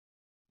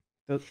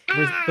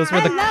Those were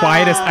the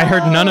quietest. I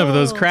heard none of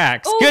those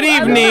cracks. Oh, Good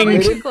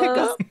evening, Too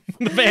close.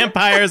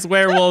 vampires,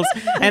 werewolves,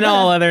 and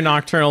all other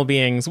nocturnal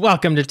beings.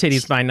 Welcome to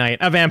Tiddies by Night,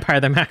 a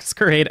Vampire the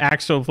Masquerade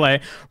actual play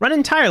run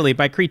entirely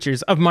by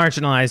creatures of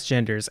marginalized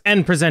genders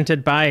and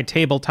presented by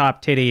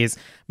Tabletop Tiddies.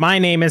 My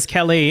name is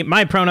Kelly.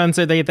 My pronouns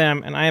are they,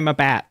 them, and I am a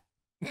bat.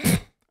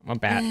 I'm a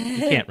bat.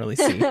 You can't really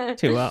see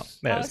too well.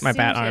 There's my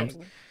bat arms.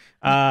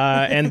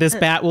 And this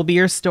bat will be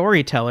your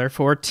storyteller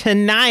for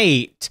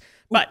tonight.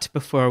 But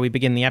before we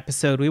begin the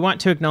episode, we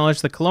want to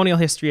acknowledge the colonial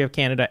history of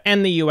Canada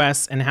and the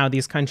US and how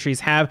these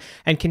countries have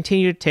and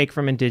continue to take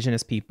from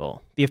Indigenous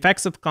people. The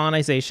effects of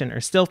colonization are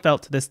still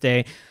felt to this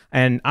day,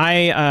 and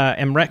I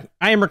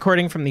am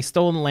recording from the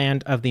stolen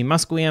land of the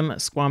Musqueam,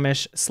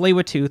 Squamish,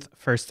 Tsleil-Waututh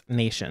First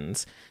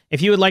Nations.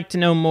 If you would like to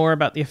know more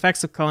about the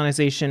effects of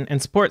colonization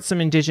and support some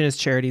Indigenous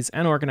charities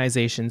and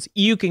organizations,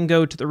 you can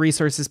go to the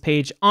resources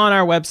page on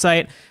our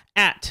website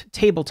at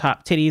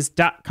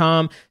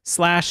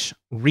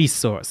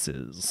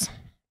tabletoptiddies.com/resources.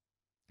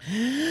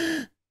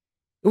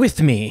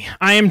 With me,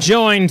 I am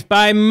joined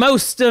by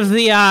most of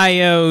the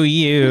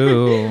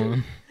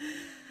IOU.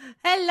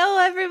 Hello,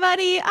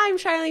 everybody. I'm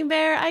Charlene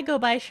Bear. I go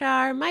by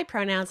Char. My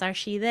pronouns are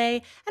she, they.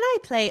 And I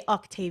play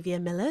Octavia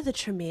Miller, the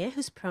Tremere,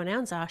 whose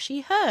pronouns are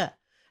she, her.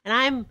 And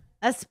I'm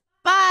a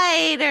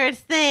spider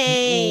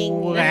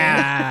thing.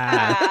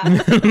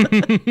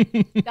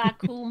 Got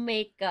cool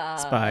makeup.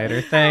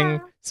 Spider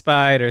thing.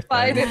 Spider thing.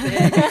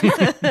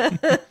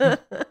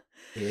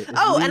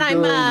 Oh, and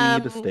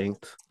I'm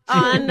distinct.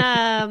 on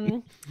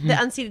the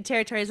unceded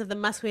territories of the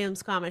Musqueam,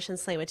 Squamish, and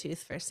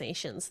Tsleil-Waututh First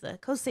Nations, the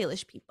Coast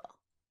Salish people.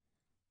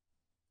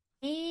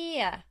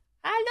 Yeah.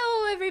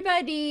 Hello,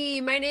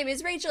 everybody. My name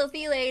is Rachel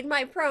Theilade.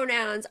 My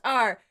pronouns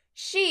are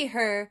she,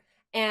 her,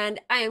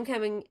 and I am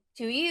coming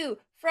to you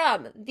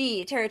from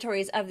the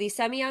territories of the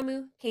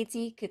Semiahmoo,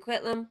 Katzie,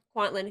 Coquitlam,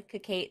 Kwantlen,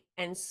 Kakate,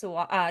 and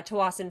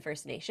Tawasin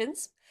First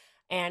Nations.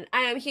 And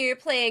I am here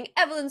playing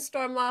Evelyn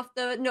Stormloft,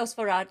 the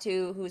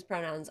Nosferatu, whose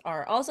pronouns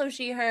are also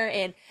she, her,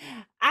 and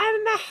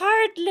I'm a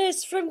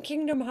Heartless from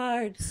Kingdom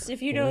Hearts.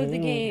 If you know the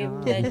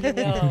game, then you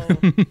know.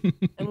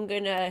 I'm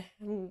gonna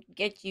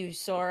get you,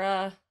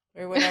 Sara,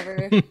 or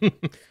whatever.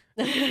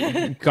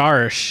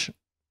 Garsh.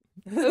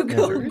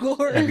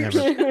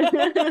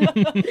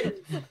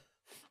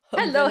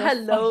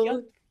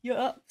 Hello.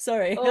 Yeah,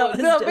 sorry. Oh,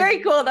 no, very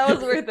cool. That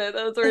was worth it.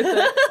 I was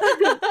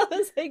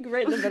like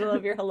right in the middle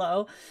of your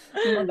hello.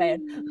 My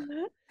bad.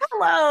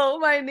 Hello,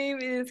 my name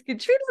is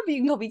Katrina, but you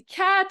can call me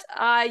Kat.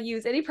 I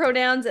use any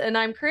pronouns, and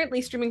I'm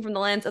currently streaming from the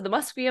lands of the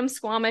Musqueam,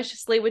 Squamish,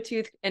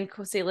 Tsleil-Waututh, and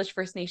Coast Salish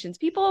First Nations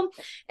people.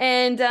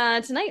 And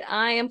tonight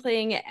I am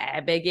playing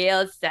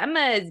Abbigail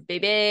Summers,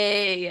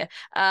 baby.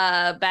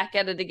 Back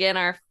at it again,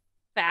 our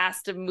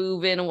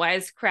fast-moving,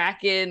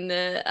 wisecracking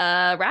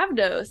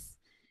Ravdos.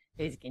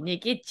 Who's gonna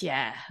get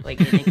ya? We're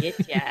gonna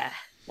get ya.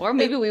 Or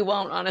maybe we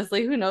won't,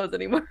 honestly. Who knows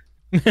anymore?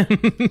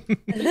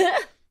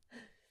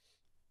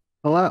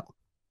 Hello.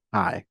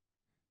 Hi.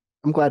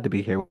 I'm glad to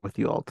be here with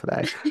you all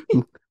today.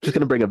 I'm just going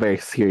to bring a very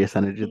serious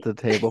energy to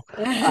the table.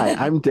 Hi,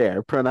 I'm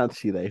Dare, pronouns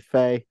she, they,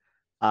 Faye,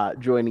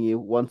 joining you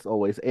once,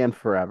 always, and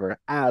forever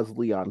as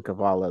Leon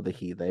Cavallo, the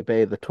he, they,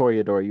 bay, the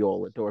Toreador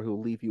Yolador, who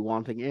will leave you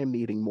wanting and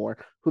needing more,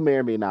 who may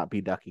or may not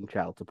be ducking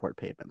child support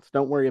payments.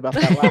 Don't worry about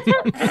that last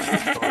part.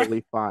 It's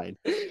totally fine.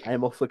 I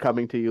am also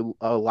coming to you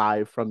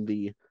live from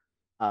the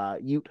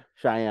Ute,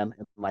 Cheyenne,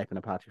 and Life and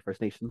Apache First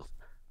Nations.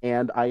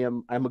 And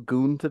I'm a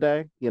goon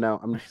today. You know,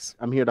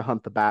 I'm here to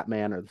hunt the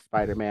Batman or the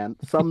Spider-Man,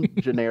 some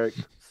generic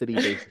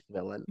city-based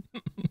villain.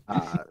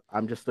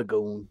 I'm just a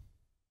goon.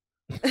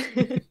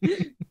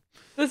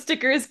 The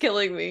sticker is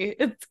killing me.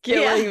 It's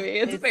killing me.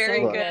 It's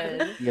very Look,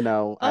 good. You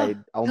know, I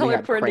only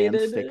had crayon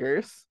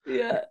stickers.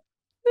 Yeah,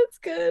 that's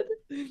good.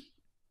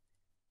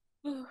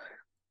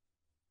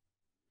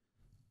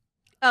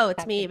 Oh,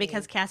 it's me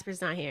because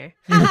Casper's not here.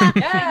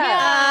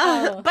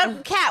 Yeah.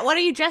 But Kat, what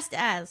are you dressed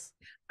as?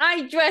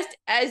 I dressed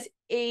as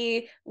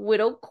a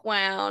widow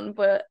clown,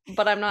 but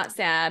I'm not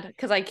sad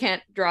because I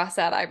can't draw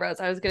sad eyebrows.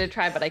 I was gonna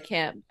try, but I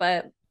can't.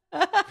 But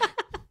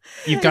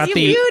You've got the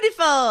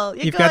beautiful.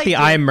 You've got the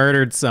I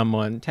murdered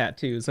someone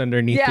tattoos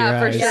underneath your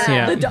eyes. Sure.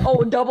 Yeah,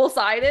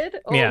 double-sided.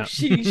 Oh, Yeah.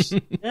 sheesh.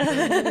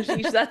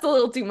 Sheesh. That's a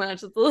little too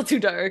much. That's a little too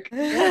dark.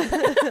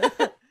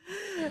 It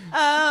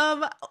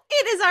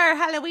is our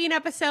Halloween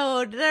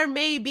episode. There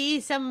may be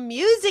some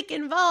music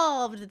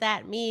involved.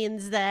 That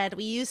means that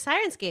we use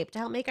Sirenscape to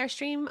help make our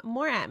stream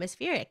more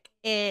atmospheric.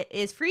 It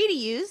is free to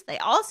use. They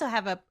also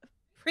have a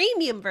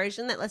premium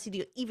version that lets you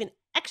do even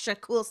extra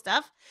cool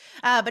stuff.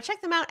 But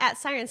check them out at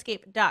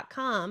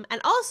Sirenscape.com.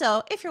 And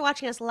also, if you're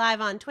watching us live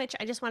on Twitch,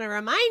 I just want to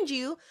remind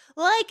you,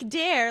 like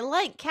Dare,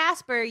 like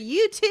Casper,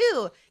 you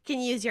too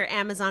can use your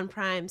Amazon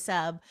Prime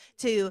sub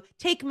to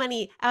take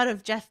money out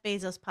of Jeff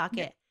Bezos'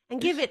 pocket and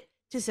give it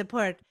to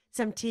support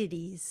some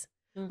Tiddies.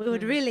 We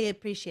would really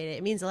appreciate it.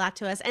 It means a lot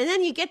to us. And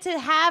then you get to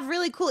have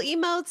really cool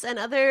emotes and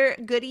other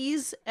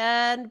goodies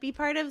and be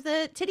part of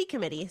the Tiddy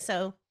committee.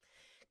 So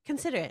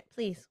consider it,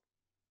 please.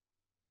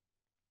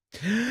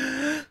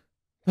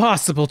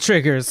 Possible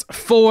triggers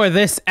for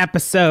this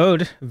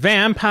episode: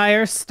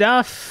 vampire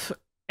stuff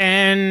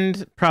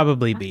and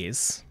probably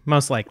bees.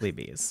 Most likely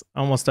bees.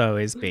 Almost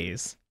always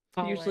bees.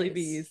 Usually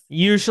bees.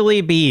 Usually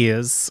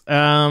bees.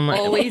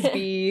 Always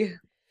bee.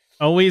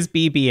 Always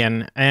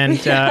BBN.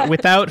 And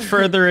without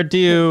further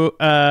ado,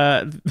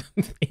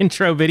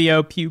 intro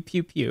video, pew,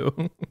 pew,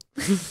 pew.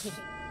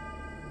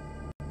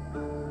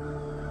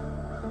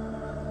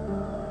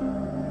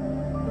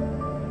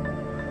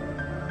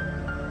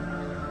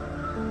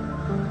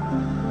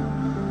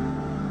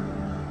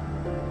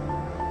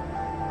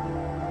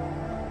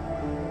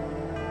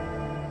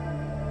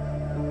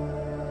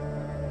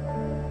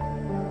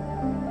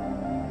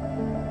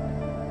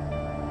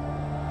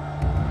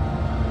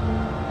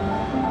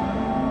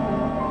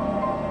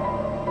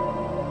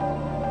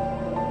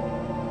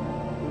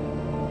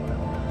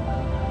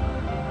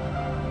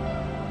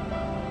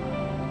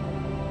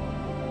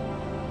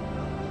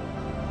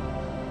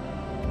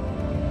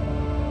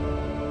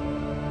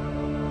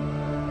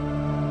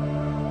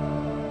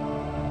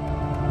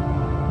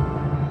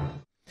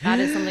 That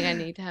is something I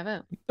need to have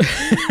out.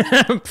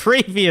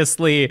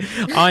 Previously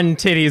on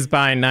Tiddies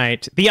by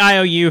Night, the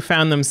IOU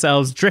found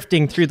themselves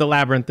drifting through the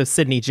labyrinth of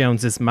Sidney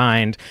Jones's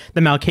mind.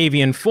 The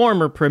Malkavian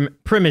former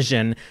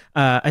Primogen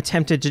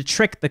attempted to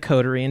trick the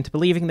coterie into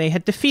believing they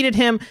had defeated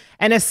him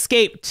and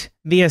escaped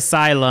the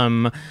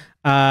asylum,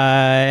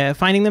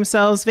 finding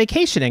themselves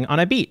vacationing on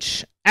a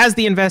beach. As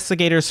the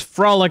investigators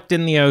frolicked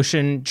in the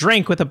ocean,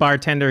 drank with a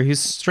bartender who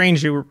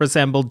strangely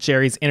resembled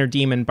Jerry's inner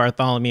demon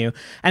Bartholomew,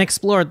 and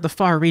explored the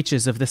far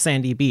reaches of the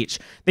sandy beach,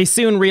 they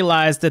soon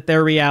realized that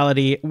their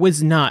reality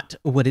was not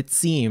what it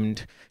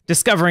seemed.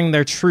 Discovering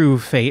their true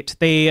fate,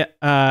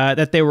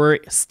 that they were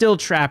still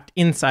trapped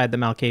inside the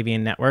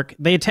Malkavian Network,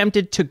 they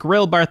attempted to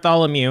grill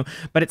Bartholomew,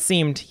 but it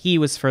seemed he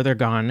was further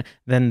gone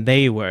than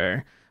they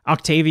were.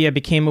 Octavia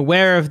became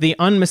aware of the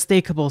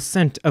unmistakable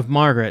scent of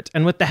Margaret,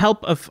 and with the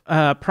help of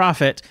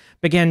Prophet,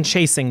 began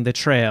chasing the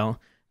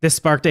trail. This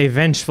sparked a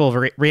vengeful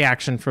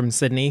reaction from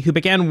Sidney, who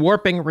began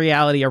warping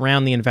reality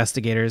around the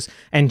investigators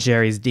and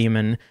Jerry's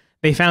demon.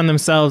 They found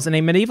themselves in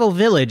a medieval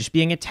village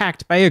being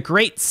attacked by a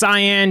great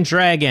cyan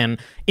dragon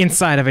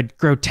inside of a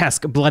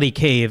grotesque bloody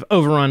cave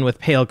overrun with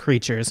pale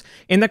creatures,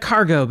 in the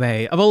cargo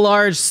bay of a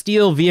large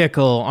steel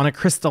vehicle on a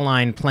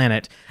crystalline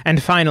planet,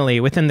 and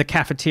finally within the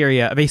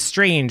cafeteria of a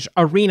strange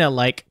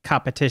arena-like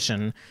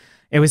competition.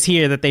 It was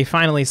here that they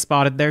finally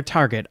spotted their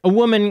target, a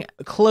woman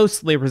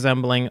closely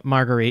resembling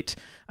Margaret,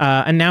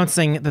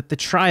 announcing that the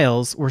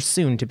trials were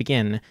soon to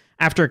begin.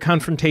 After a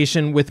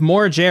confrontation with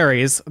more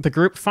Jerrys, the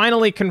group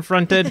finally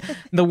confronted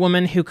the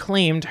woman who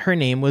claimed her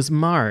name was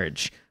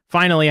Marge.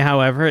 Finally,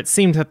 however, it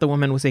seemed that the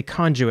woman was a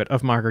conduit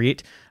of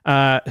Marguerite,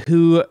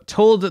 who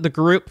told the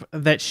group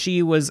that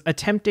she was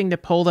attempting to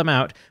pull them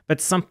out, but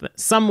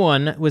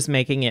someone was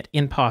making it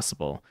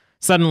impossible.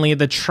 Suddenly,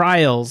 the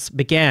trials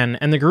began,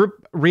 and the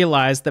group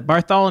realized that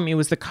Bartholomew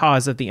was the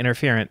cause of the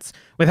interference.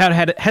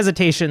 Without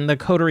hesitation, the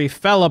coterie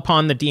fell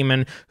upon the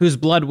demon, whose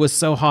blood was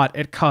so hot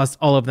it caused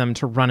all of them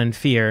to run in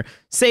fear,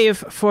 save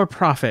for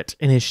Prophet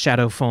in his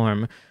shadow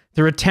form.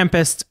 Through a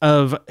tempest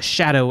of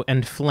shadow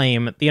and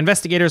flame, the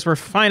investigators were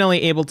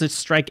finally able to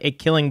strike a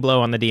killing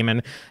blow on the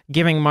demon,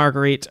 giving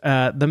Marguerite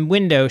the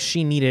window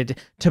she needed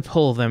to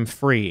pull them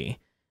free.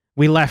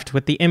 We left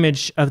with the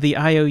image of the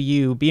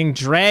IOU being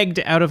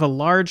dragged out of a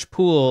large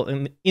pool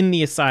in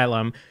the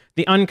asylum,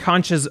 the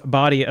unconscious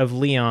body of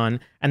Leon,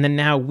 and the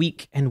now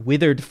weak and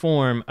withered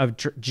form of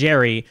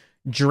Jerry,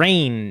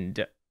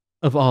 drained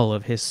of all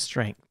of his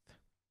strength.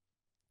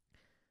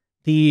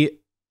 The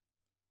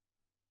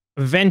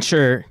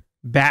venture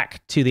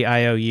back to the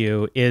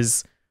IOU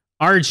is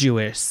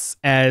arduous,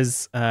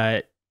 as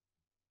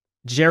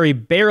Jerry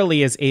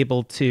barely is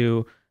able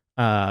to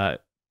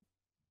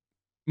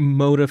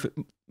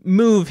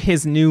move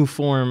his new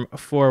form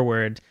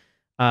forward,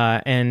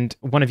 and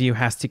one of you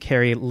has to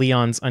carry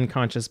Leon's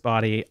unconscious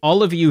body.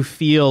 All of you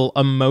feel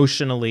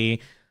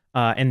emotionally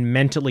and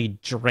mentally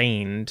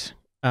drained,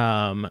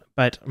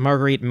 but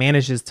Marguerite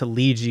manages to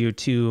lead you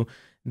to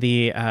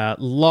the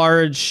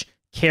large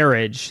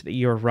carriage that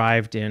you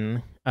arrived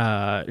in,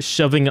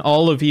 shoving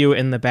all of you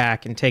in the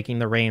back and taking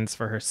the reins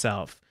for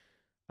herself.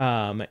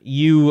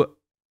 You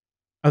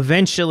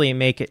eventually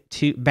make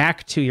it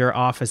back to your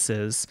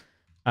offices,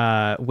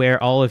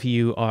 where all of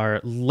you are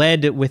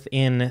led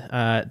within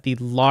the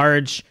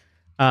large,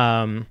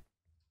 now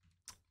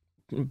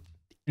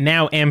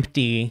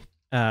empty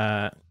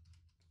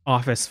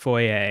office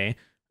foyer,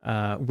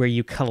 where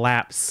you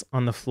collapse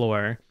on the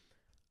floor.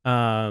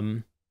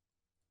 And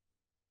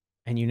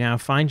you now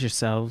find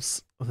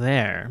yourselves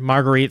there.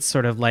 Marguerite's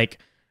sort of like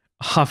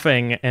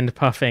huffing and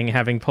puffing,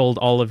 having pulled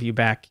all of you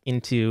back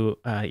into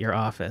your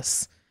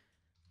office.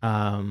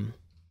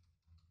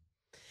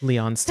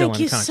 Leon's still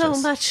unconscious. Thank you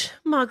so much,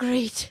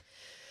 Marguerite.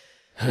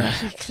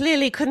 I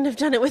clearly couldn't have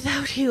done it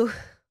without you.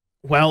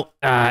 Well,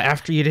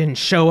 after you didn't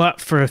show up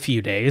for a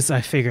few days,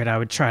 I figured I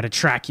would try to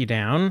track you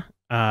down.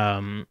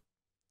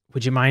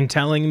 Would you mind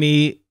telling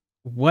me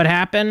what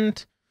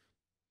happened?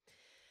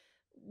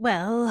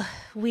 Well,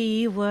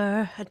 we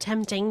were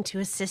attempting to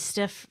assist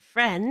a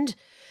friend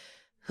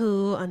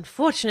who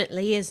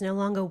unfortunately is no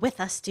longer with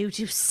us due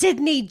to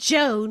Sydney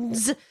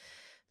Jones,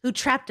 who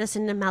trapped us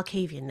in the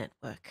Malkavian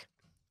Network.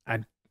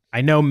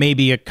 I know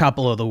maybe a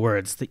couple of the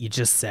words that you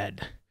just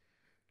said.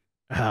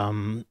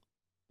 What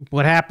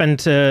happened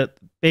to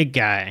big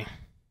guy?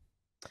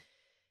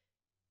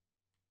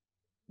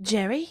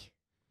 Jerry?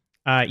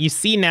 You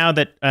see now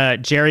that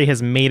Jerry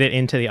has made it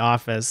into the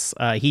office.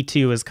 He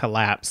too has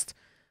collapsed.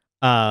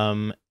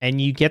 And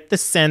you get the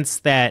sense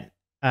that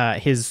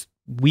his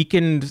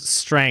weakened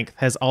strength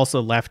has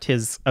also left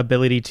his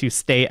ability to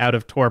stay out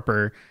of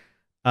torpor.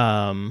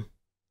 No,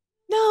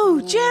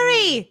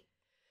 Jerry!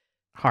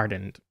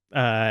 Hardened.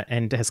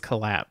 And has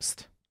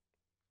collapsed.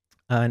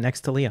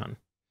 Next to Leon.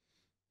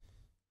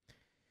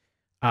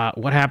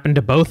 What happened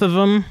to both of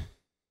them?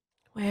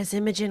 Where's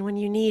Imogen when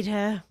you need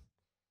her?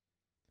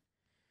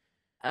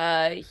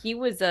 He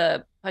was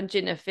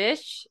punching a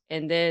fish,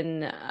 and then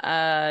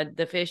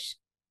the fish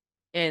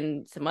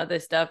and some other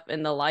stuff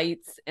and the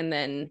lights, and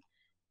then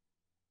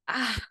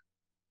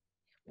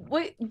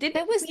what did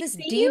There was we this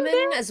see you demon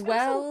there? as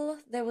well.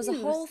 There was a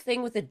confused. whole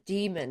thing with a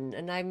demon,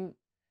 and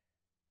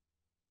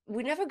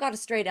we never got a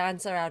straight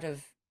answer out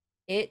of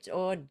it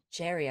or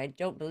Jerry. I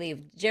don't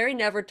believe Jerry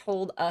never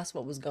told us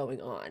what was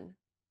going on.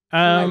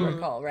 I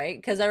recall, right?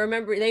 Because I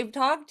remember they've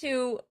talked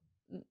to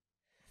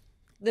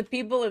the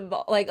people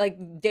involved.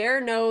 Like Dare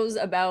knows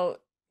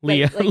about.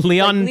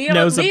 Leon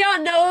knows.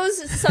 Leon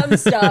knows some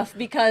stuff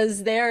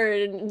because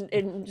they're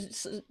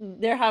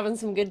they're having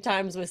some good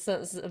times with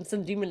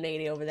some demon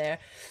lady over there.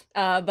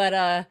 But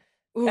I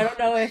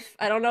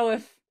don't know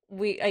if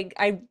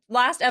I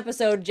last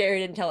episode Jerry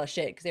didn't tell us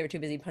shit because they were too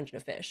busy punching a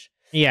fish.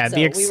 Yeah, So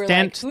the we were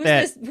like,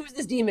 extent who's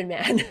this demon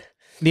man?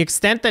 the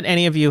extent that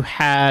any of you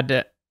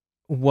had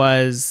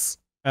was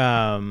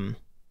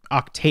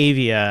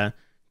Octavia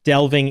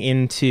delving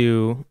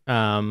into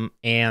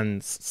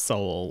Anne's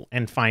soul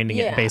and finding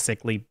it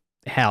basically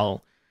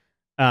hell.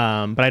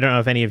 But I don't know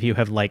if any of you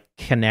have like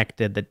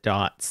connected the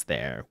dots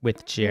there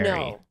with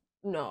Jerry.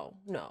 No.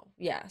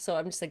 Yeah. So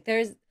I'm just like,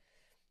 there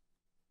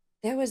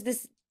was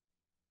this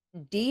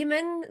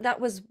demon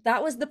that was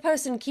the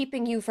person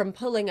keeping you from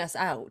pulling us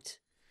out.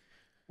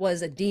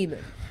 Was a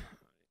demon.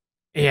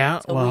 Yeah.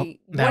 So well,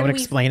 that would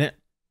explain it.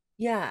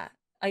 Yeah.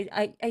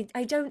 I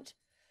don't.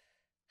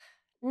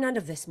 None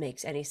of this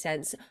makes any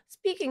sense.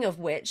 Speaking of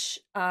which,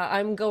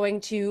 I'm going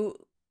to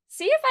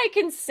see if I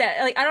can set,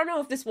 like, I don't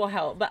know if this will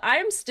help, but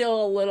I'm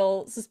still a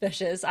little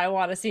suspicious. I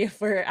want to see if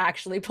we're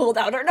actually pulled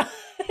out or not.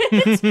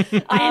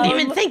 I didn't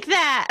even think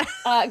that.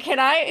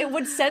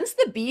 Would sense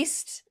the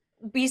beast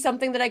be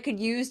something that I could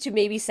use to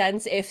maybe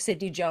sense if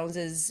Sydney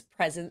Jones's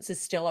presence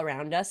is still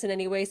around us in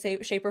any way,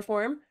 shape, or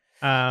form?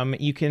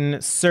 You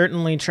can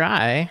certainly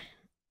try.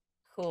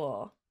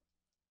 Cool.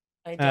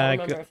 I don't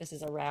remember if this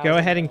is around. Go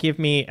ahead and give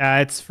me,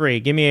 it's free.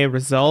 Give me a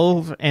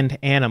resolve and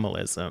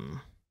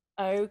animalism.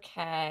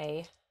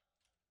 Okay.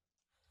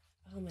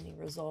 How many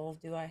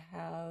resolve do I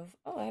have?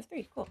 Oh, I have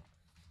 3. Cool.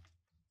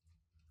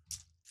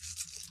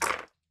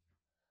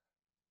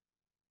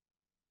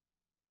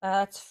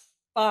 That's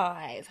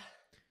 5.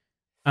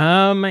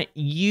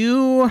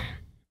 You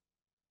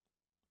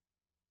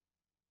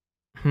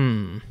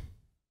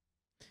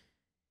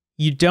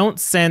don't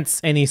sense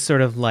any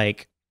sort of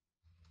like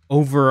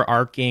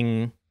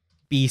overarching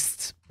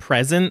beast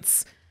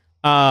presence.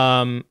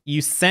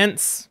 You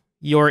sense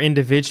your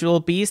individual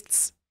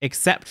beasts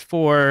except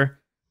for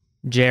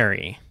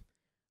Jerry.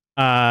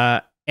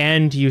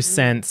 And you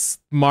sense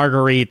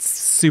Marguerite's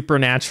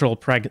supernatural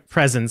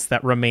presence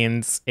that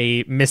remains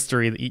a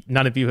mystery that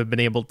none of you have been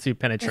able to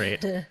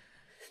penetrate.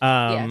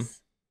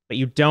 Yes. But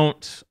you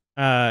don't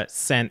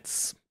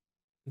sense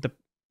the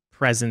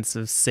presence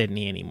of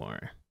Sydney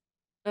anymore.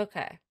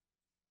 Okay.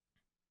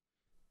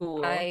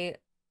 Cool. I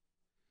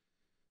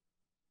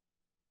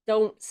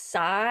don't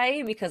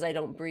sigh because I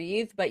don't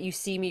breathe, but you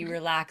see me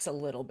relax a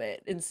little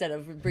bit instead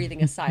of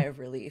breathing a sigh of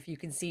relief. You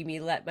can see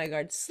me let my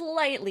guard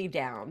slightly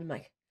down. I'm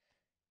like,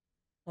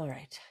 all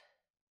right.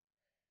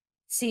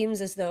 Seems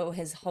as though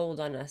his hold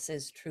on us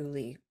is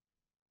truly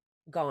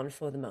gone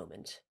for the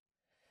moment.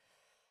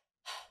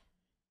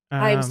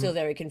 I'm still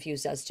very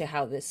confused as to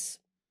how this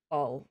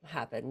all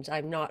happened.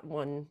 I'm not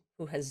one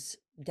who has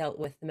dealt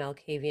with the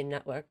Malkavian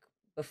Network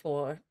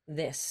before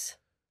this,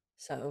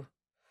 so...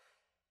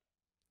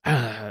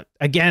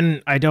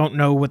 Again, I don't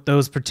know what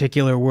those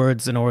particular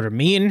words in order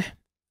mean.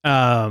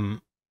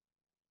 All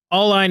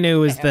I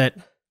knew is that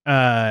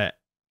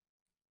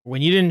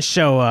when you didn't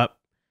show up,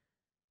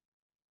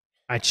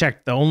 I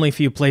checked the only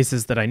few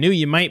places that I knew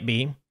you might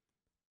be,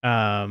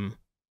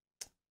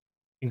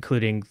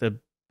 including the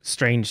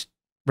strange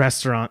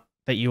restaurant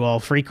that you all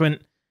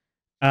frequent.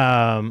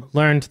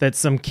 Learned that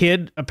some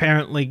kid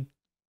apparently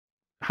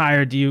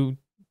hired you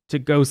to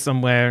go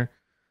somewhere.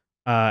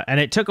 And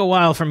it took a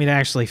while for me to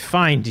actually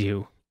find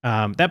you.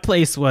 That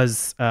place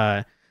was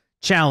a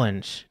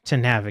challenge to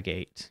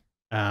navigate.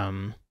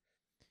 It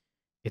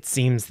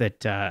seems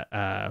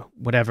that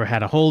whatever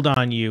had a hold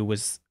on you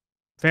was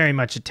very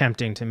much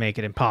attempting to make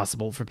it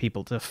impossible for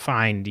people to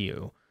find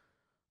you.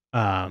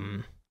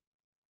 But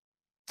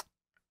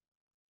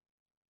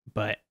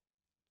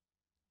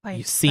Quite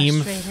you seem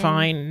frustrating.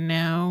 fine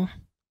now.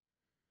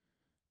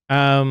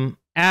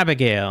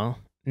 Abigail,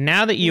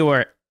 now that you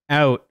are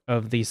out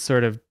of the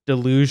sort of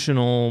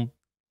delusional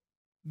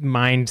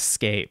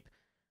mindscape,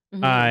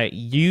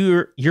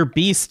 your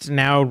beast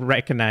now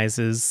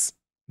recognizes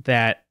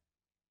that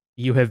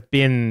you have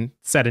been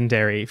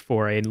sedentary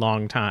for a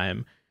long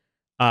time,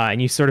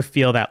 and you sort of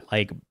feel that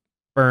like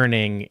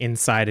burning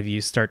inside of you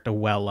start to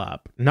well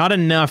up. Not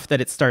enough that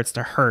it starts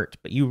to hurt,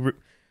 but you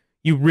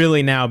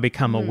really now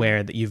become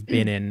aware that you've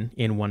been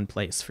in one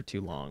place for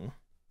too long.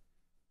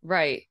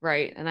 Right.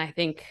 And I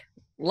think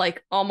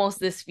like almost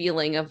this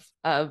feeling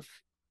of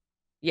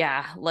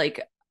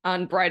like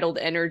unbridled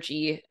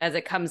energy as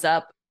it comes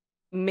up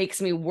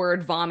makes me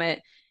word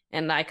vomit,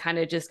 and I kind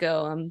of just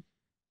go,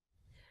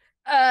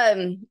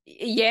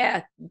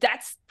 yeah,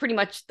 that's pretty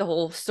much the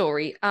whole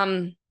story.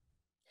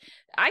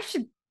 I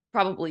should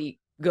probably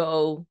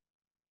go.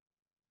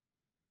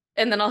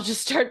 And then I'll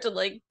just start to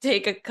like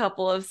take a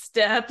couple of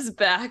steps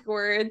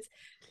backwards.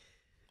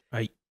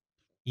 Are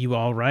you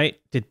all right?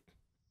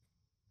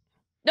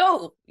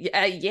 No,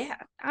 yeah,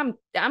 I'm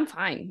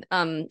fine.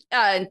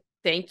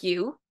 Thank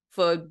you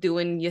for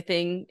doing your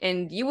thing.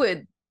 And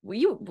were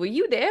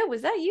you there?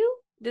 Was that you?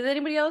 Did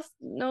anybody else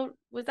know?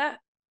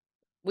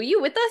 Were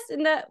you with us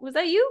in that? Was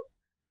that you?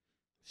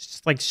 She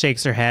just like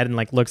shakes her head and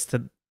like looks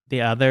to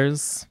the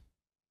others.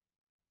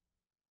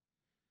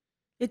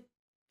 It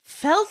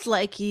felt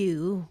like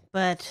you,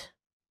 but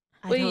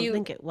I Were don't you-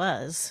 think it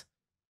was.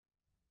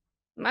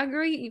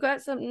 Margaret, you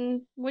got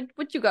something?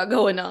 What you got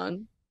going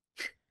on?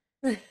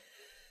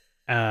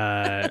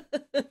 I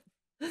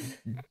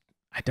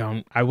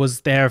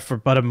was there for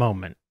but a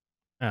moment.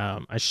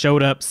 I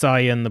showed up, saw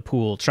you in the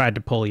pool, tried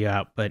to pull you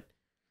out, but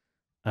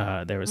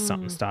there was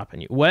something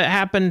stopping you. What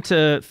happened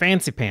to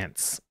Fancy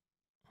Pants?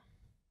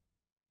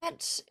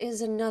 That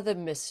is another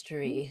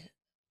mystery.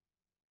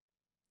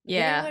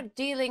 Yeah. They were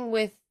dealing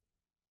with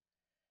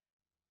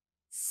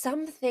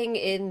something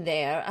in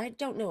there. I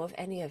don't know if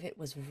any of it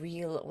was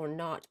real or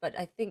not, but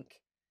I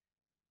think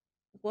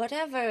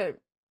whatever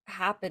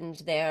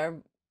happened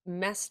there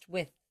messed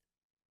with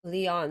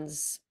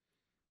Leon's.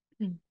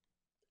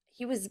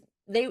 He was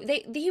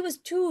he was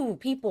two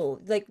people.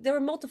 Like there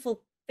were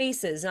multiple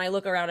faces, and I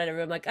look around at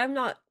everyone like, I'm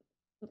not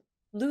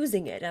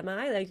losing it, am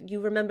I? Like you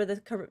remember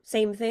the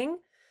same thing?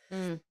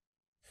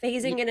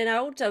 Phasing in and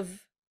out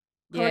of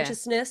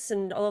consciousness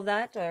and all of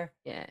that, or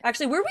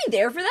actually were we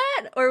there for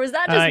that, or was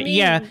that just me?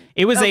 Yeah,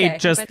 it was Okay.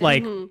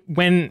 like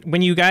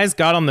when you guys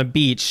got on the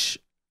beach,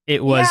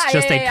 it was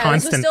just a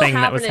constant thing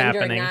that was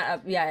happening.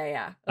 Okay.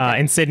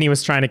 And Sydney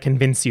was trying to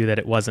convince you that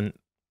it wasn't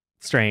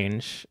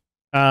strange.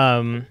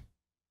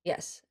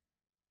 Yes.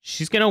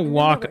 She's gonna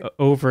walk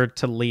over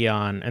to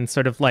Leon and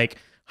sort of like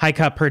hike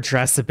up her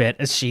dress a bit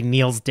as she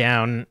kneels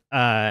down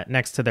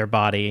next to their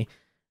body.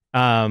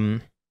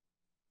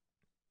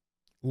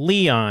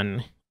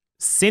 Leon,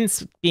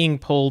 since being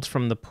pulled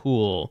from the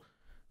pool,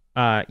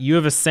 you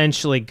have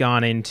essentially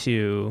gone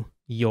into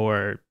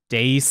your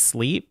day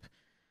sleep.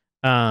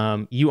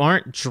 You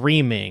aren't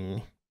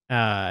dreaming,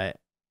 but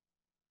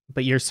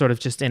you're sort of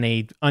just in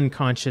a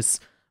unconscious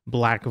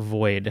black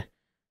void.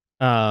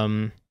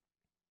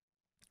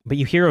 But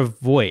you hear a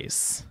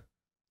voice,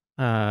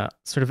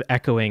 sort of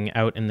echoing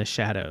out in the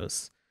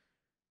shadows.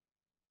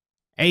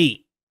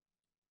 Hey,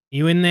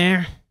 you in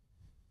there?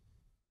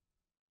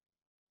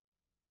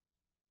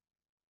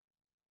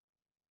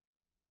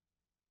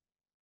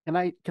 Can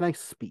I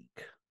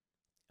speak?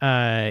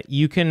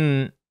 You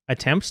can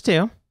attempt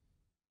to.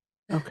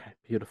 Okay,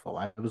 beautiful.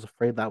 I was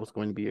afraid that was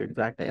going to be your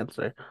exact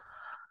answer.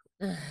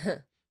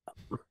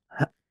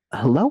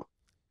 Hello?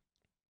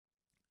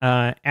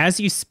 As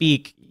you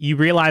speak, you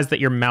realize that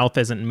your mouth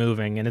isn't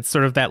moving, and it's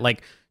sort of that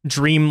like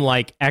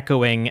dream-like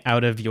echoing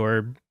out of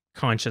your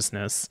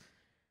consciousness.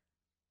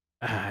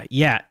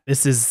 Yeah,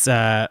 this is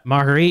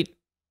Marguerite.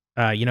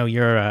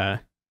 You're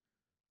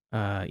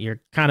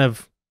kind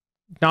of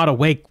not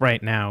awake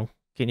right now.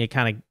 Can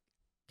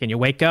you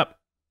wake up?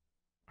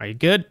 Are you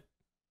good?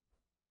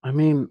 I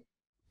mean,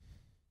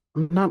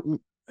 I'm not.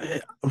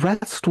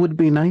 Rest would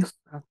be nice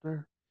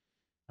after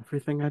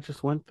everything I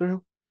just went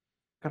through.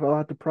 Got a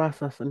lot to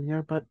process in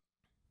here, but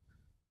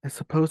I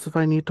suppose if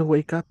I need to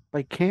wake up,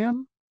 I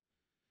can.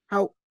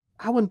 How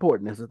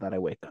important is it that I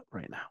wake up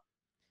right now?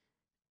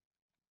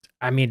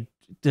 I mean,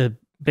 the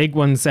big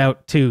one's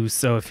out too,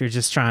 so if you're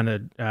just trying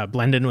to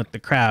blend in with the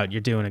crowd,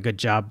 you're doing a good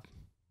job.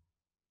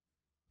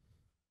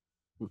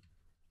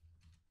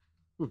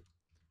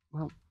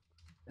 Well,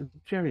 if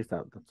Jerry's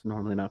out, that's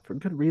normally not for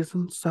good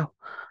reasons, so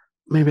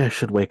maybe I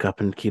should wake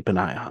up and keep an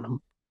eye on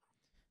him.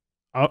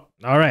 Oh,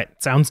 all right.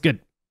 Sounds good.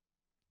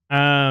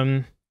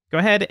 Go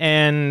ahead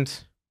and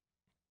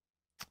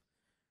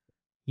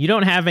you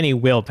don't have any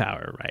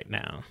willpower right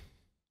now.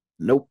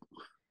 Nope.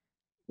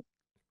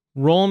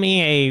 Roll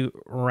me a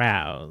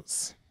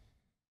rouse.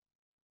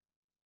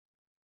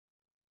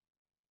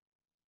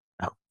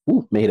 Oh,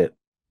 ooh, made it.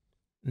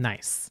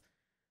 Nice.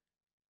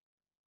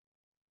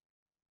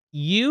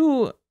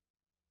 You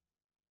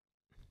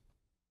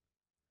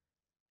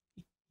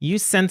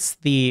sense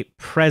the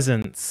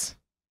presence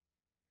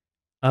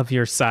of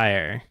your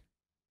sire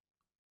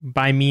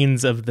by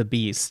means of the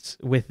beast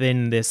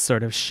within this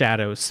sort of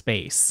shadow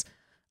space.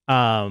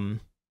 And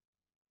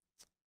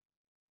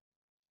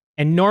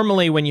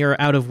normally when you're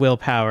out of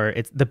willpower,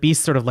 the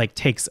beast sort of like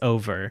takes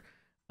over,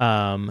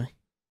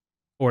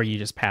 or you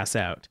just pass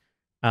out.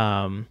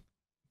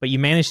 But you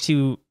manage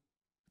to,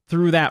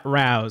 through that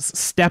rouse,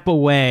 step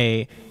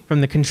away from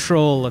the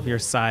control of your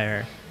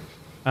sire.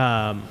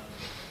 Oh,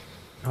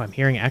 I'm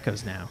hearing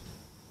echoes now.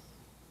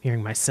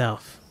 Hearing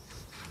myself.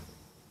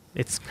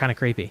 It's kind of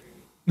creepy.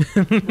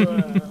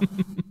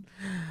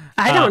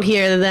 I don't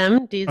hear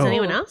them. Does oh.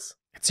 anyone else?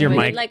 It's your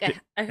mic.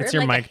 I heard it's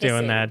your like mic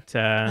doing that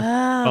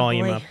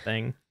volume up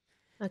thing.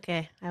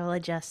 Okay, I will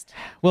adjust.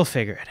 We'll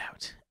figure it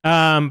out.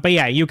 But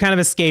yeah, you kind of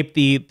escape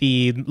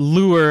the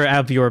lure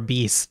of your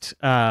beast,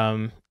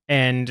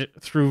 and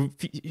through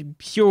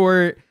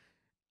pure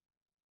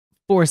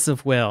force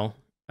of will,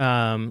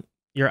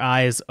 your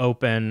eyes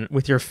open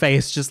with your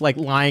face just like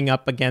lying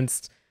up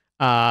against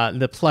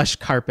the plush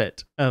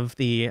carpet of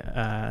the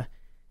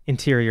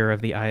interior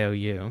of the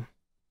IOU.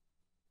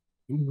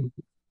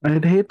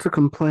 I'd hate to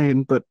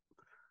complain, but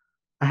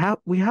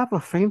we have a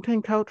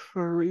fainting couch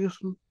for a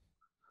reason.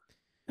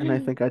 And I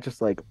think I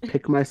just like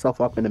pick myself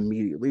up and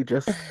immediately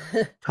just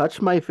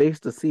touch my face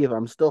to see if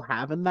I'm still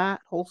having that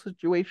whole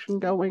situation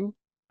going.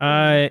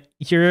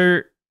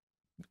 You're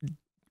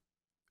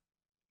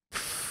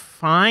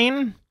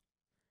fine.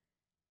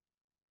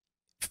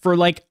 For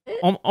like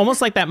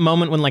almost like that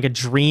moment when like a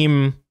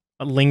dream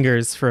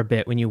lingers for a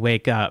bit when you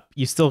wake up.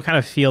 You still kind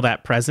of feel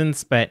that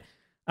presence, but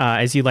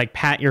as you like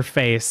pat your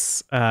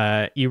face,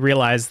 you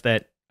realize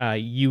that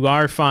you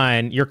are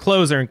fine. Your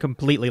clothes are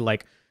completely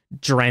like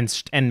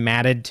drenched and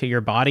matted to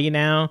your body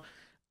now,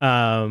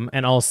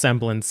 and all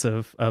semblance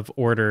of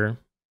order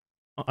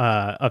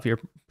of your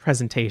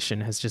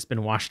presentation has just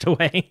been washed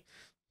away.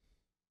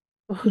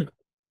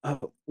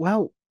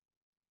 Well,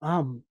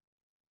 all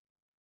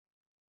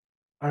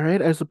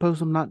right, I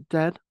suppose I'm not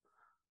dead.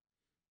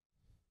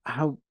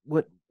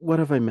 What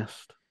have I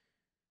missed?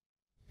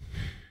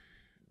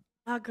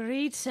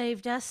 Marguerite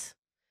saved us.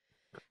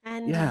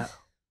 And Yeah.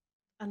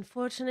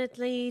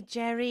 Unfortunately,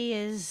 Jerry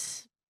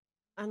is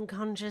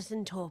unconscious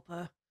in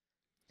torpor.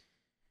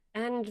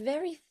 And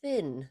very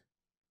thin.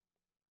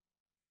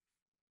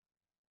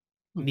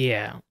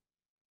 Yeah.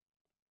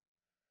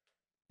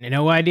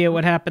 No idea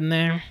what happened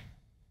there.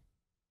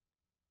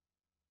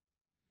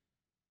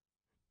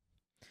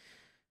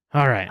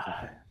 All right.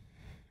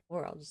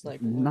 We're all just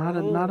like, Not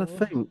a "Whoa."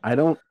 thing.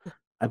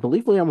 I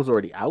believe Liam was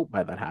already out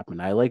by that happened.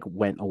 I like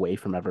went away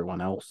from everyone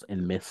else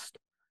and missed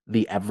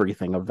the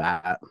everything of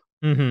that.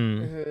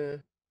 Mm-hmm.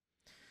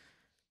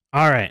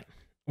 All right.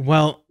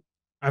 Well,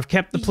 I've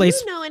kept the place.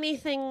 Do you know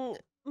anything,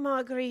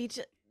 Marguerite?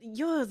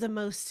 You're the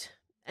most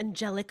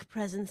angelic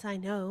presence I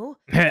know.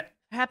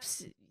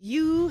 Perhaps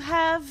you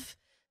have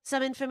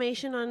some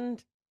information on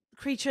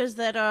creatures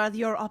that are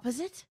your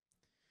opposite?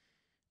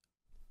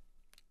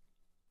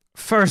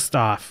 First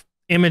off,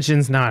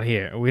 Imogen's not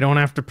here. We don't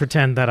have to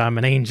pretend that I'm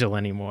an angel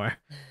anymore.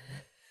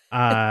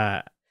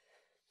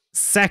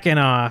 Second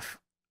off,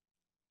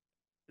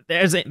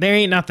 there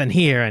ain't nothing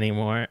here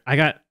anymore. I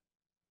got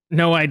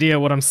no idea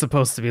what I'm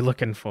supposed to be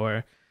looking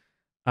for.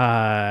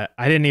 I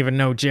didn't even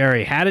know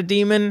Jerry had a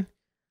demon.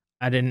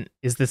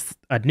 Is this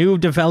a new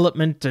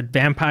development? Are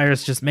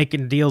vampires just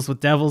making deals with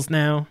devils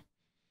now?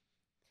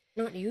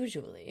 Not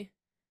usually.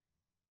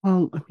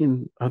 Well, I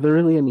mean, are there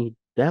really any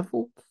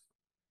devils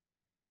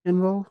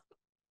involved?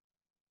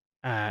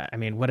 I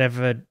mean,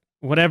 whatever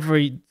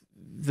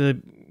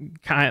the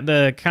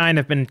kind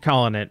have been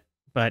calling it,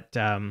 but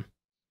I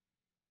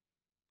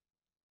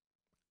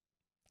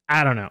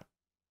don't know.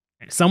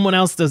 Someone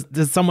else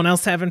does someone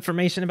else have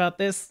information about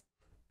this?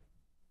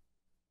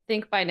 I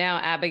think by now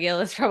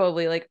Abigail is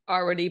probably like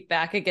already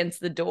back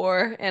against the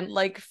door and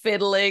like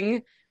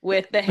fiddling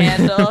with the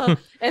handle.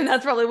 And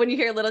that's probably when you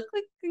hear a little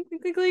clink, clink,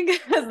 clink, clink,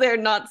 clink, as they're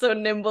not so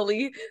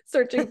nimbly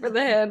searching for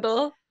the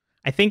handle.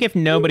 I think if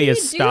nobody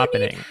is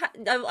stopping,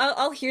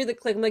 I'll hear the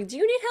click. I'm like, do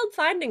you need help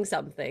finding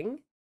something?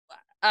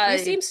 You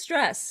seem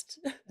stressed.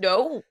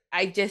 No,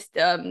 I just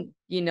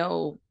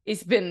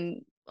it's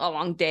been a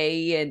long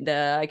day, and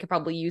I could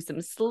probably use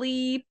some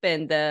sleep,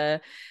 and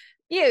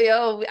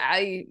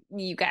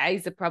you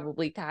guys are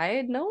probably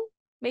tired. No,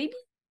 maybe,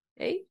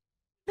 hey.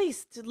 At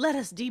least let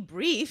us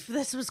debrief.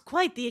 This was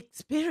quite the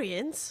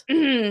experience.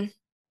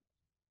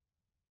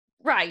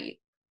 Right.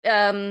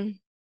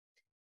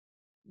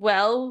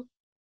 Well,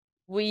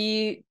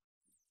 we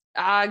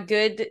are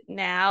good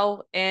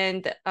now,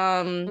 and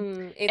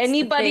It's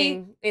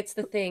anybody. It's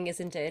the thing,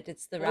 isn't it?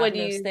 It's the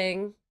Ravnos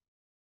thing.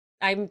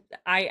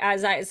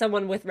 As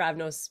someone with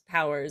Ravnos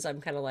powers, I'm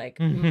kind of like,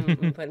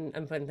 I'm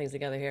putting things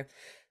together here.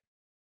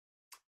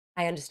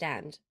 I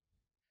understand.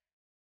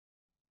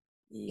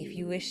 If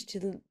you wish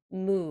to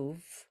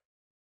move,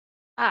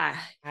 I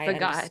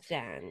forgot.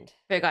 understand.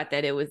 Forgot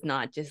that it was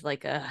not just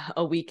like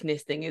a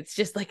weakness thing. It's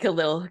just like a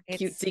little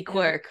cutesy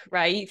quirk,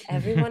 right?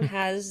 Everyone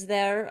has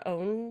their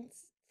own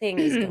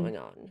things going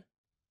on.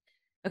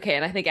 Okay,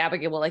 and I think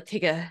Abigail will like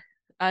take a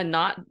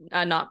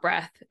not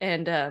breath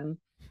and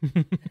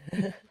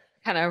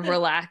kind of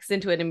relax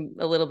into it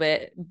a little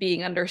bit,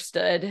 being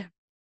understood.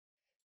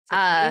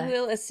 So we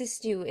will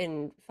assist you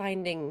in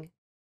finding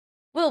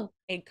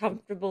a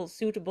comfortable,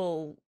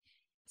 suitable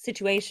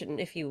situation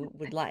if you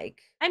would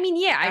like. I mean,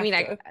 yeah, I mean,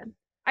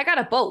 I got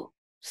a boat,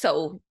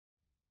 so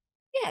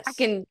yes, I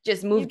can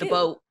just move the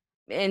boat,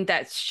 and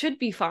that should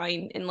be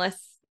fine, unless,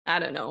 I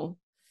don't know,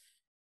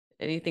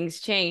 anything's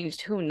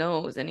changed. Who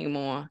knows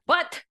anymore?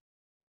 But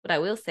what I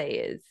will say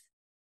is,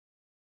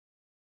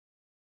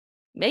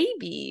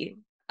 maybe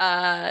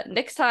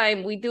next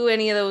time we do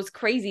any of those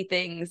crazy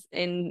things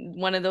in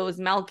one of those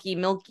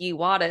milky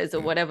waters or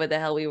whatever the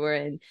hell we were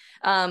in,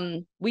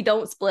 we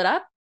don't split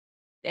up.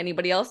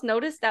 Anybody else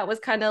notice that was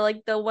kind of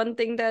like the one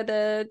thing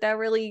that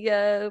really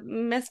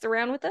messed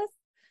around with us?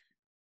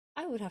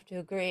 I would have to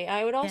agree.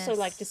 I would also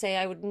like to say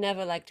I would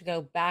never like to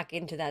go back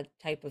into that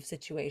type of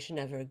situation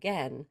ever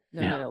again.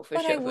 No, for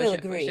but sure. I will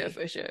agree.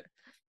 For sure.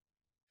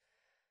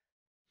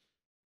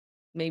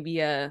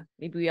 Maybe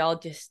we all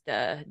just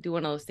do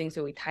one of those things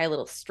where we tie a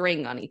little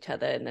string on each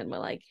other, and then we're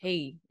like,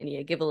 hey, and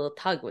you give a little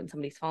tug when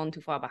somebody's falling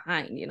too far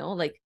behind,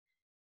 like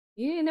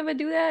you never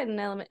do that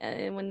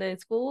when they're in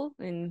school,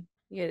 and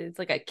yeah, it's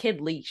like a kid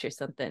leash or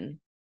something.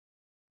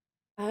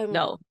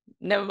 No,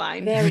 never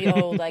mind. Very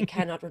old. I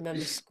cannot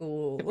remember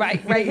school. Right.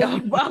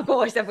 Oh, of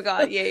course, I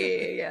forgot.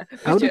 Yeah.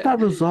 How did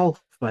that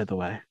resolve, by the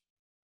way?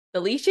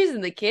 The leashes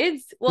and the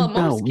kids? Well,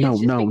 no.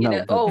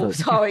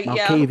 Sorry.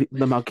 The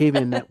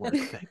Malkavian Network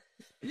thing.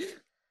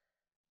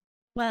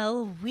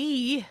 Well,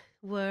 we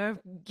were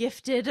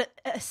gifted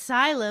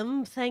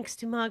asylum thanks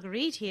to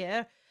Marguerite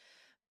here,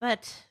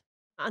 but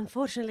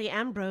unfortunately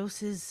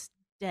Ambrose is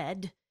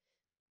dead.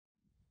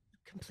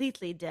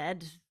 Completely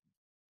dead.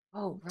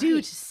 Oh, right.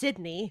 Due to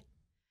Sydney.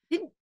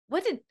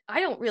 I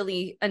don't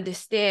really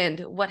understand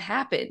what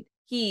happened.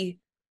 He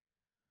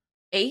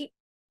ate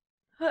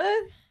her?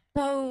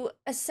 So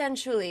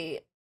essentially,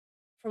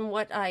 from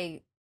what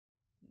I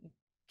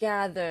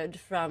gathered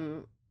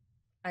from,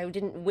 I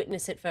didn't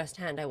witness it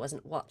firsthand, I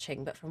wasn't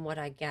watching, but from what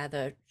I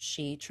gather,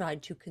 she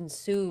tried to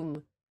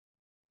consume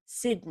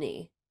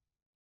Sydney,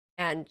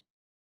 and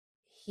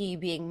he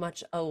being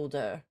much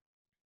older,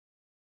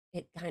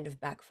 it kind of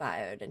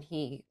backfired, and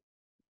he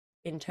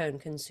in turn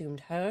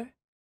consumed her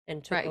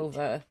and took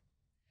over.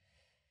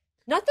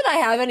 Not that I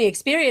have any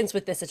experience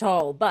with this at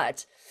all,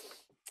 but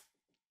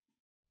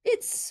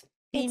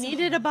he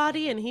needed a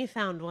body and he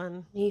found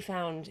one. He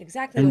found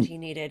exactly what he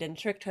needed and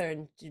tricked her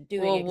into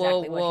doing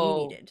exactly what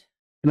he needed.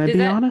 Can I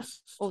be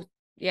honest? Oh,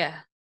 yeah.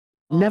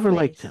 Never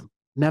liked him.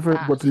 Never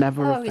was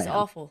never a fan. He's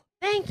awful.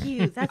 Thank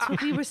you. That's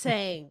what we were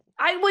saying.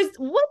 Then why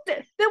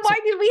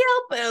did we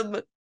help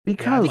him?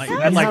 Because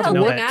I'd like to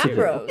know that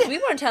Ambrose. We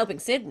weren't helping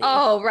Sydney.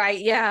 Oh, right.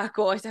 Yeah, of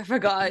course. I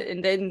forgot.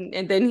 And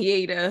then he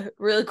ate a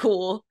really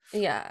cool.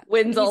 Yeah.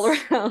 Wins all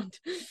around.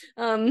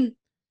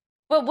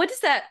 But what does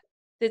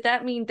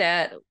that mean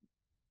that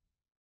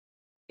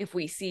if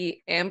we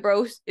see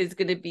Ambrose is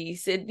going to be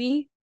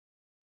Sydney?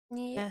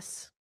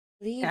 Yes.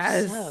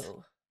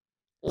 So.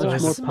 A more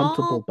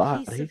pumpable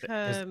body. Piece of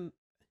her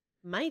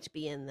might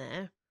be in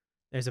there.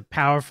 There's a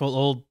powerful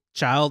old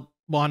child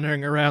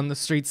wandering around the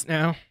streets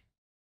now.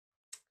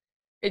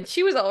 And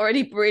she was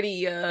already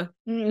pretty to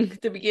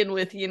begin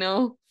with,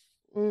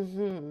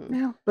 Mm-hmm.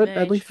 Yeah, but Very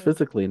at least true.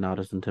 physically not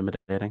as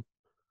intimidating.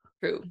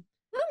 True.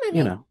 How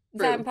many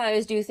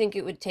vampires do you think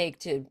it would take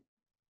to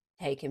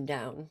take him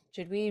down?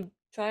 Should we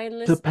try and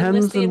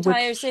enlist the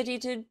entire city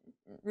to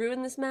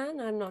ruin this man?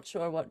 I'm not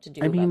sure what to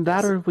do. I mean,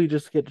 or if we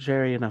just get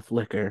Jerry enough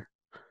liquor,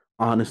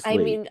 honestly. I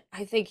mean,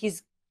 I think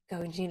he's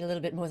going to need a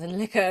little bit more than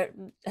liquor,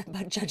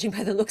 but judging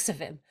by the looks of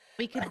him.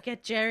 We could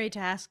get Jerry to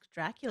ask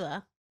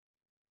Dracula.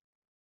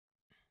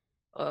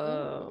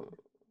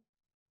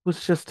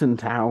 Was just in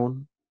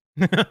town.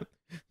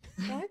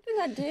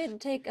 Dracula did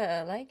take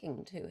a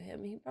liking to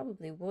him. He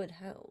probably would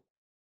help.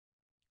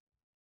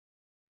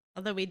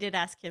 Although we did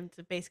ask him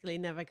to basically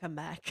never come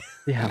back.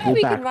 Yeah,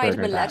 we can write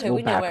him a letter.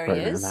 We know where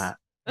he is.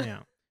 Yeah.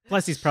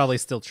 Plus, he's probably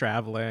still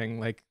traveling.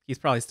 Like, he's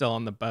probably still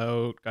on the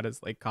boat. Got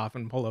his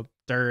coffin full of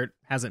dirt.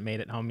 Hasn't made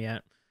it home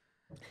yet.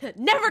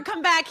 Never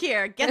come back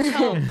here. Gets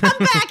home. Come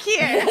back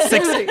here.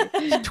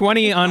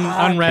 20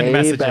 unread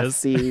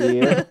messages.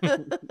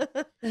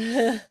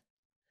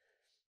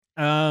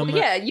 Well,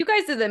 yeah, you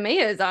guys are the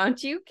mayors,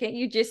 aren't you? Can't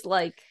you just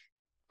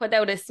put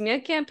out a smear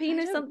campaign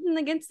or something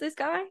against this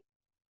guy?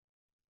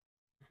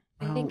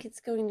 I think it's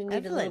going to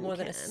need a little more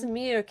than a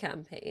smear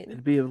campaign.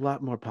 It'd be a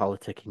lot more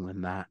politicking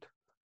than that.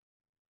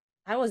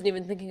 I wasn't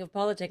even thinking of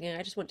politicking.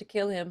 I just want to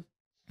kill him.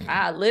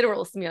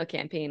 Literal smear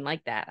campaign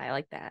like that. I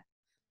like that.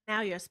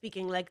 Now you're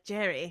speaking like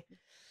Jerry.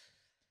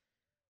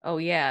 Oh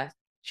yeah.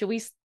 Should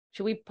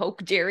we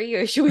poke Jerry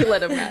or should we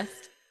let him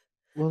rest?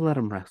 We'll let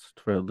him rest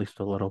for at least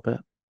a little bit.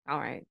 All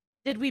right.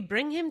 Did we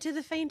bring him to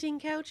the fainting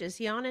couch? Is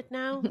he on it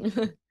now?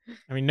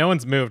 I mean, no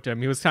one's moved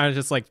him. He was kind of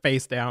just like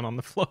face down on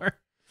the floor.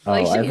 Well,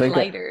 he Oh, should I be think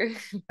lighter.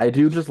 I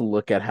do just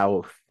look at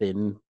how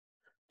thin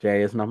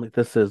Jay is, and I'm like,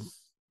 this is.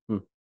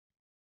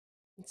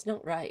 It's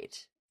not right.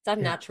 It's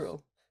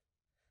unnatural.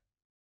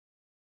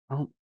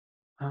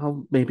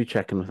 I'll maybe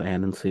check in with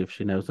Anne and see if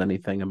she knows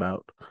anything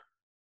about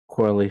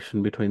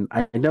correlation between.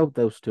 I know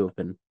those two have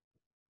been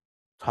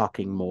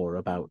talking more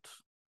about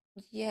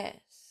Yes.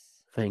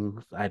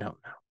 things. I don't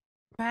know.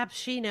 Perhaps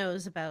she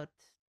knows about.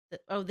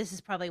 Oh, this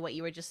is probably what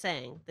you were just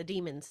saying. The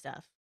demon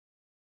stuff.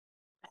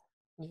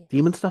 Yes.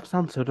 Demon stuff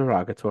sounds so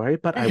derogatory,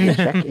 but I will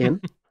check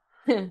in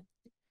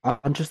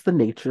on just the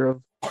nature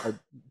of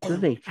the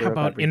nature. How of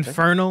about everything.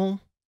 infernal?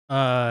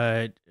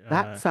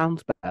 That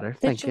sounds better.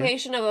 Thank you.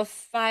 Situation of a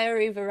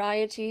fiery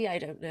variety. I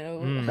don't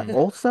know. That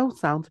also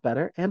sounds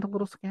better and a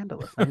little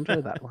scandalous. I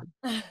enjoy that one.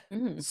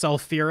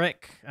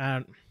 sulfuric.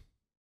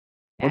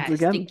 Once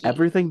again, stinky.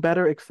 everything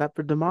better except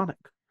for demonic.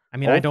 I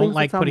mean, All I don't things that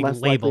like sound putting less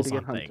likely labels to get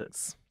on hunted.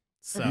 things.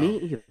 So Me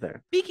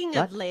either. Speaking of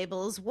What?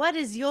 labels, what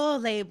is your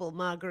label,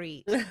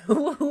 Marguerite?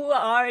 Who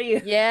are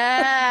you?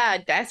 Yeah,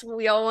 that's what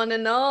we all want to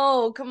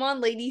know. Come on,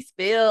 lady, It's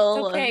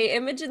spill. okay.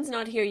 Imogen's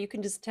not here. You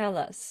can just tell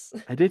us.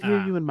 I did hear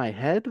Ah. you in my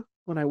head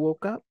when I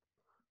woke up.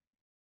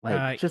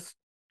 Like, just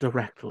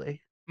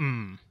directly.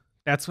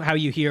 That's how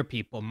you hear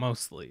people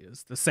mostly,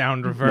 is the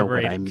sound You know what I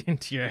reverberating mean.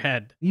 into your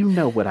head. You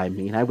know what I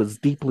mean. I was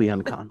deeply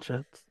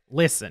unconscious.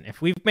 Listen,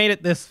 if we've made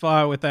it this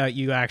far without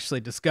you actually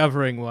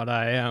discovering what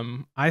I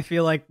am, I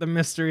feel like the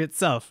mystery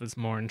itself is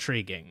more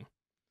intriguing.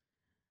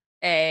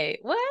 Hey,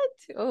 what?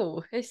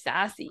 Oh, it's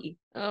sassy.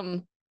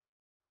 The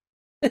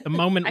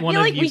moment I one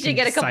feel of like you we should can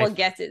get a couple of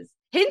decipher- guesses.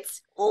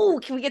 Hints? Oh,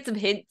 can we get some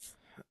hints?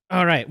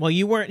 All right, well,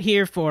 you weren't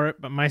here for it,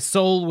 but my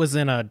soul was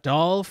in a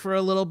doll for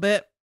a little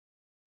bit.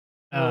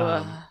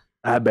 Ugh.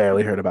 I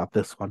barely heard about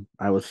this one.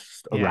 I was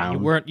just Yeah,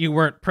 around. you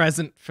weren't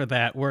present for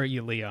that, were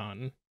you,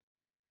 Leon?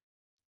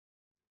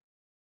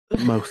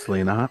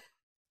 Mostly not.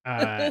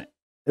 Uh,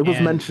 It was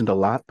and- mentioned a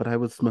lot, but I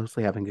was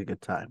mostly having a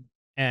good time.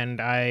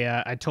 and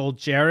I told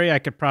Jerry I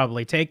could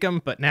probably take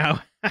him, but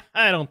now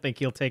I don't think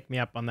he'll take me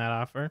up on that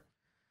offer.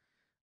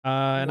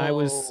 And I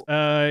was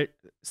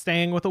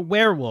staying with a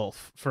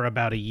werewolf for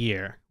about a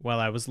year while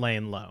I was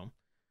laying low.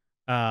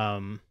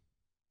 And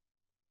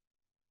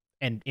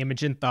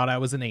Imogen thought I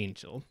was an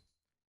angel,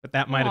 but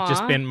that might have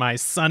just Aw. been my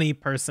sunny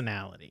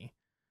personality.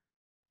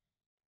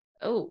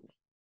 Oh,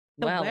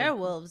 The well.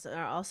 werewolves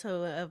are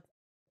also a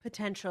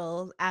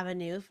potential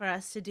avenue for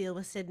us to deal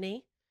with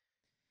Sydney.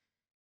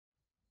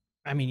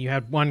 I mean, you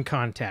had one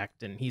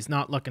contact, and he's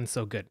not looking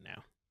so good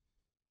now.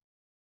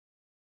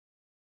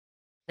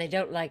 They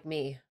don't like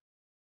me.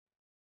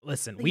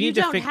 Listen, we You need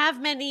to don't figure. have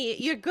many.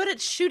 You're good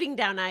at shooting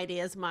down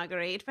ideas,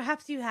 Marguerite.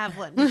 Perhaps you have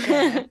one. to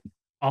share.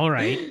 All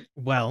right.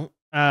 Well,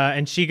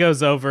 and she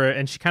goes over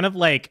and she kind of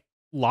like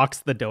locks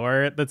the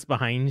door that's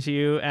behind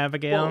you,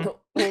 Abigail.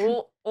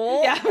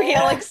 Yeah,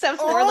 Abigail like steps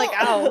forward like,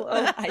 ow.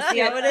 Oh, I see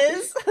how it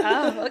is.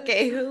 Oh,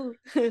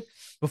 okay.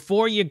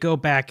 Before you go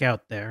back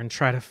out there and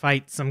try to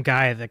fight some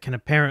guy that can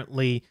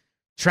apparently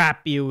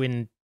trap you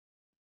in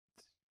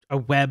a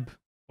web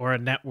or a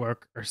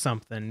network or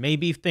something,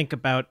 maybe think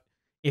about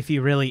if he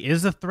really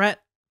is a threat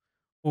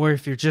or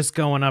if you're just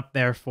going up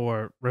there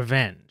for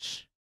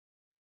revenge.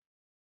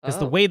 Because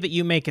the way that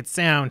you make it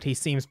sound, he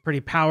seems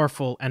pretty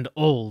powerful and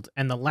old,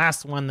 and the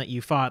last one that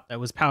you fought that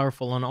was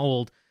powerful and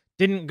old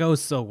didn't go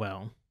so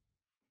well.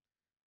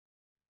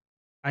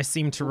 I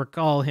seem to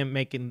recall him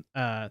making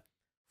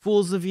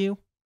fools of you,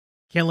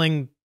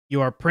 killing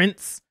your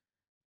prince,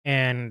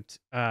 and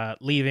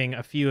leaving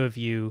a few of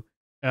you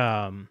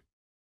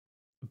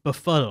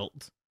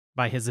befuddled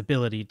by his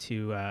ability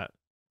to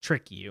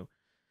trick you.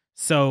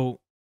 So,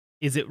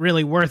 is it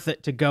really worth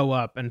it to go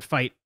up and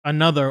fight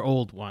another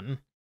old one?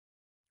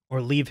 Or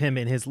leave him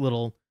in his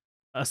little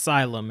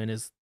asylum in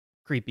his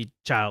creepy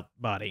child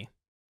body?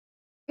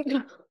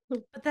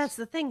 But that's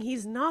the thing.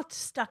 He's not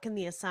stuck in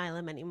the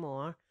asylum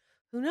anymore.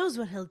 Who knows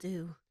what he'll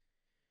do?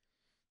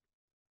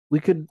 We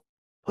could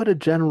put a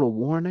general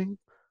warning.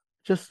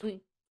 Just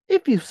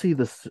if you see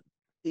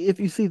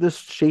this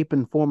shape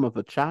and form of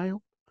a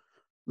child,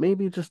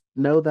 maybe just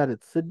know that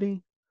it's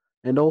Sydney,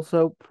 and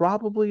also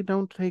probably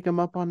don't take him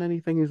up on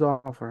anything he's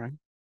offering.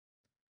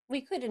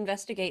 We could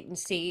investigate and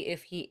see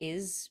if he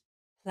is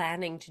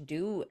planning to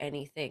do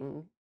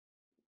anything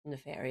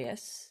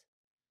nefarious.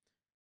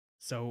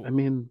 So, I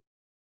mean,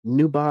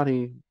 new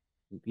body,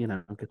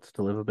 gets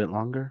to live a bit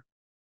longer.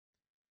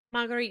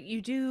 Marguerite,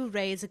 you do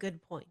raise a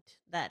good point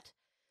that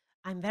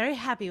I'm very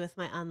happy with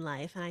my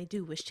unlife and I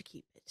do wish to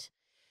keep it.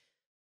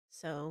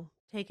 So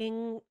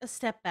taking a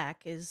step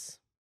back is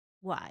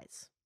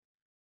wise.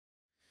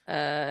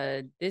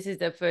 This is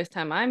the first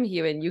time I'm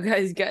hearing you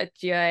guys got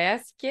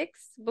GIS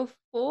kicks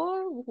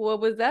before. What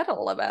was that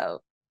all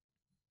about?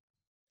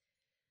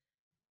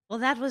 Well,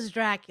 that was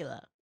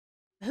Dracula.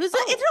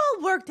 It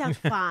all worked out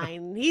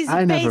fine. He's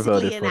I never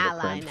voted basically an for the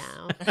ally prince.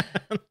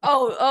 now.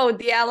 Oh,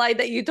 the ally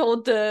that you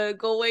told to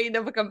go away and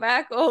never come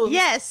back? Oh,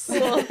 Yes.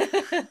 cool.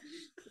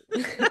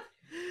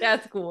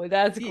 That's cool.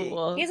 That's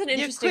cool. He has an You're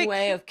interesting quick.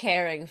 way of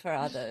caring for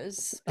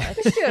others. But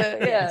Yeah.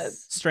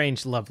 yes.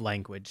 Strange love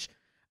language.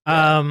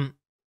 Yeah.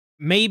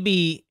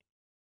 Maybe,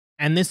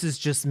 and this is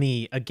just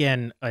me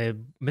again,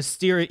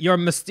 your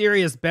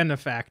mysterious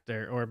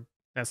benefactor, or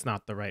that's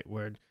not the right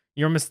word.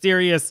 Your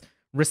mysterious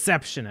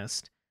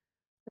receptionist,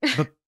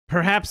 but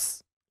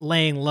perhaps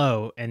laying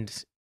low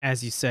and,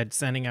 as you said,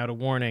 sending out a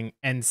warning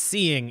and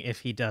seeing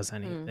if he does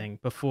anything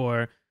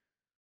before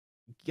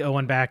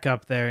going back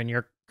up there in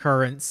your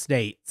current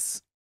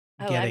states.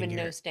 Oh, I'm getting in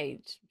your- no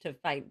state to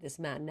fight this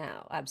man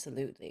now.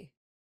 Absolutely.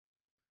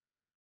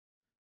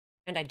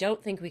 And I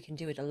don't think we can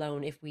do it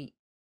alone.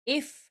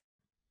 If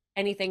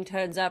anything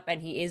turns up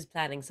and he is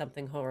planning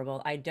something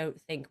horrible, I don't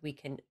think we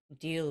can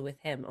deal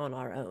with him on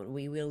our own.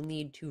 We will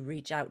need to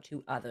reach out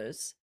to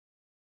others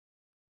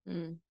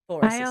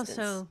for I assistance.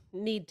 also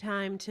need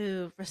time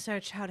to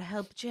research how to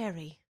help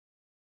Jerry.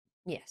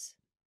 Yes.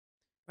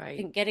 I Right.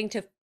 think getting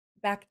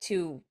back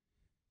to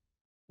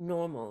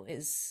normal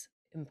is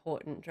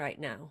important right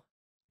now.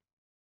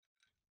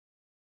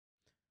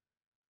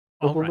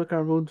 But All we'll right. lick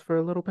our wounds for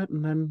a little bit,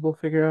 and then we'll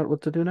figure out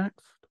what to do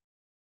next.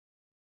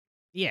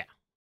 Yeah.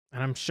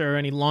 And I'm sure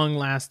any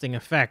long-lasting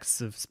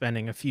effects of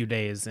spending a few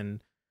days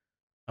in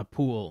a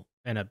pool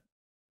in a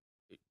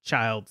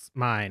child's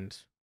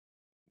mind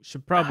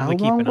should probably How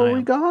keep long an were eye we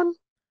on. gone?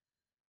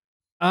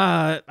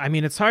 I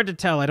mean, it's hard to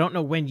tell. I don't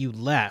know when you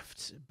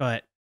left,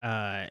 but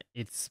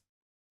it's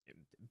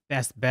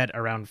best bet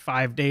around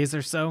 5 days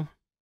or so.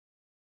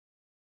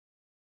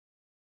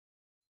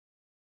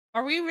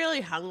 Are we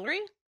really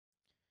hungry?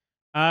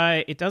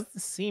 It doesn't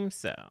seem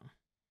so.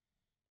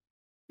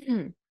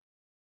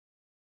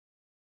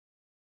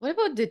 What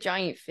about the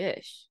giant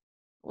fish?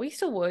 Are we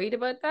still worried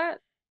about that?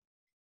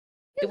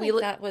 I Did feel we like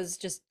look? that was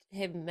just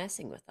him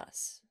messing with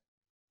us,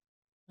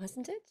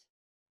 wasn't it?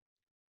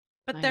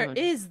 But I there don't-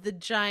 is the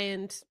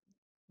giant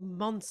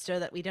monster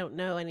that we don't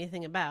know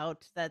anything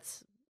about.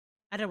 That's,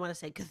 I don't want to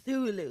say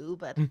Cthulhu,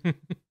 but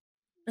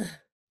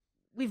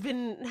we've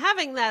been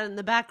having that in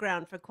the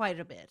background for quite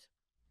a bit.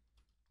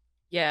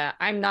 Yeah,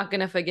 I'm not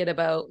gonna forget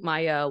about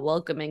my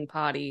welcoming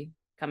party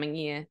coming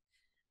here.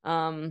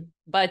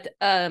 But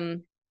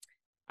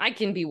I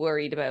can be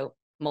worried about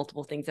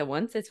multiple things at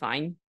once. It's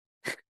fine.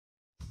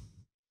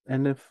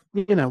 And if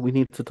we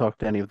need to talk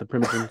to any of the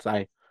Primizons,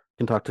 I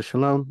can talk to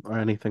Shalone or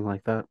anything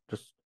like that.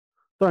 Just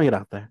throwing it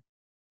out there,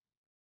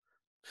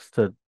 just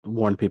to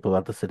warn people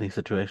about the Sydney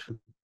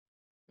situation.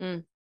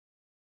 I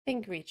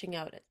think reaching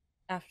out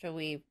after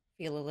we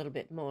feel a little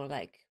bit more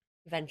like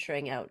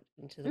venturing out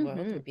into the world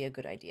would be a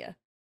good idea.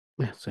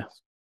 Yes,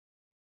 yes.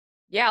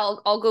 Yeah,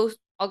 I'll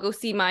go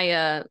see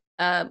my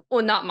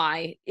well, not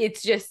my.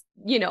 It's just,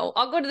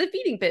 I'll go to the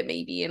feeding pit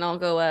maybe, and I'll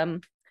go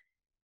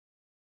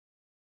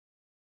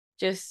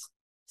just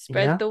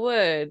spread Yeah? the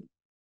word.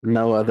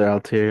 No other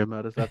ulterior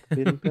motives at the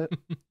feeding pit.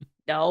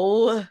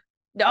 No.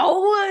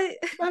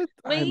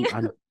 Wait.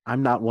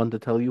 I'm not one to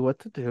tell you what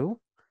to do.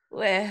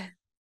 Well,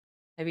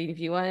 I mean, if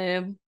you want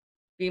to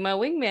be my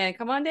wingman,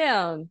 come on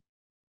down.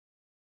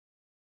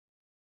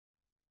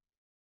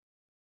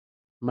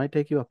 Might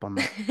take you up on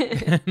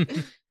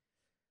that.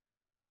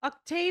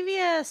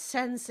 Octavia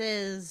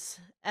senses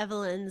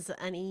Evelyn's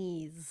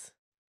unease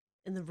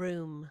in the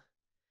room.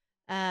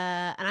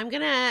 And I'm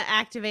going to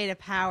activate a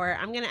power.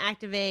 I'm going to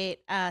activate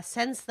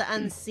Sense the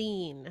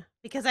Unseen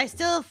because I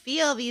still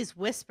feel these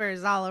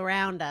whispers all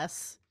around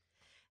us.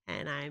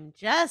 And I'm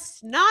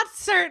just not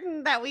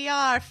certain that we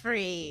are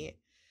free.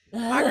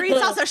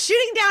 Marguerite's also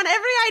shooting down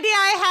every idea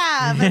I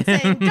have and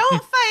saying,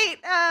 don't fight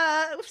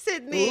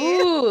Sydney.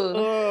 Ooh,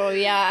 Oh,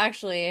 yeah,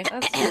 actually.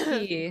 that's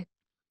tricky.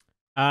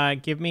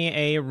 Give me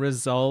a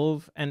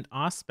resolve and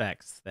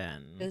aspects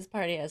then. This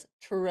party has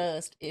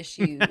trust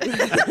issues.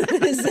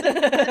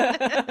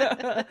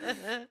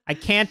 I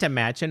can't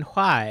imagine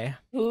why.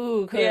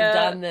 Who could Yeah. have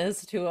done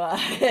this to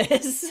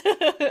us?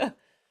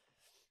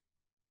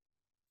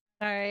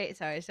 Sorry.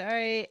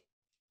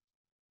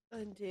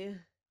 Undo.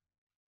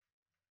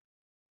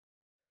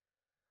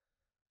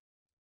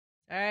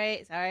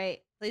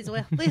 Sorry. Please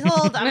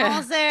hold. I'm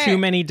almost there. Too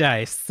many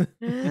dice.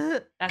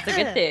 That's a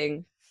good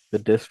thing. The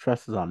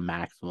distrust is on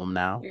maximum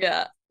now.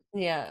 Yeah.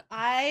 Yeah.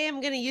 I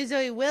am gonna use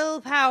a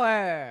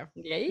willpower.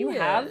 Yeah. You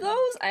have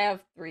those? I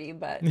have 3,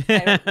 but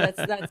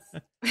that's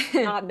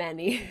not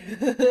many.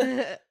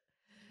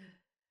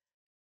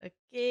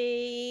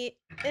 Okay.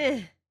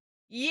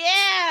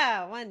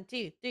 Yeah. 1,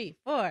 2, 3,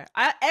 4.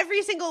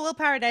 Every single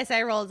willpower dice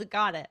I rolled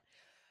got it.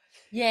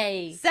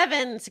 Yay.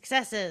 7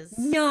 successes.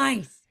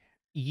 Nice.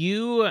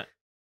 You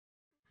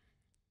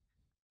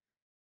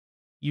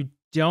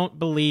don't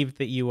believe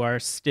that you are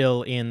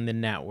still in the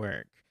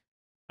network.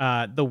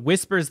 The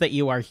whispers that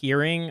you are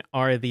hearing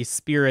are the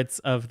spirits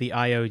of the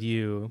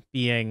IOU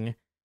being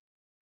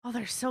Oh,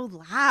 they're so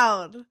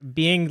loud.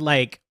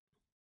 like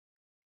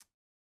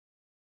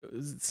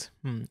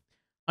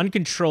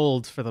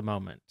uncontrolled for the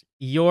moment.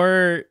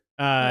 Your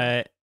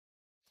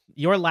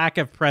lack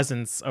of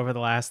presence over the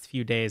last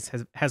few days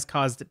has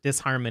caused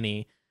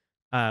disharmony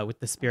with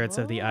the spirits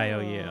of the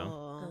IOU.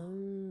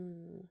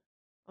 Oh.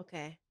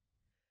 Okay.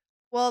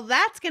 Well,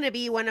 that's going to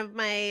be one of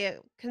my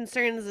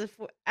concerns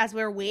as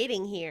we're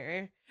waiting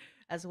here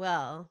as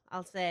well.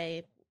 I'll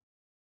say,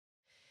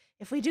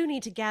 if we do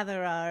need to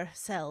gather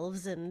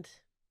ourselves and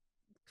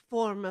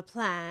form a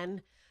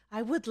plan,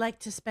 I would like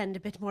to spend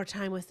a bit more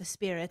time with the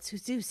spirits who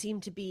do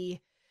seem to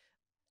be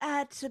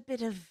at a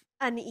bit of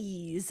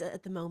unease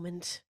at the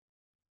moment.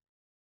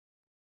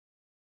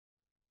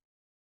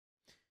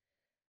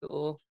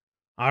 Cool.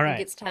 All I think right.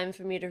 it's time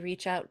for me to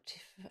reach out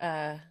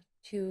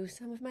to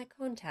some of my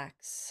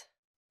contacts.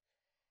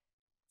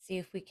 See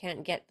if we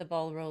can't get the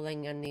ball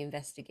rolling on the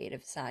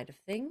investigative side of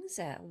things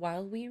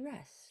while we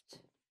rest.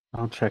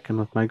 I'll check in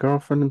with my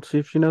girlfriend and see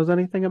if she knows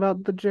anything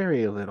about the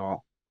Jerry of it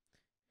all.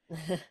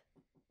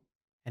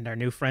 And our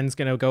new friend's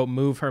gonna go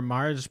move her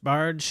Marge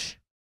barge.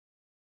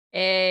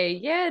 Hey,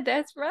 yeah,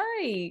 that's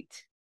right.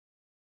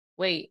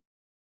 Wait.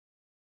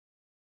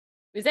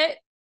 Was that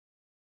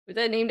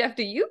named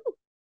after you?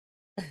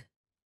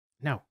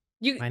 No,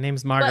 You my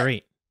name's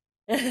Marguerite.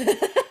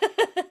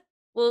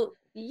 Well,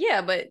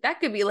 yeah, but that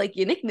could be like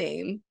your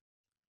nickname.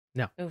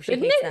 Oh, she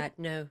Isn't hates it? that.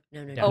 No.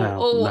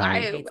 No.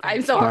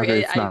 I'm sorry.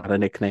 Margaret's not a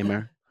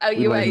nicknamer. Oh, We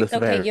you're learned right. this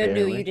Okay, very you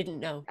knew, early. you didn't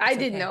know. I It's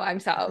didn't okay. know. I'm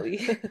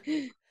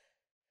sorry.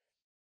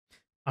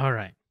 All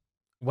right.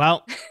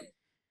 Well,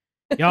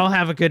 y'all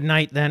have a good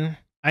night then.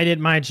 I did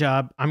my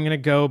job. I'm gonna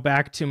go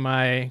back to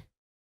my.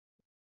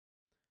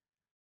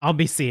 I'll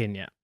be seeing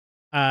you.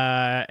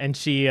 And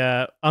she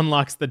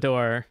unlocks the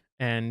door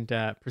and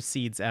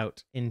proceeds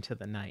out into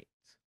the night.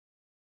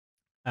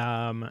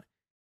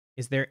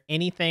 Is there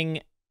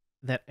anything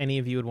that any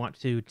of you would want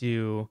to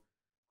do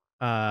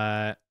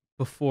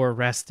before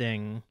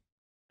resting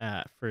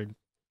for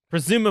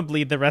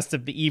presumably the rest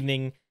of the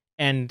evening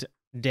and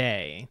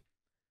day?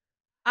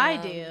 I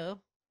do.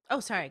 Oh,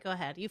 sorry. Go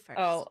ahead. You first.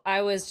 Oh,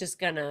 I was just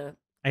gonna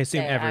I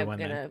assume say everyone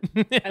then.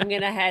 I'm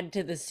gonna head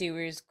to the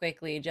sewers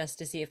quickly just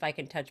to see if I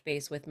can touch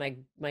base with my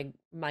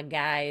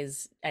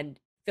guys and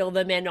fill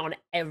them in on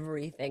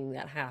everything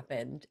that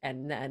happened,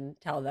 and then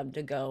tell them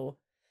to go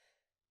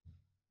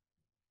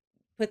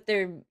put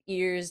their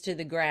ears to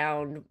the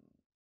ground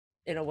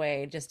in a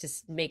way, just to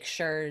make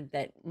sure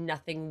that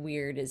nothing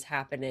weird is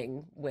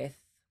happening with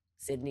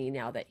Sydney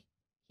now that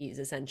he's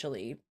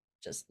essentially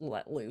just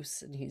let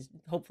loose and he's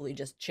hopefully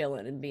just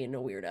chilling and being a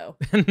weirdo.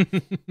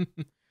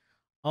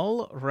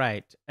 All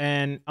right.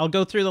 And I'll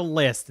go through the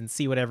list and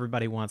see what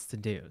everybody wants to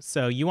do.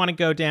 So you want to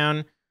go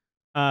down,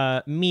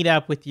 meet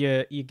up with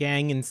your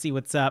gang and see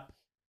what's up.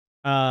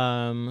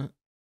 Abigail?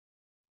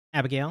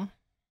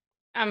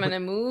 I'm gonna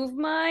move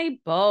my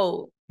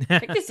boat.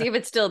 Check to see if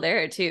it's still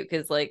there too,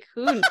 because like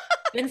who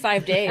Been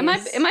 5 days. am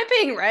I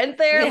paying rent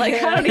there? Like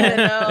I don't even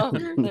know.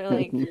 They're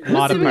like, A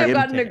lot of assuming I've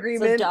got tickets. an the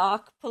agreement.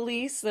 dock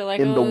police. They're like,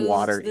 In the oh,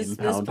 water this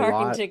impound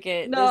parking lot.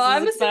 ticket. No,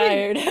 this is I'm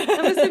expired.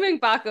 I'm assuming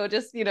Baco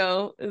just,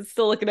 is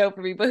still looking out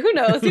for me, but who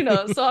knows? Who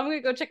knows? So I'm gonna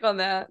go check on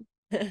that.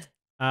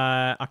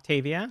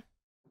 Octavia?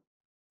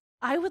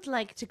 I would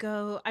like to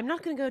go. I'm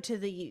not going to go to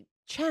the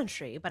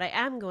Chantry, but I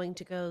am going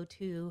to go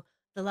to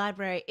the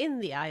library in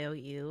the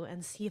IOU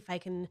and see if I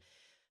can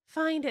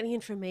find any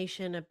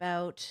information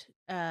about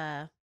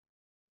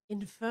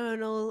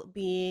infernal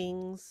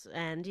beings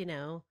and,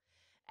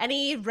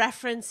 any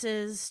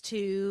references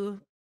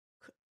to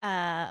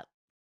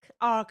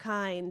our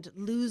kind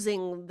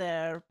losing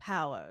their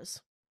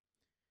powers.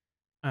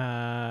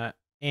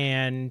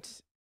 And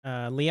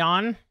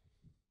Leon?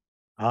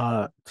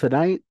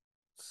 Tonight,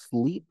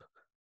 sleep.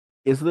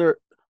 Is there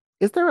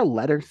a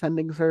letter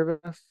sending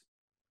service?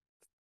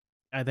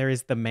 There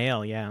is the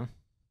mail, yeah.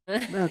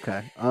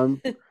 Okay.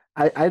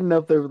 I didn't know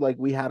if there was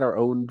we had our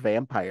own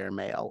vampire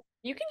mail.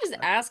 You can just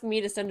ask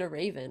me to send a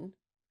raven.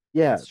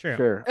 Yeah, That's true.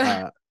 sure.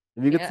 If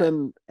you could Yeah.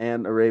 send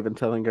Anne a raven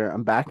telling her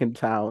I'm back in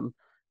town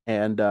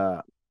and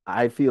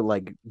I feel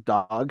like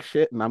dog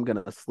shit and I'm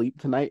gonna sleep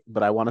tonight,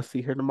 but I want to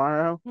see her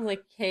tomorrow. I'm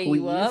like, hey,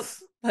 you up?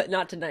 Please. But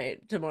not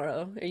tonight,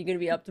 tomorrow. Are you going to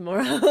be up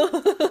tomorrow?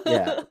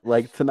 Yeah,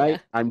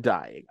 tonight I'm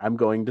dying. I'm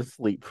going to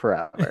sleep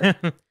forever.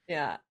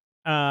 Yeah.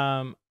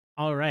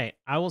 All right.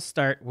 I will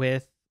start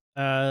with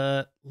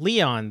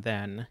Leon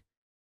then.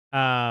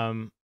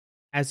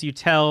 As you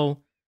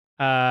tell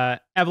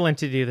Evelyn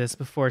to do this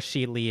before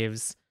she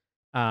leaves,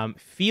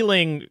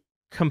 feeling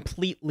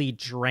completely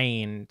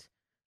drained,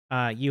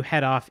 you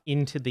head off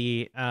into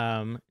the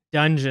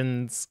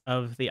dungeons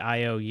of the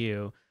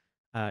IOU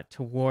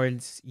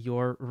towards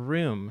your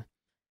room.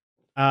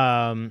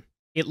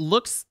 It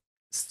looks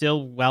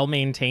still well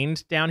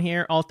maintained down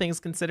here, all things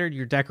considered.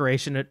 Your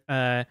decorations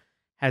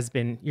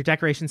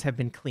have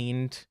been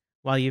cleaned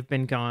while you've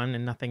been gone,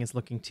 and nothing is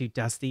looking too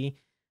dusty.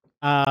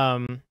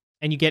 And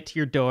you get to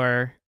your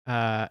door,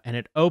 and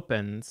it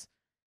opens,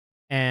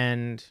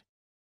 and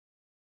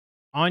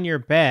on your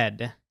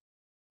bed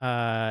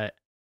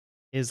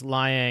is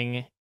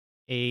lying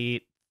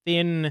a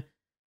thin,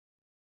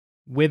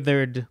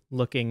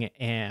 withered-looking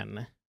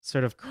Anne,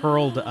 sort of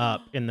curled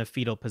up in the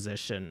fetal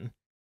position.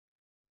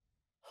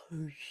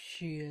 Oh,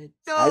 shit.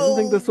 I didn't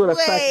think this would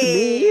affect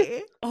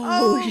me.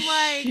 Oh,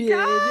 my shit.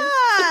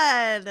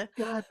 god!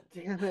 God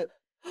damn it.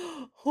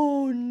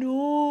 Oh,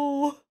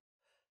 no.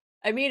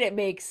 I mean, it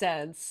makes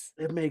sense.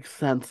 It makes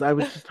sense. I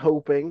was just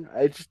hoping.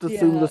 I just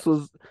assumed Yeah. this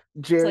was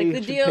It's like Jerry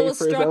the should deal pay was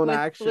for his struck own with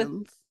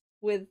actions.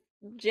 with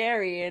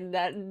Jerry, and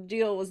that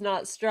deal was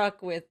not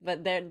struck with.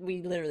 But then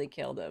we literally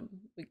killed him.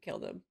 We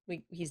killed him.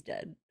 He's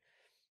dead.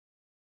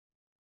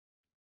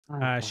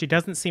 She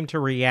doesn't seem to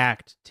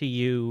react to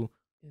you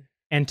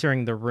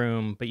entering the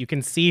room, but you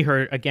can see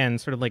her again,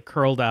 sort of like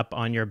curled up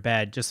on your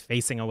bed, just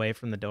facing away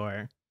from the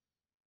door.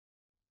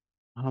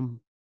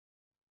 I'm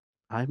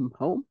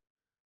home.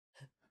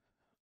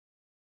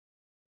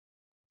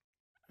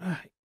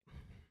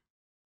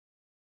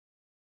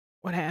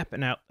 What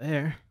happened out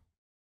there?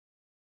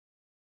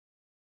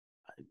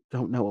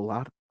 Don't know a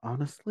lot,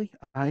 honestly.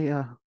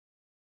 I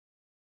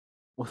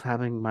was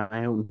having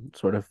my own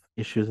sort of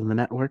issues in the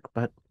network,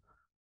 but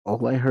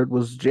all I heard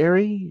was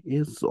Jerry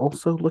is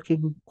also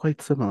looking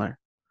quite similar.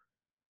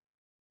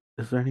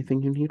 Is there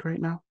anything you need right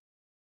now?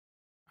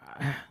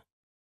 I,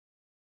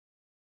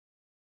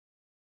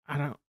 I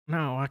don't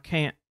know. I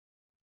can't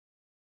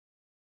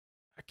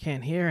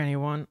hear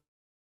anyone.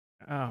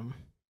 Um,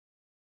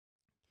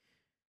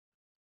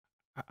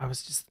 I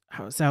was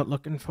out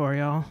looking for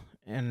y'all,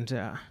 and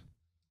I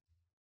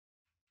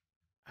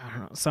don't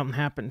know, something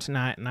happened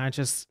tonight, and I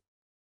just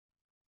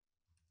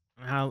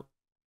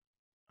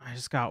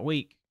got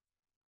weak.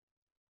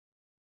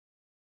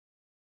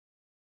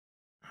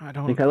 I I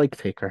don't. think I like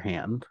take her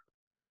hand.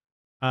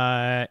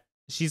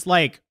 She's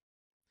like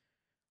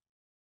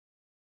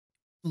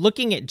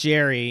looking at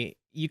Jerry.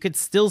 You could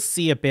still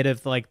see a bit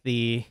of like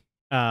the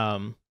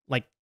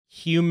like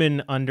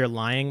human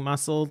underlying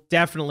muscle.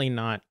 Definitely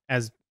not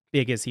as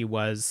big as he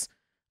was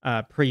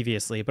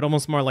previously, but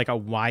almost more like a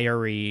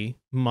wiry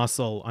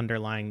muscle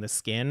underlying the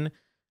skin.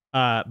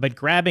 But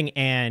grabbing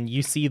Anne,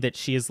 you see that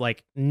she is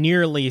like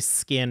nearly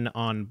skin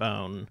on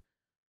bone.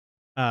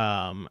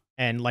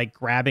 And like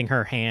grabbing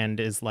her hand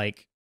is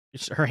like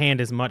her hand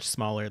is much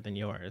smaller than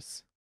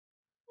yours.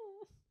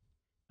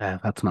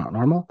 That's not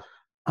normal.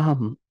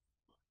 Um,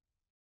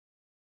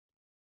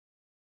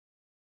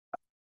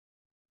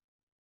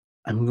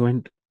 I'm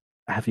going to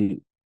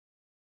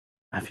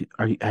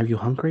are you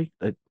hungry?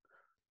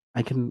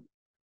 I can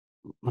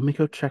let me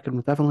go check in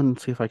with Evelyn and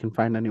see if I can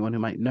find anyone who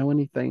might know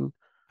anything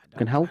who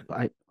can help.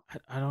 I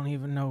don't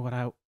even know what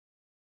I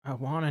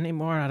want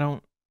anymore. I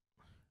don't.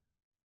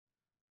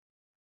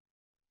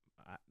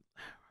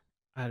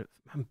 I,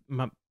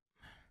 my,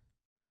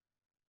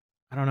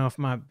 I don't know if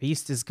my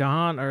beast is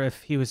gone or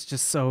if he was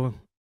just so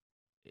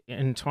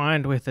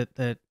entwined with it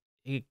that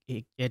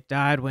it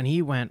died when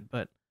he went.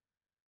 But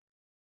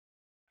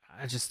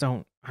I just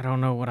don't. I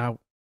don't know what I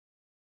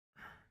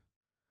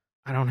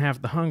don't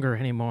have the hunger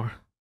anymore.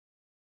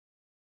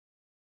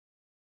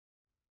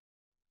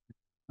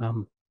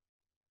 Um,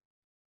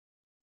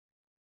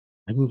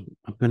 I'm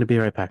going to be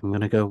right back. I'm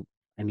going to go.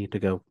 I need to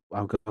go.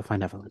 I'll go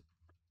find Evelyn.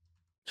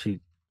 She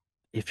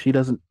if she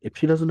doesn't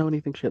know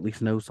anything, she at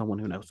least knows someone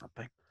who knows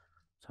something.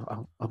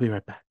 So I'll be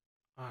right back.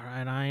 All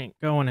right, I ain't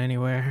going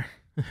anywhere.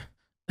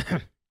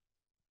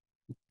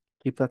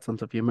 Keep that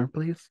sense of humor,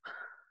 please.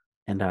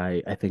 And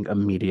I think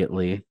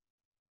immediately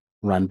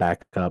run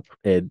back up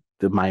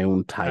my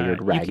own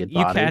tired, ragged you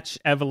body. catch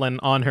Evelyn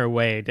on her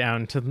way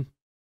down to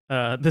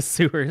the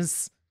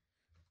sewers.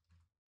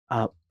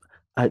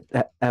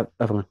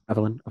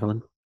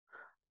 Evelyn.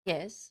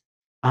 Yes.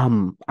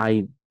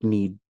 I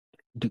need.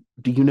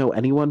 Do you know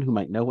anyone who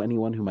might know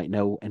anyone who might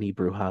know any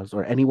Brujas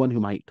or anyone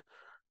who might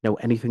know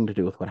anything to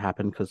do with what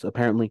happened? Because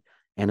apparently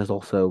Anna's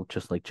also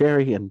just like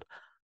Jerry, and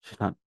she's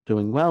not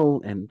doing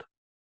well. And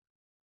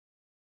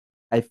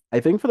I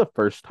think for the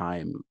first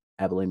time,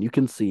 Evelyn, you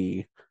can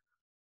see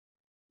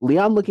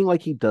Leon looking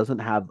like he doesn't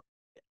have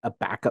a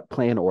backup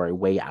plan or a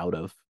way out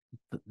of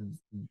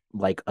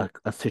like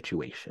a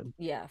situation.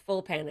 Yeah,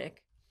 full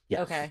panic.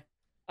 Yes. Okay.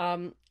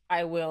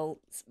 I will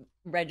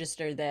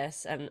register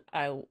this and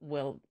I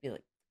will be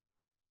like,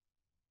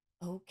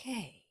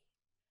 okay.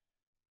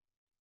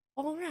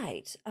 All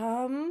right.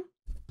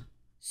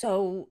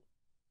 So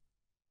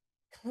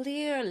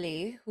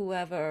clearly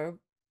whoever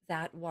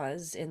that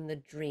was in the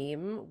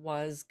dream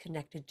was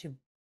connected to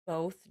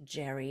both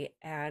Jerry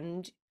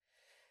and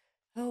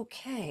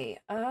okay.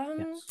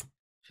 Yes.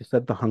 She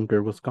said the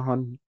hunger was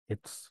gone.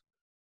 It's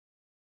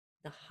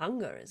The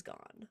hunger is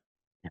gone.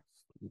 yes.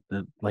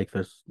 Like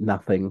there's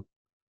nothing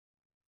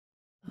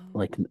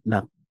like Oh,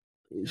 not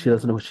she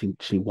doesn't know what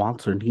she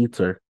wants or needs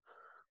or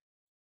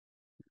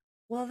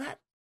well, that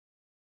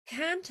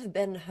can't have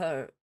been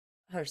her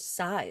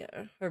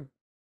sire.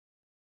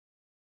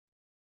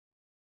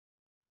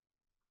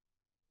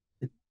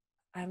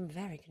 I'm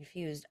very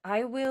confused.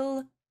 I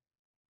will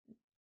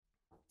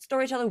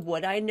Storyteller,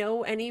 would I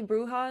know any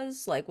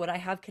Brujas? Like, would I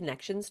have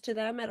connections to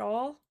them at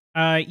all?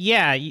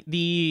 Yeah,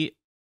 the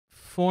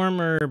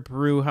former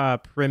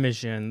Bruja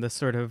Primogen, the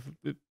sort of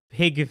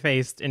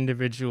pig-faced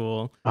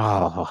individual,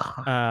 oh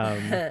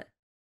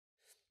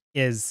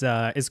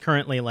is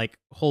currently like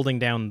holding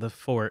down the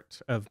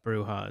fort of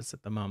Brujas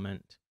at the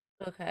moment.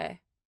 Okay.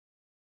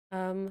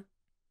 Do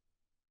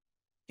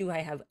I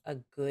have a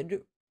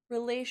good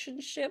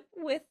relationship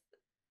with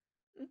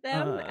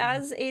them Uh,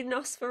 as a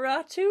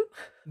Nosferatu?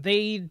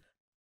 they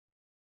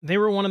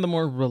were one of the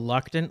more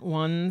reluctant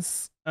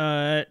ones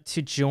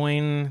to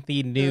join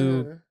the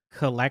new Mm,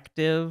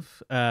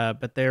 collective,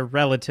 but they're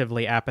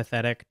relatively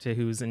apathetic to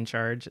who's in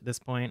charge at this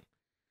point.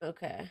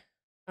 okay.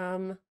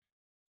 Um,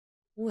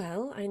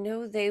 well, I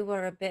know they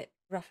were a bit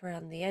rough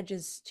around the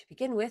edges to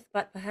begin with,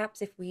 but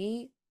perhaps if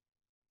we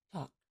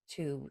talk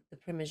to the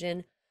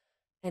Primogen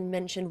and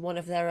mention one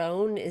of their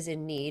own is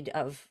in need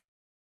of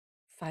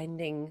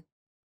finding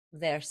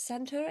their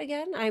center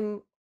again,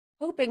 I'm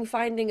hoping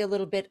finding a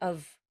little bit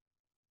of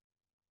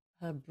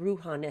her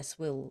Brujaness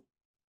will,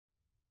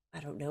 I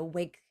don't know,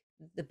 wake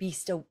the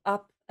beast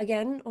up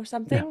again or Yeah,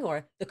 something,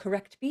 or the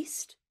correct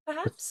beast, just,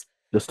 perhaps.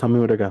 just tell me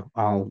where to go.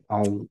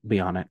 I'll be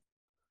on it.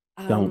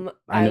 Don't.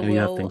 I I know you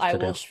have will things I to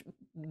will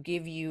do.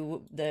 give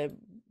you the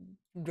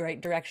right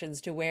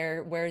directions to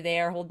where they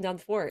are holding down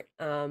the fort.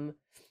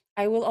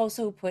 I will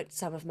also put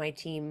some of my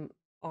team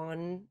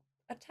on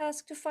a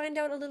task to find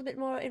out a little bit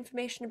more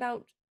information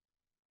about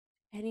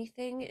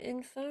anything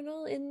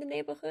infernal in the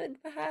neighborhood,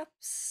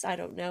 perhaps. I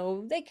don't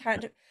know. They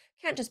can't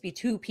just be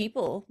two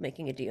people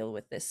making a deal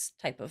with this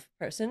type of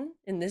person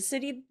in this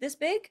city this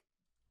big.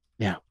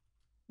 Yeah,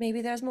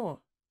 Maybe there's more.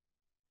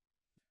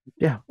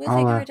 yeah. We'll I'll.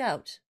 figure it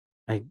out.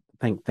 I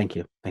thank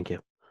you.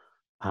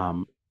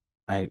 Um,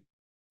 I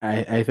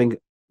I think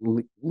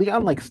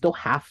Leon like still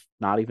half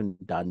not even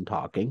done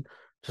talking,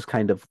 just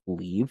kind of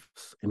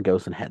leaves and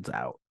goes and heads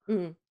out.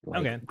 Mm,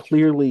 Like Okay.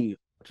 clearly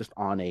just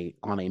on a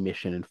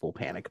mission in full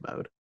panic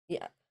mode.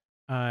 yeah.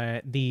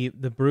 The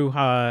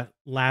Bruja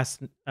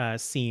last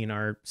seen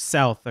are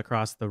south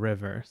across the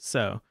river,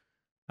 so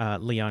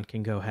Leon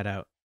can go head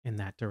out in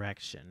that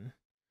direction.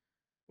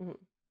 Mhm.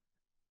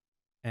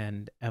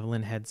 And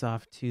Evelyn heads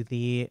off to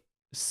the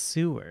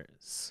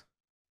sewers.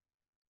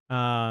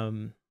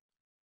 Um,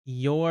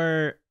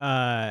 your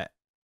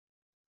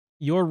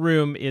your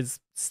room is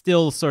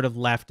still sort of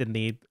left in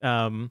the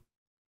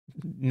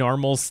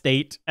normal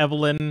state,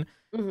 Evelyn.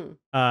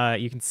 Mhm.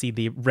 You can see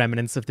the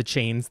remnants of the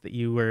chains that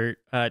you were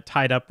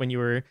tied up when you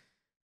were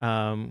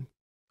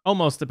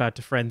almost about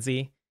to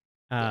frenzy,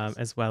 Yes.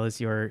 as well as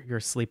your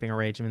sleeping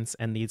arrangements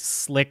and the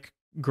slick,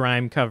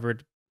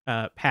 grime-covered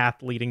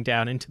path leading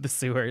down into the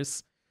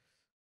sewers.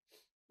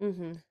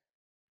 Mhm.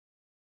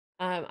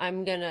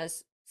 I'm gonna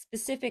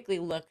specifically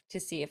look to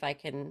see if I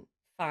can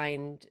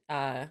find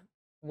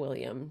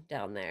William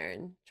down there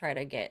and try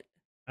to get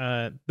The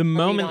a read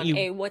moment on you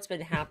a what's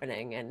been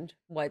happening and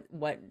what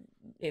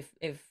if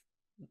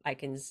I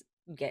can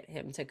get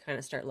him to kind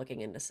of start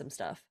looking into some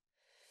stuff.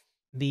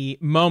 the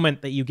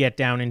moment that you get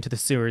down into the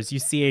sewers, you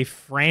see a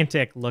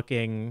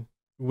frantic-looking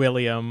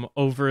William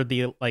over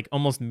the like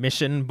almost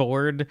mission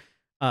board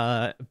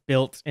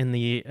built in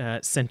the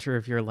center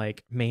of your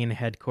like main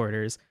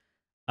headquarters.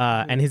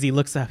 Mhm. And as he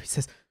looks up, he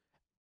says,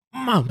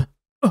 "Mom,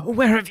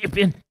 where have you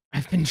been?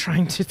 I've been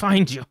trying to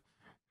find you."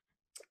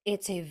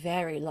 It's a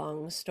very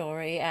long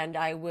story, and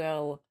I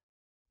will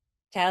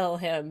tell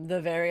him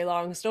the very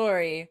long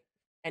story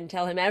and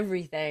tell him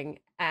everything.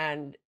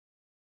 And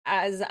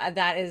as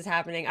that is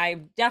happening, I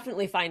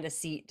definitely find a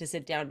seat to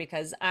sit down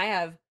because I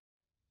have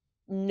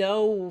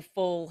no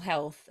full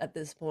health at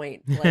this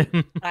point. Like,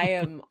 I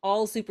am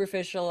all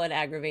superficial and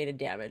aggravated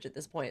damage at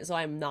this point, so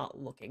I'm not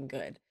looking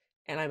good.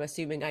 And I'm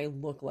assuming I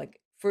look like,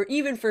 for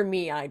even for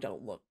me, I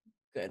don't look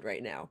good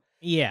right now.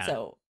 Yeah.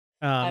 So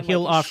I'm like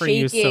He'll offer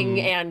you shaking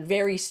some. and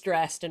very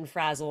stressed and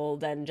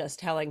frazzled and just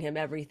telling him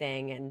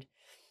everything. And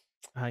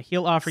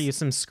He'll offer you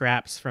some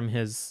scraps from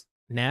his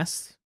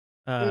nest.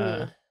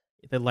 mhm.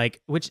 The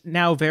like, which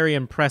now very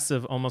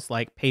impressive, almost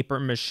like paper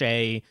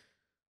mache,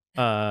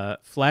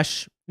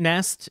 flesh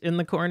nest in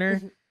the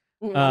corner.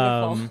 Wonderful.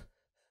 Um,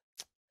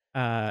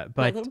 My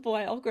but little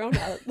boy all grown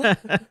up.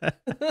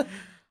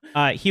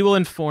 he will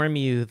inform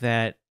you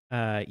that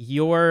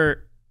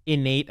your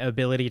innate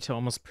ability to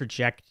almost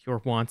project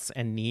your wants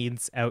and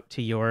needs out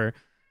to your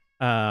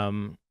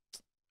um,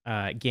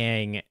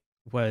 gang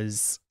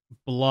was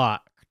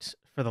blocked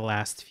for the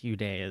last few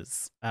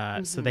days.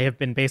 So they Mhm, have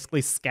been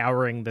basically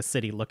scouring the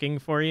city looking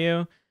for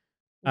you.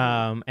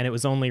 mhm, And it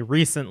was only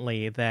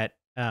recently that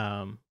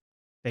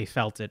they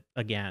felt it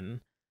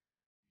again.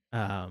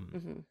 Um,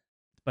 mhm,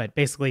 but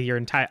basically, your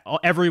entire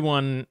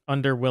everyone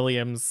under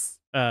Williams'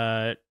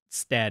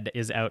 stead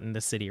is out in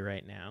the city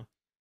right now.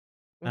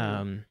 mhm.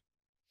 Um,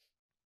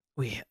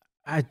 we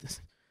I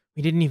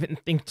we didn't even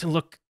think to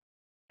look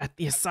at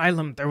the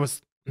asylum. There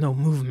was no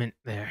movement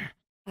there.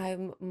 I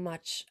would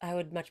much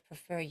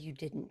prefer you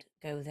didn't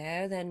go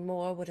there, then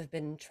more would have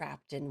been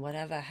trapped in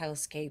whatever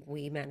hellscape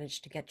we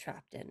managed to get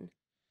trapped in.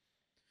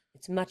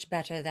 It's much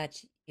better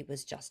that it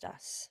was just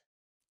us.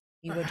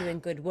 You were doing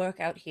good work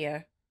out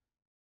here.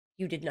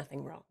 You did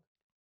nothing wrong.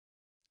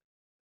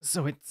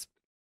 So it's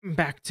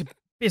back to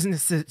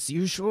business as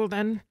usual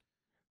then?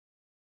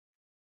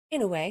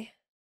 In a way,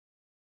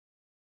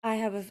 I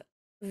have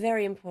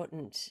very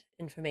important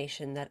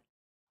information that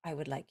I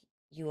would like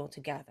you all to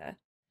gather.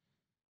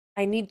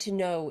 I need to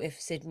know if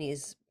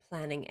Sydney's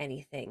planning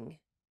anything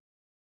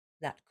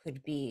that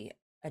could be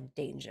a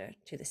danger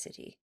to the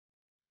city.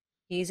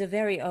 He's a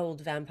very old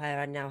vampire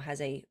and now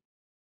has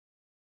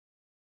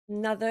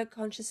another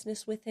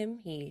consciousness with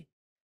him.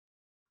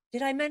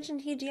 Did I mention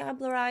he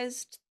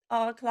diablerized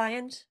our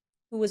client,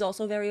 who was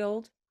also very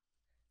old?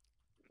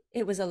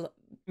 It was a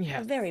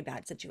very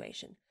bad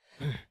situation.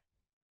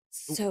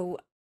 So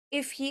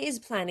if he is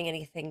planning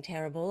anything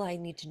terrible, I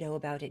need to know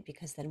about it,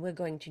 because then we're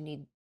going to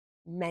need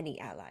many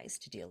allies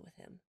to deal with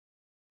him.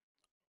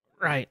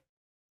 Right.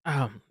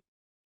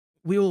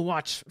 We will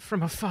watch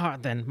from afar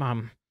then,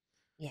 Mom.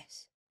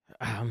 Yes.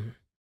 Um,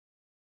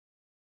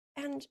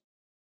 And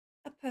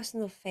a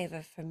personal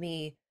favor for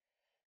me,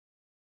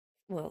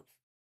 well,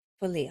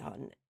 for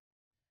Leon.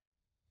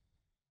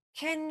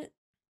 Can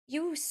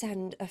you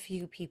send a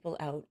few people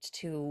out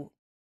to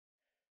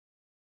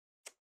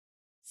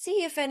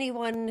see if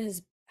anyone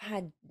has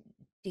had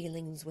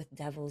dealings with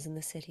devils in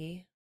the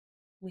city?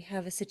 We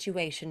have a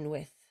situation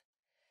with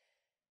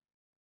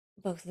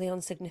both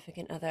Leon's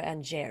significant other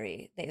and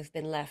Jerry. They have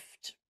been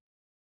left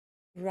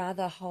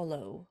rather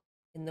hollow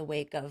in the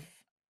wake of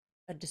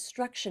a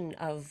destruction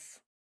of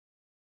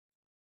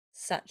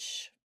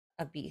such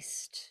a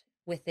beast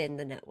within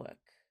the network.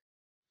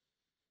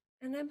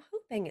 And I'm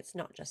hoping it's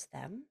not just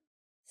them.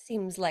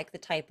 Seems like the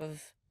type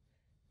of...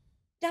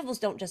 Devils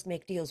don't just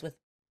make deals with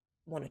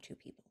one or two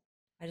people.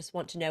 I just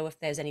want to know if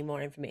there's any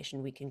more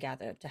information we can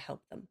gather to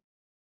help them.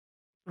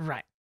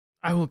 right.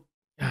 I will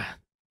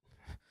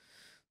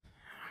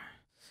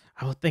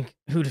think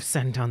who to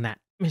send on that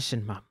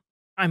mission, Mom.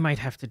 I might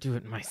have to do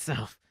it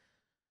myself.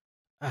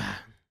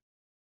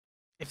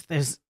 If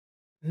there's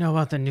no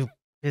other new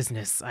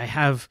business, I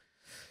have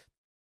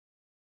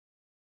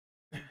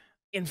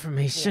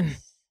information.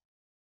 Yes.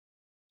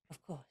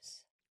 Of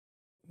course.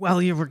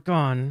 While you were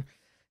gone,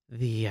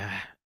 the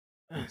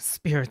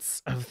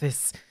spirits of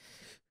this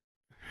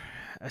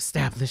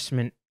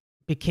establishment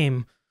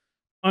became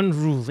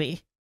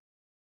unruly,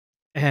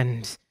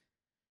 and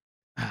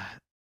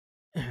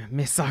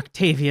Miss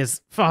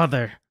Octavia's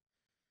father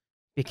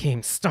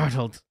became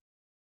startled.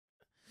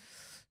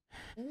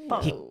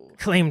 He Oh.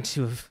 claimed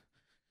to have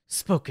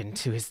spoken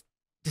to his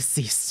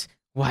deceased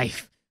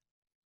wife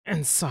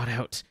and sought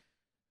out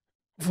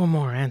for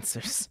more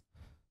answers.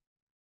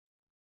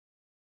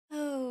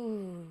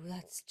 Oh,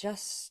 that's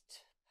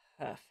just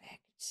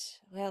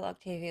perfect. Well,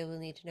 Octavia will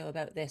need to know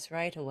about this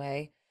right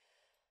away,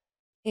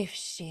 if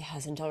she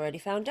hasn't already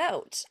found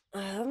out.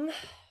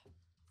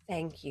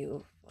 Thank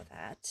you for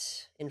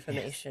that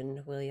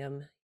information,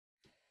 William.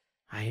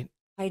 I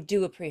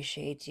do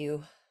appreciate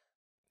you.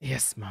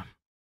 Yes, Mom.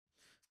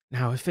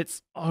 Now, if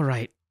it's all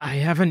right, I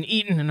haven't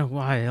eaten in a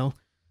while.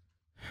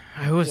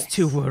 I was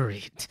too Yes.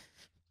 worried.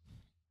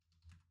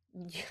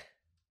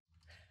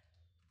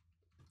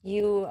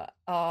 You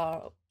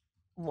are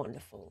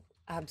wonderful.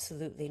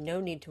 Absolutely no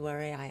need to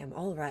worry. I am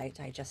all right.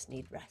 I just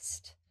need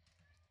rest.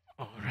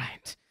 All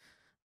right.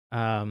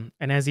 And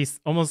as he's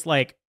almost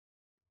like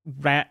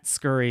rat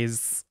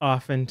scurries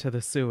off into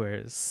the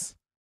sewers,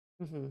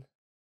 Mm-hmm.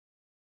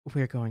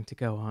 we're going to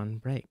go on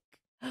break.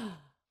 And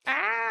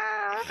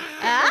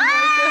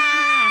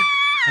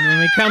when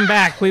we come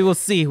back, we will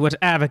see what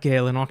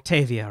Abigail and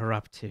Octavia are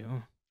up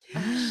to.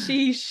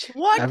 Sheesh.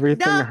 What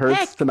Everything the hurts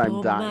heck? and I'm Oh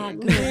my dying.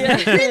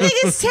 goodness. Everything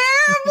is terrible.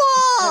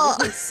 That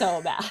was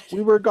so bad.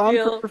 We were gone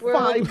Real for world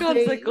 5 days.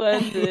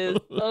 consequences.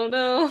 Oh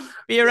no.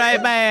 Be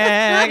right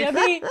back.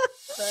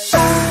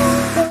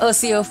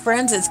 OCO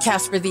friends, it's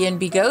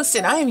CasperDaNBGhost,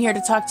 and I am here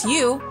to talk to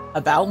you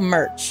about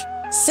merch.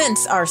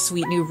 Since our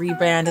sweet new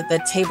rebrand, the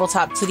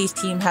Tabletop Tiddies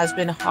team has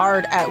been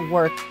hard at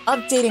work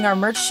updating our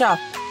merch shop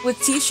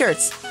with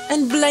t-shirts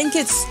and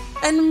blankets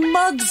and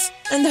mugs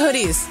and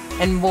hoodies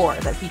and more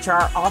that feature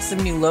our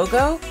awesome new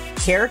logo,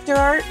 character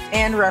art,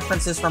 and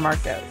references from our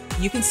show.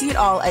 You can see it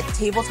all at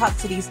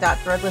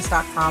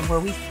tabletoptitties.threadless.com, where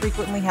we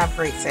frequently have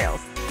great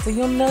sales. So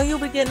you'll know you'll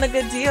be getting a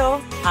good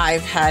deal.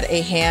 I've had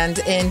a hand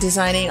in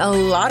designing a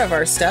lot of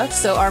our stuff,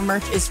 so our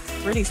merch is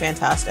pretty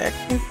fantastic,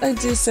 if I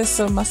do say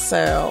so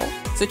myself.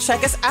 So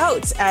check us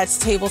out at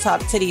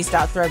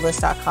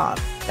tabletoptitties.threadless.com.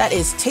 That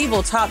is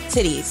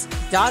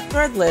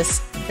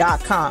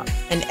tabletoptitties.threadless.com.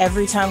 And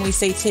every time we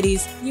say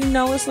titties, you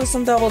know it's with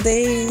some double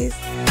D's.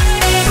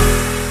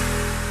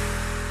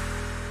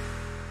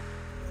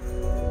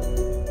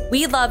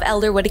 We love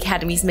Elderwood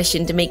Academy's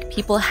mission to make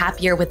people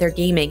happier with their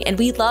gaming, and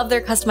we love their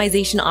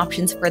customization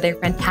options for their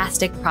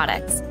fantastic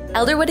products.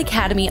 Elderwood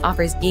Academy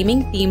offers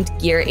gaming-themed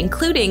gear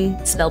including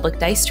spellbook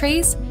dice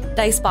trays,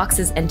 dice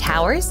boxes and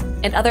towers,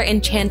 and other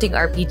enchanting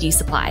RPG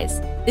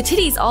supplies. The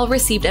Tiddies all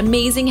received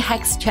amazing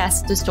hex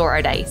chests to store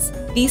our dice.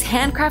 These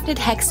handcrafted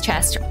hex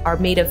chests are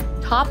made of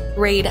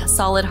top-grade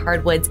solid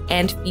hardwoods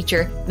and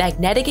feature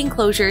magnetic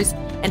enclosures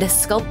and a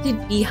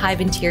sculpted beehive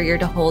interior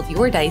to hold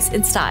your dice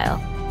in style.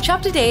 Shop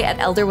today at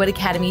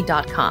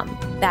elderwoodacademy.com.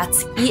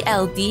 That's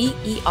ELDERWOOD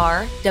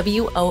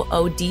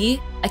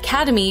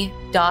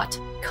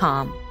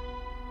Academy.com.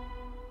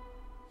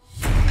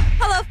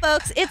 Hello,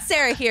 folks, it's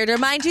Sara here to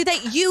remind you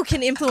that you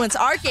can influence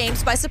our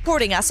games by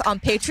supporting us on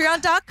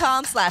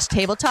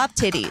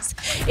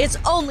patreon.com/tabletoptiddies. It's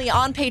only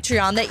on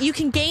Patreon that you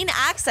can gain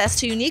access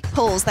to unique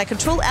polls that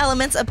control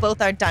elements of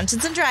both our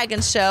Dungeons &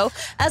 Dragons show,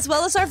 as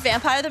well as our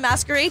Vampire the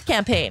Masquerade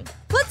campaign.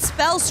 What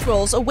spell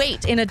scrolls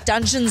await in a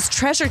dungeon's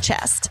treasure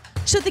chest?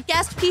 Should the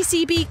guest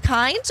PC be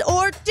kind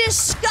or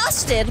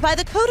disgusted by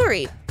the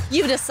coterie?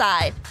 You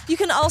decide. You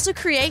can also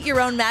create your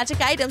own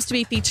magic items to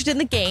be featured in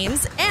the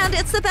games, and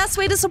it's the best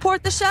way to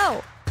support the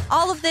show.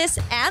 All of this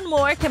and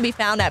more can be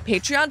found at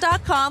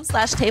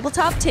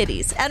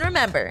patreon.com/tabletoptiddies. And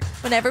remember,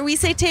 whenever we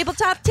say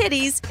tabletop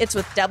titties, it's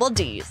with double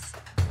D's.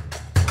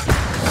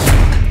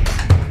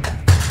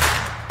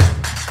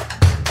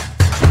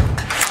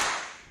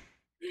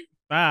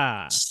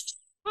 Ah.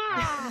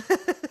 Wow.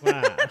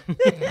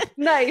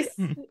 Nice.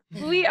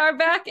 We are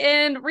back,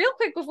 and real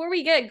quick before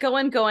we get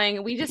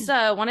going, we just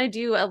want to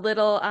do a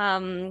little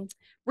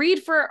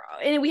read for,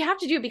 and we have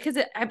to do it because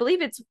I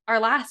believe it's our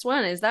last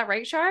one. Is that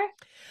right, Shar?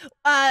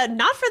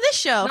 Not for this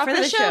show. Not for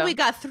this show, we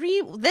got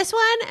 3. This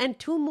one and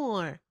 2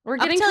 more. We're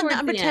getting up till towards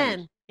number the 10.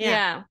 end.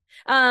 Yeah.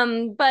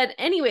 But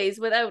anyways,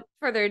 without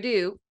further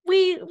ado,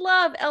 we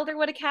love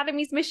Elderwood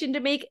Academy's mission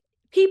to make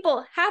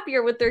people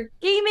happier with their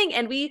gaming,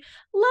 and we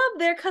love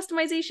their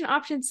customization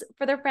options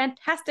for their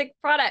fantastic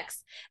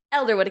products.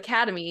 Elderwood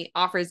Academy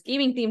offers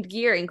gaming-themed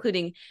gear,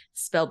 including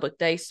spellbook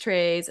dice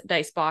trays,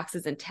 dice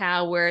boxes, and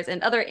towers,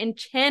 and other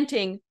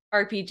enchanting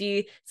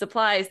RPG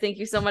supplies. Thank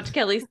you so much,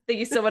 Kelly. Thank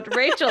you so much,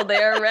 Rachel.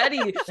 They're ready.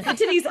 The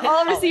Tiddies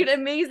all received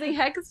amazing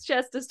hex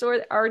chests to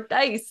store our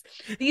dice.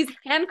 These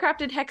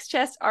handcrafted hex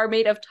chests are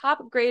made of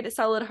top-grade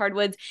solid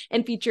hardwoods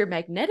and feature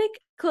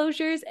magnetic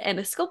closures and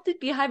a sculpted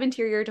beehive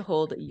interior to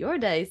hold your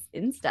dice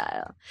in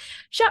style.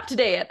 Shop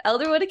today at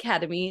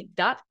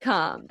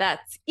elderwoodacademy.com.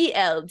 That's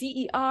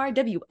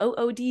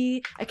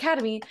ELDERWOOD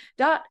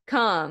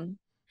academy.com.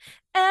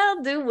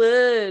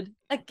 Elderwood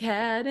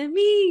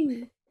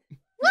Academy.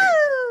 Woo!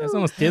 That's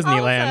almost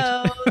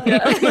Disneyland.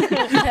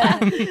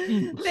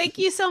 Thank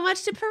you so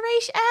much to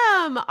Paresh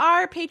M,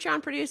 our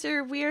Patreon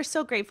producer. We are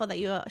so grateful that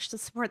you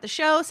support the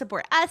show,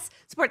 support us,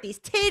 support these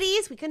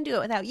titties. We couldn't do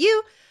it without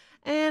you.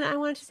 And I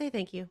wanted to say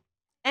thank you.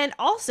 And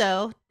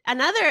also,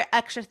 another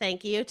extra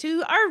thank you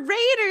to our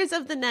Raiders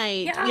of the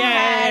Night.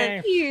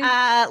 Yeah. We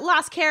had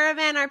Lost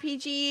Caravan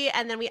RPG,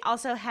 and then we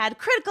also had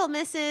Critical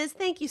Misses.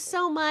 Thank you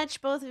so much,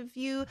 both of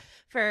you,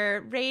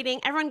 for rating.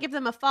 Everyone give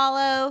them a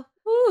follow.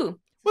 Woo!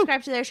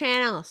 Subscribe to their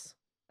channels.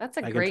 That's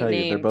a I can great tell you,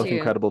 name, they're both too.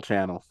 incredible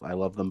channels. I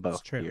love them both.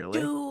 It's true.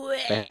 Dearly. Do it.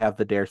 They have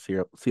the Dare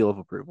seal of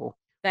approval.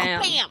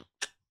 Damn. Bam.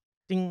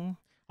 Ding.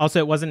 Also,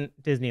 it wasn't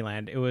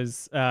Disneyland. It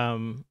was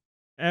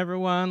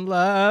Everyone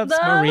Loves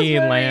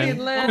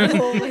Marineland.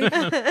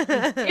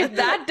 If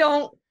that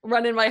don't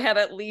run in my head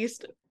at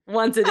least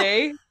once a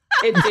day,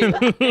 it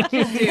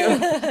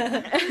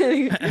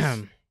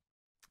do.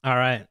 All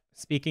right.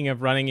 Speaking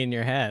of running in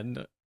your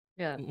head,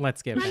 Yeah.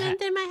 let's get Running back.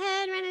 through my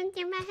head, running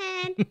through my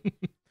head.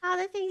 All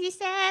the things you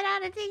said,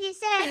 all the things you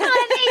said, all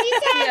the things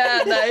you said.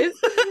 Yeah, nice.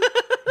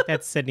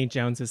 That's Sidney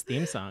Jones's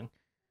theme song.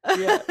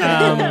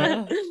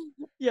 Yeah.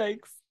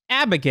 Yikes.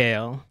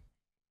 Abbigail,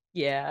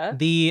 Yeah.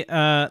 the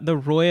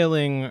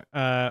roiling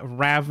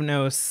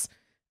Ravnos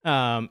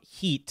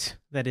heat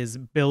that is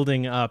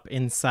building up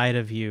inside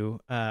of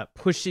you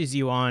pushes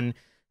you on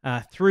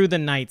through the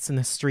nights in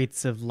the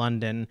streets of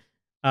London.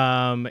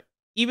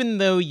 Even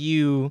though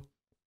you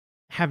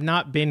have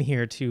not been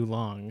here too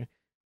long,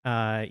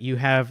 you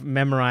have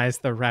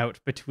memorized the route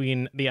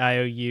between the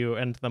IOU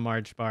and the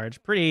March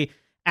Barge pretty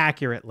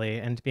accurately,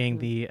 and being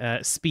the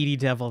speedy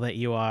devil that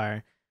you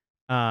are,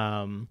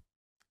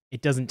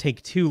 it doesn't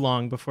take too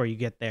long before you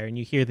get there, and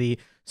you hear the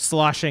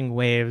sloshing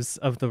waves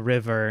of the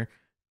river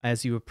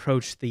as you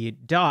approach the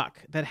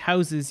dock that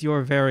houses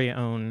your very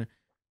own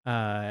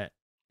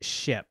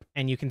ship,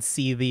 and you can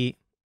see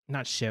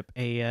not ship,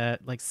 a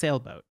like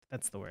sailboat.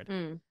 That's the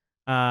word.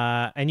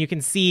 And you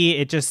can see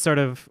it just sort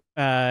of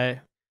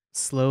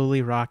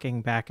slowly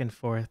rocking back and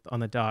forth on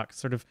the dock,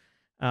 sort of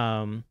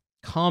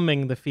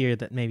calming the fear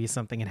that maybe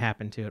something had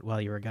happened to it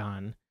while you were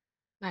gone.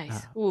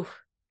 Nice. Ooh.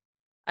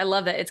 I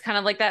love that. It's kind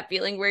of like that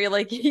feeling where you're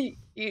like, you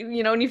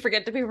know, when you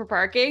forget to pay for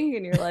parking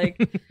and you're like,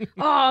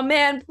 oh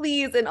man,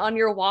 please. And on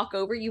your walk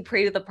over, you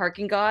pray to the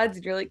parking gods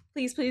and you're like,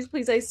 please, please,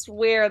 please. I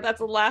swear that's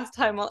the last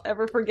time I'll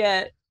ever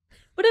forget.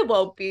 But it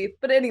won't be.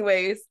 But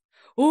anyways,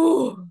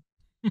 ooh,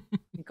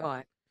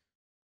 God.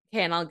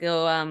 Okay, and I'll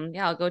go.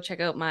 I'll go check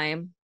out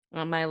my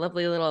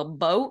lovely little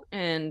boat.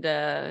 And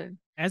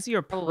as you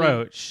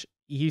approach,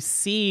 you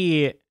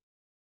see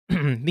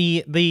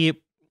the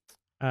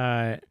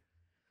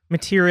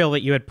material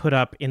that you had put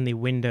up in the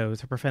window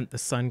to prevent the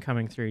sun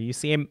coming through. You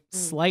see a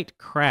slight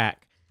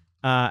crack,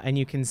 and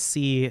you can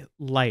see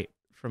light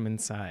from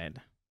inside.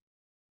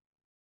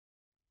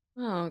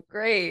 Oh,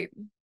 great.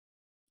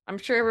 I'm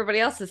sure everybody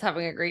else is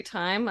having a great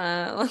time.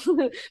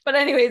 But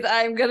anyways,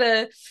 I'm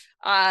gonna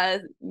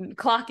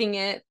clocking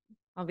it.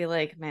 I'll be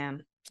like,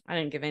 man, I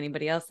didn't give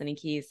anybody else any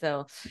keys.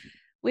 So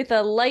with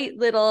a light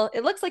little,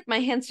 it looks like my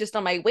hand's just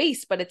on my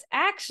waist, but it's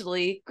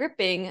actually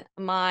gripping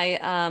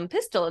my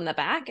pistol in the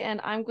back,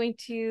 and I'm going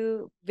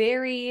to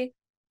very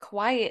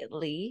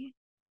quietly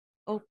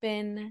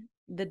open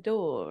the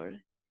door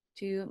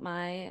to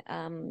my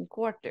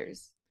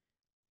quarters.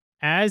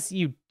 As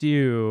you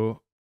do,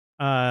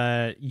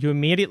 you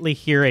immediately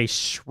hear a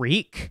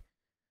shriek,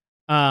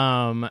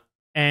 and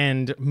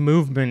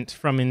movement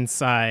from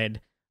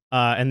inside,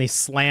 and the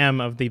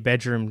slam of the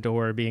bedroom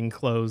door being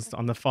closed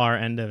on the far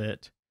end of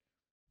it.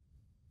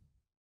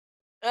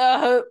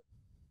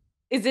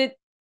 Is it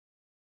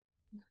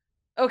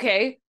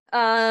okay?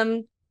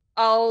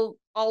 I'll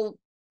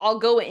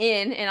go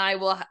in and I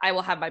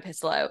will have my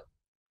pistol out.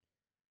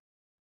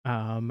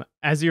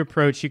 As you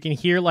approach, you can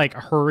hear like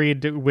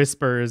hurried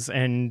whispers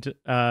and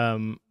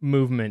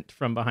movement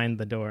from behind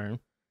the door.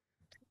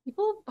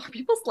 Are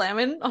people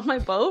slamming on my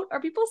boat? Are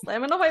people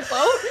slamming on my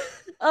boat?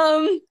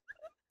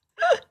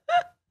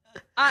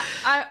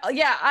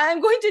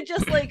 I'm going to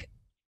just like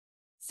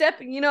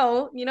step, you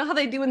know how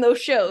they do in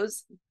those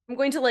shows. I'm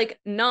going to like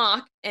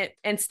knock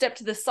and step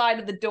to the side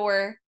of the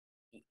door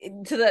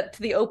to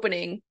the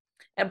opening,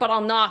 but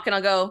I'll knock and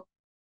I'll go,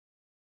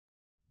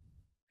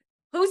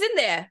 "Who's in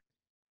there?"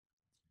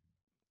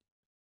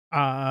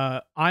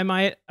 I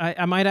might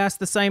ask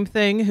the same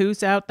thing.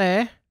 Who's out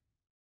there?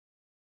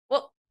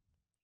 Well,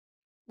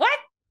 what?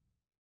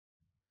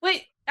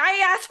 Wait,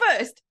 I asked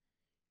first.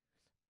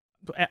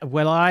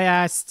 Well, I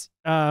asked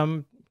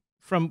from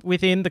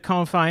within the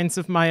confines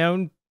of my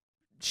own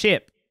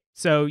ship.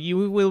 So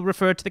you will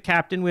refer to the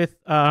captain with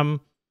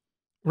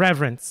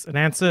reverence and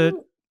answer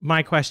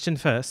my question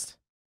first.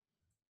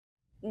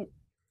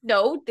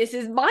 No, this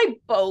is my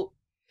boat.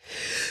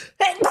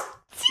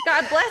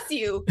 God bless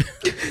you.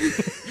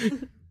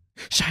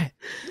 Shut.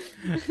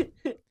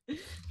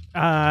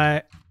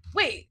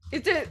 Wait,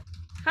 is it?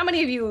 How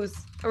many of you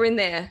are in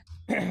there?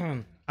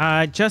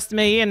 Just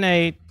me and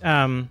a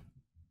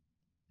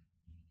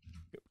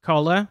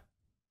caller.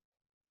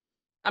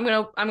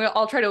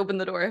 I'll try to open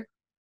the door.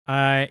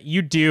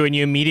 You do, and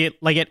you immediately,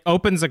 like, it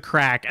opens a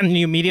crack, and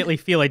you immediately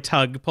feel a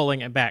tug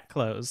pulling it back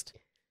closed.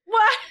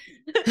 What?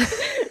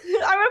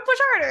 I'm gonna push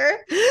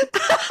harder.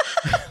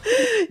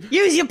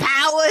 Use your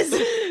powers.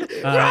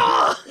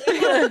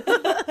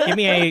 Give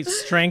me a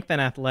strength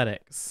and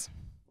athletics.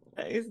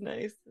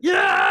 Nice.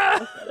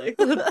 Yeah.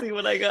 Let's see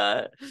what I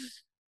got.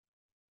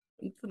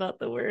 It's not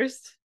the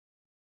worst.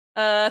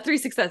 3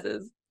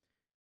 successes.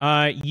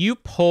 You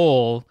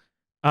pull,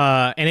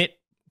 and it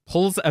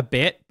pulls a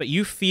bit, but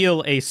you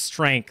feel a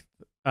strength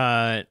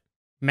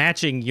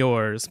matching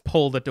yours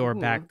pull the door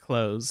back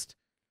closed.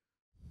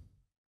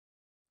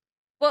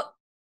 Well,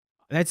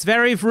 that's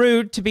very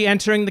rude to be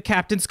entering the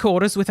captain's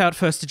quarters without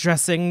first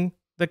addressing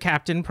the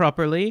captain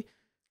properly.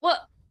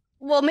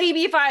 Well,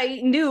 maybe if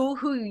I knew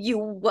who you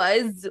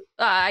was,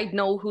 I'd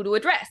know who to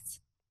address.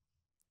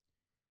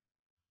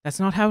 That's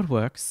not how it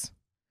works.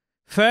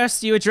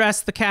 First, you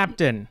address the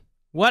captain.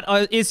 What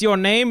is your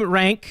name,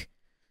 rank,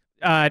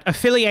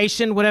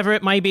 affiliation, whatever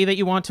it might be that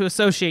you want to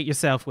associate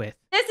yourself with?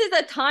 This is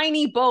a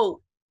tiny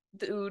boat,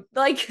 dude.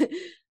 Like,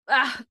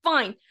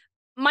 fine.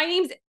 My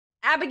name's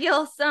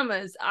Abbigail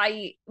Summers.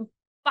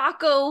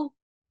 Baco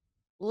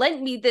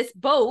lent me this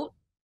boat,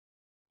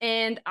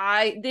 and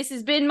this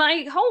has been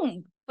my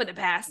home for the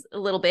past a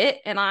little bit,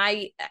 and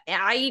I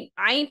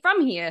ain't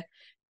from here.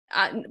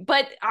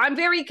 But I'm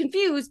very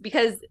confused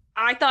because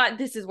I thought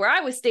this is where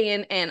I was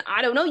staying, and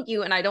I don't know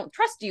you, and I don't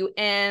trust you,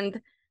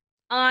 and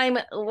I'm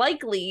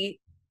likely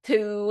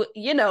to,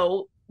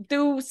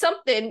 do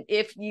something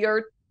if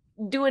you're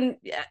doing,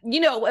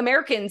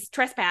 Americans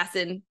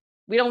trespassing.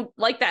 We don't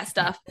like that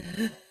stuff.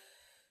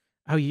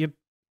 Oh, you're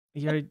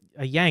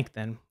a Yank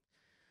then.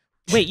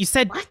 Wait, you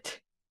said what?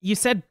 You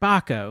said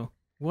Baco.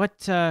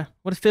 What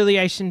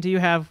affiliation do you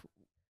have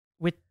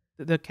with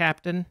the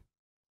captain?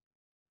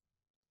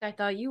 I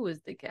thought you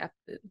was the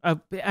captain.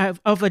 Of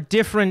a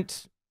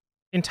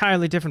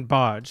entirely different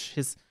barge.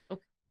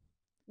 Okay.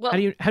 Well,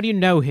 how do you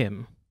know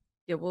him?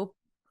 Yeah, we're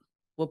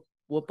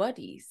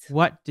buddies.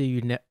 What do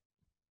you know?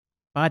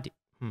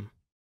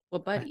 We're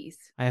buddies.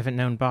 I haven't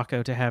known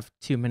Baco to have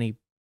too many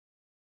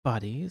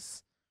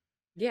buddies.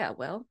 Yeah,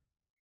 well,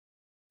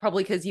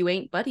 probably because you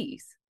ain't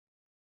buddies.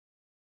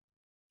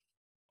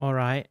 All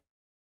right.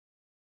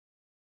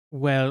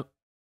 Well,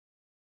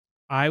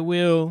 I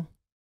will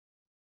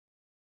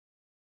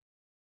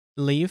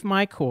leave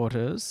my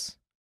quarters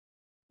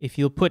if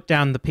you'll put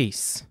down the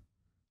piece.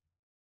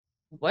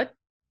 What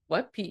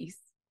piece?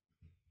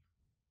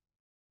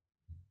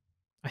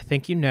 I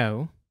think you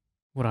know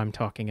what I'm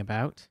talking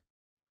about.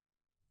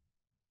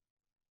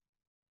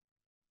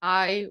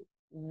 I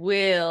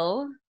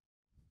will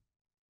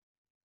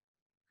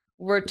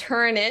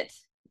return it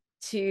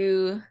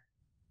to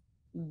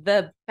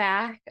the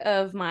back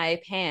of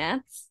my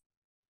pants,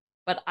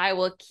 but I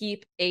will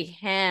keep a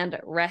hand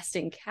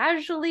resting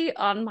casually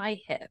on my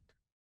hip.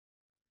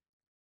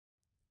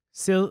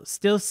 Still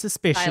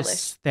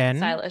suspicious, then.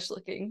 Stylish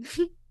looking.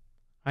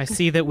 I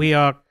see that we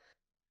are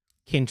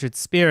kindred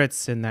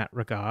spirits in that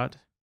regard.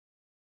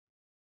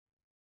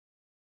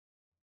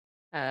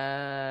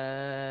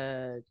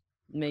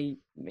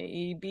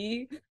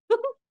 Maybe.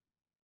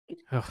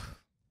 Ugh.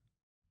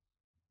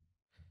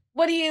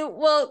 What do you?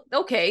 Well,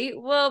 okay.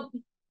 Well,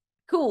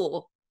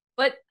 cool.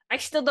 But I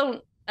still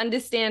don't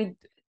understand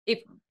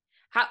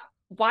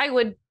why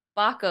would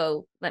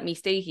Baco let me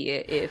stay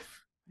here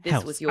if this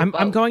Hells. was your I'm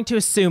boat? going to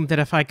assume that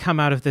if I come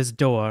out of this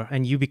door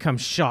and you become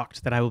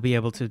shocked, that I will be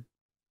able to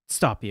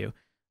stop you.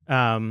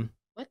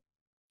 What?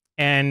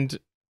 And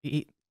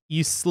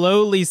you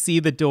slowly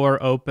see the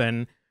door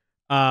open,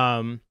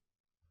 and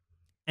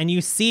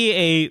you see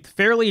a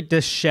fairly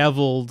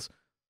disheveled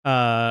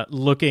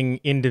looking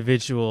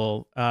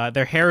individual.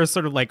 Their hair is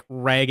sort of like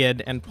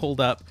ragged and pulled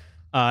up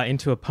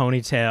into a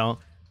ponytail.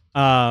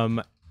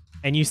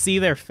 And you see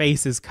their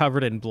face is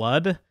covered in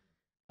blood.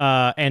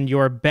 And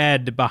your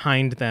bed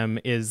behind them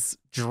is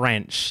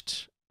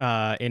drenched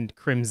in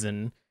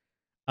crimson.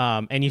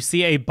 And you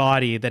see a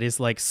body that is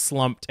like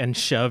slumped and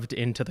shoved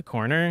into the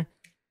corner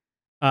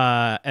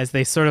as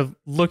they sort of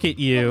look at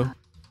you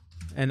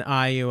and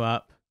eye you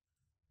up.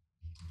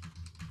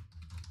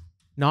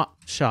 Not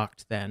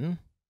shocked then.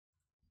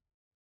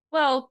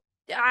 Well,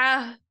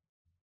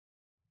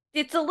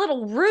 it's a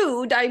little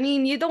rude. I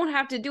mean, you don't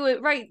have to do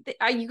it right.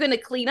 Are you going to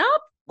clean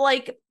up?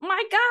 Like,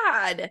 my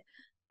God.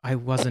 I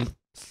wasn't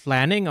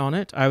planning on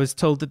it. I was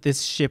told that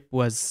this ship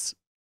was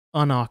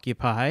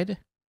unoccupied.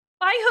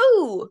 By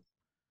who?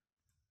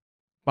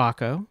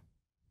 Baco.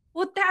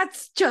 Well,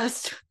 that's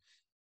just...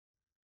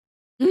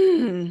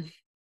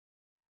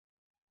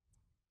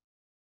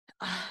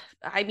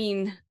 I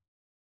mean,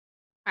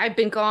 I've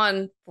been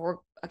gone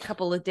for a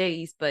couple of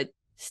days, but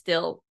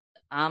still,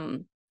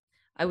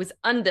 I was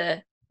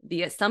under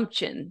the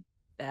assumption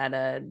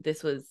that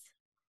this was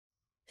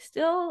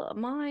still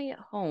my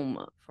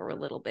home for a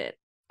little bit.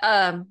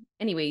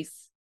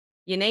 Anyways,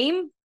 your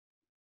name?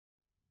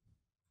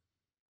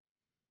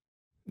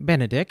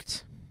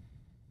 Benedict.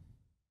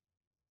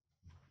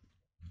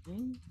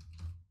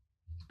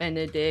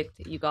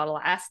 Benedict. You got a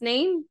last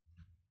name?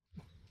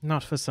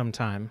 Not for some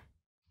time.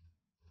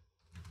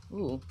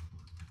 Ooh.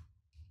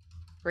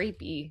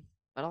 Creepy,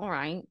 but all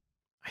right.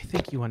 I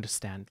think you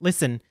understand.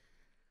 Listen,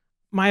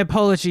 my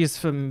apologies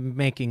for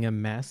making a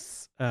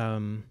mess. I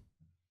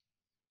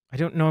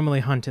don't normally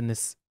hunt in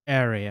this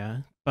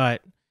area,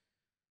 but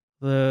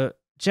the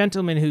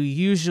gentleman who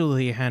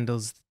usually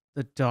handles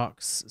the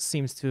docks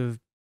seems to have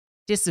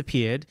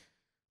disappeared,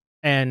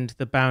 and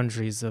the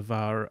boundaries of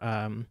our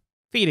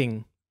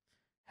feeding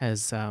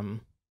has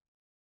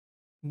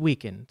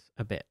weakened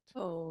a bit.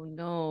 Oh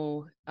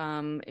no.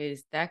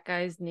 Is that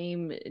guy's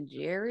name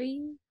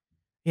Jerry?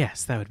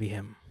 Yes, that would be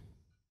him.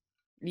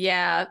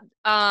 Yeah,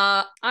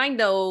 I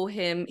know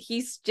him.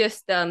 He's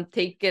just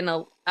taken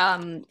a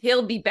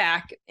he'll be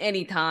back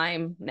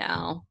anytime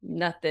now.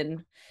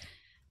 Nothing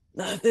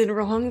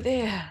wrong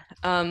there.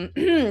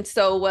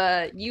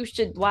 So you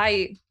should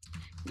make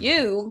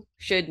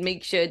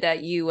sure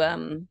that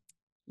you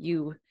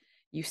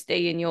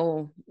stay in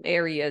your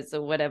areas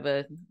or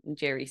whatever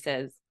Jerry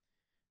says.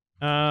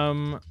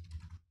 I'm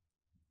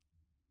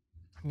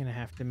gonna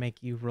have to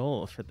make you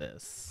roll for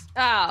this.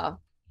 Ah.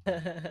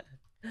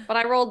 But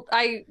I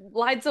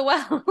lied so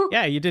well.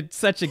 Yeah, you did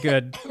such a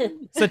good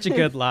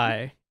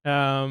lie.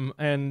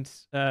 And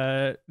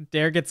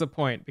Dare gets a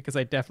point because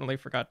I definitely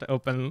forgot to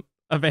open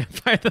a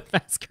Vampire the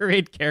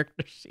Masquerade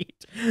character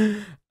sheet.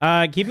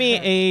 Give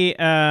me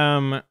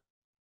a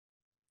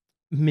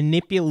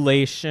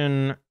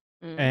manipulation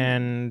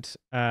and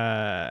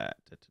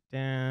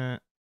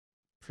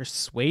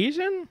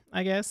persuasion,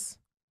 I guess.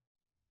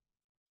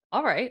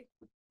 All right.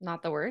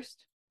 Not the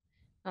worst.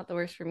 Not the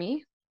worst for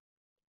me.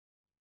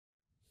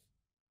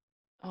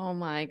 Oh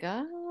my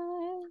God.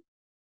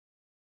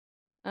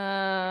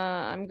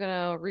 I'm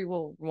gonna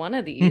reroll one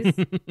of these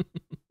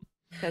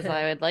because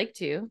I would like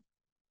to.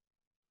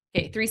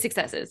 Okay, 3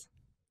 successes.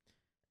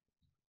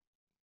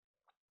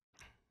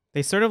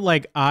 They sort of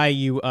like eye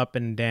you up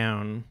and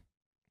down.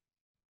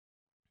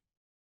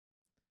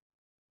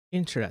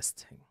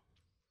 Interesting.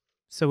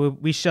 So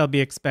we shall be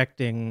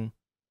expecting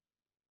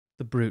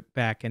the brute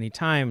back any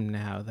time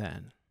now,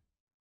 then.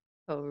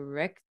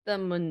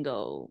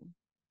 Correctamundo.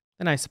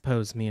 Then I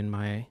suppose me and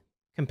my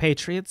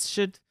compatriots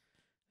should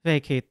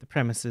vacate the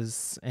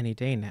premises any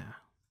day now.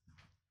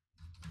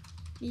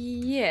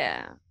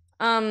 Yeah.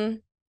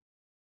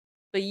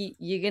 But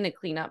you're gonna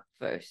clean up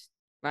first,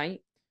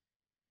 right?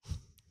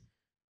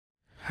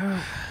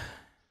 I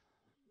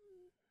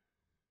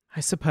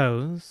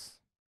suppose.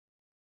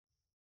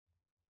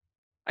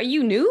 Are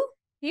you new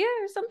here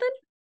or something?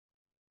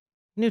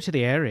 New to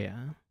the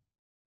area.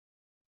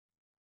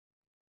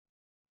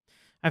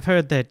 I've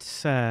heard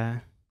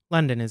that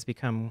London has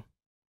become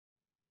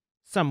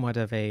somewhat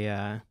of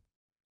a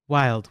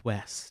Wild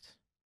West.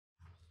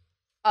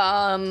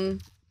 I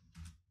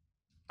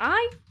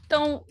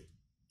don't...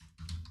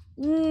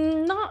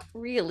 Not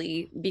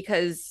really,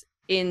 because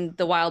in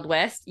the Wild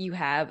West, you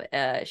have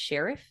a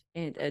sheriff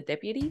and a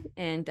deputy,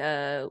 and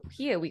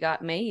here we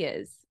got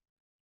mayors.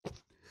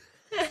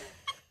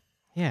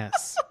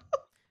 Yes.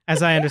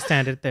 As I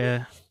understand it,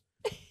 the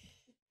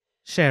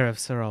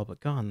sheriffs are all but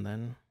gone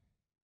then.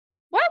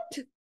 What?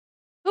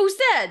 Who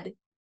said?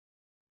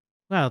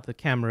 Well, the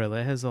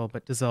Camarilla has all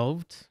but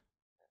dissolved.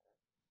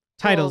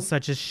 Titles Well-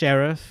 such as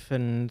sheriff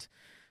and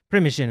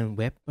primogen and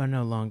whip are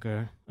no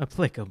longer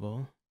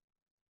applicable.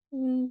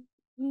 Mm,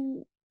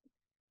 mm.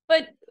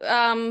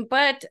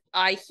 But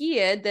I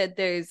hear that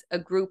there's a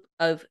group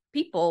of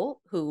people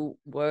who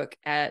work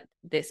at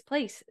this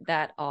place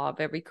that are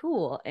very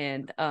cool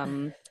and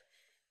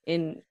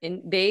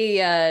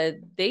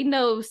they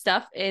know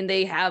stuff and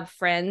they have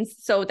friends.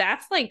 So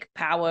that's like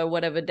power,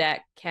 whatever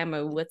that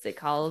what's it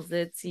calls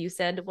it you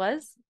said it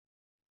was?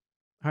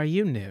 Are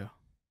you new?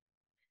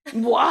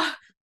 What?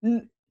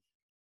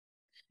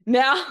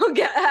 Now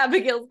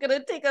Abigail's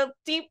gonna take a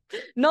deep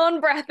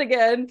non-breath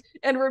again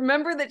and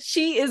remember that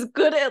she is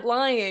good at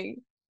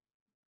lying.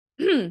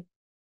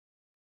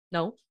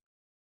 No.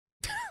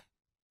 Kind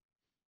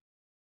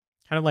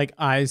of like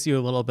eyes you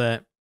a little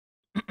bit.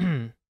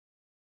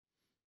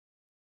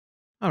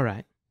 All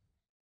right.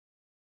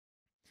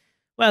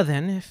 Well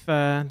then, if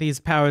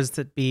these powers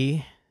that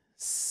be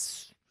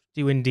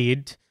do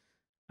indeed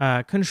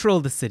control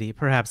the city,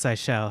 perhaps I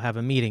shall have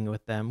a meeting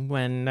with them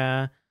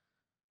when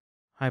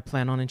I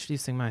plan on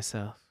introducing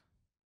myself.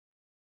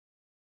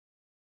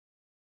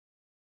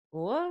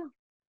 What?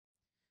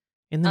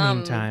 In the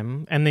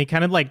meantime, and they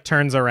kind of like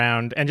turns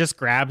around and just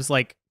grabs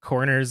like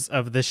corners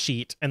of the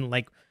sheet and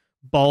like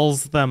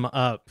balls them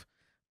up,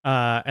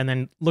 and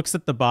then looks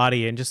at the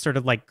body and just sort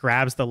of like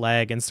grabs the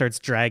leg and starts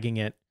dragging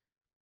it.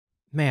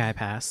 May I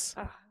pass?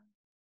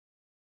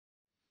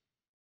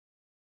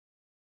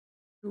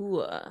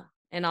 Ooh.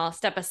 And I'll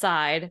step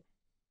aside,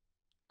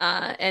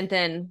 and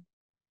then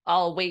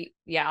I'll wait.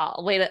 Yeah,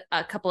 I'll wait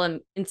a couple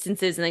of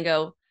instances and then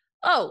go,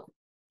 oh,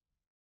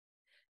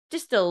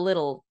 just a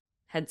little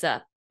heads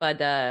up.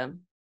 But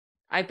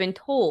I've been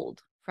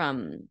told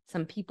from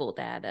some people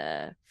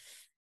that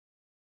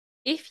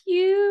if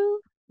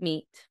you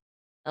meet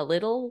a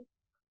little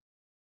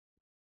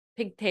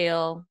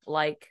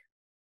pigtail-like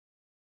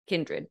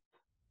kindred,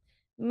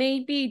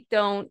 maybe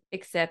don't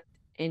accept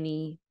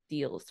any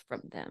deals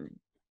from them.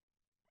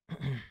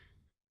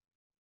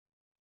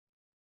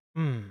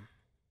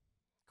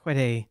 Quite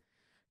a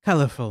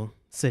colorful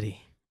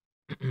city.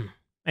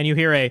 And you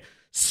hear a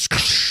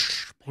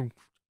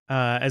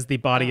as the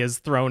body is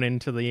thrown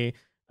into the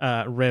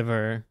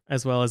river,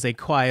 as well as a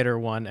quieter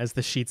one as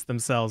the sheets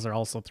themselves are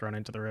also thrown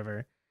into the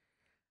river.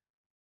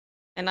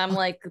 And I'm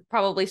like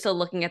probably still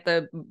looking at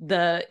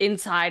the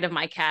inside of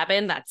my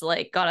cabin that's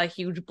like got a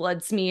huge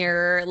blood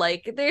smear.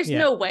 Like there's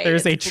no way.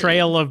 There's a it's clean.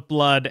 trail of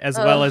blood as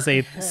well as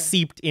a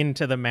seeped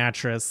into the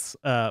mattress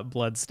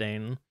blood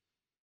stain.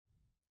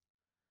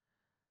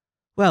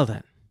 Well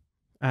then,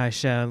 I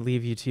shall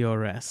leave you to your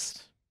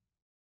rest.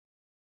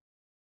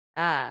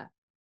 Ah,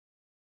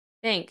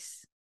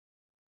 thanks.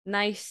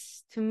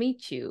 Nice to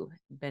meet you,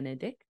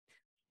 Benedict.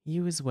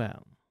 You as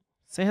well.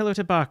 Say hello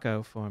to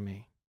Baco for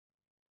me.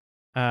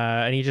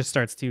 And he just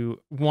starts to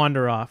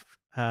wander off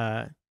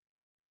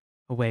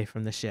away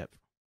from the ship.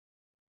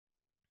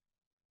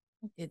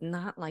 I did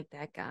not like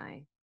that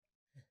guy.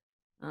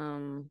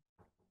 Man,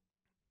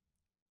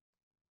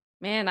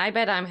 I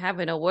bet I'm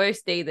having a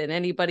worse day than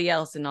anybody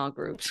else in our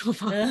group so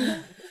far.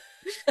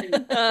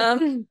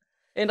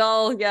 And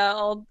I'll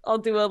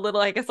do a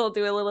little, I guess I'll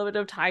do a little bit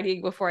of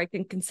tidying before I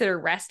can consider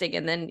resting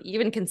and then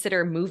even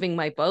consider moving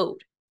my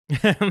boat.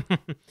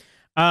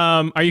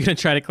 Are you gonna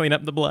try to clean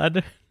up the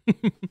blood?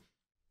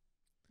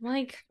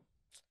 Like,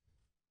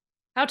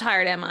 how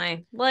tired am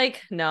I?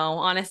 Like, no,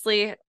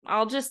 honestly,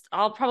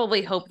 I'll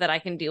probably hope that I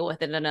can deal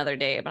with it another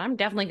day, but I'm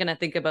definitely gonna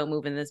think about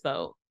moving this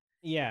boat.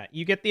 Yeah,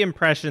 you get the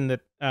impression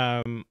that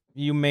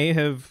you may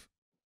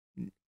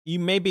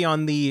be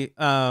on the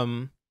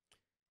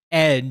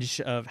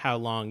edge of how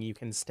long you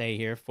can stay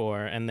here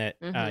for, and that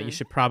you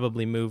should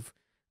probably move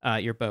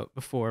your boat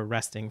before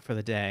resting for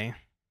the day.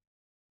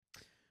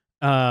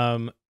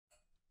 So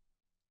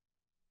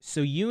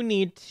you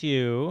need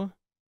to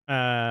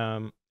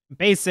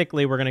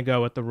basically we're going to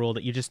go with the rule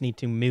that you just need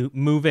to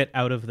move it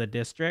out of the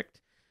district.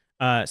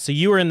 So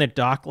you are in the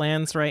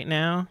Docklands right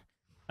now,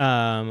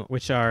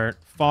 which are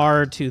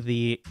far to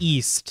the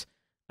east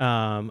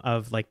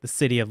of like the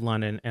city of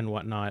London and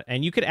whatnot.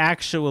 And you could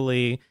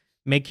actually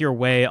make your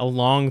way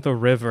along the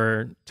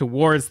river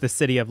towards the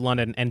city of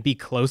London and be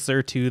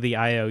closer to the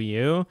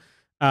IOU.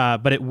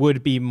 But it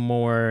would be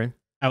more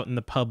out in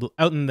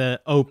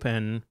the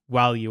open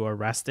while you are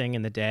resting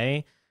in the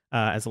day,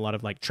 as a lot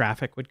of like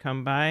traffic would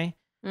come by.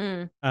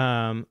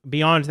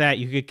 Beyond that,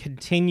 you could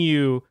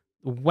continue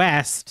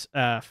west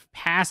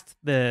past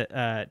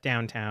the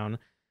downtown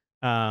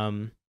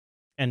and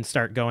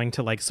start going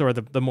to like sort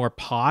of the more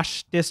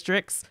posh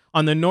districts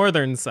on the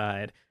northern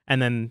side,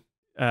 and then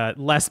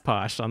less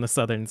posh on the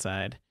southern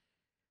side.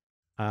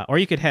 Or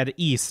you could head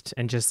east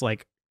and just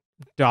like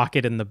dock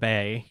it in the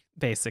bay,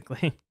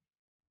 basically.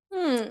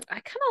 I'm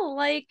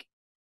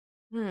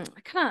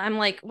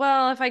like,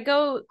 well, if I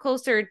go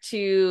closer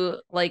to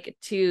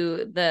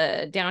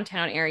the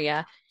downtown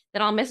area,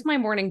 then I'll miss my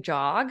morning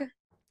jog.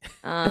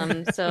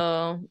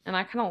 So, and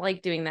I kind of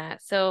like doing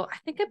that. So I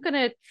think I'm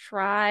gonna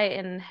try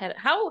and head.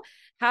 How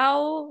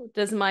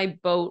does my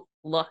boat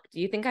look? Do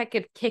you think I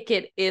could kick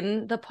it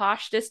in the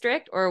posh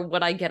district, or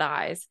would I get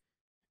eyes?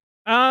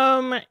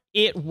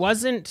 It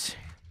wasn't.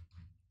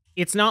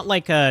 It's not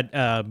like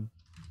a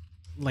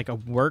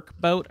work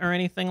boat or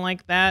anything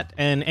like that.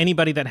 And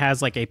anybody that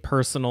has like a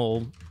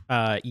personal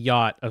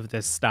yacht of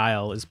this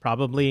style is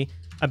probably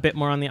a bit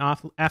more on the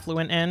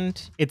affluent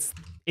end. It's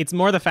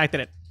more the fact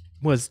that it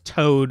was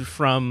towed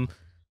from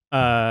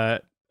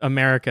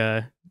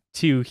America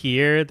to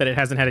here, that it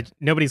hasn't had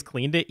nobody's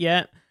cleaned it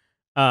yet.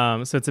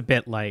 So it's a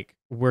bit like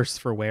worse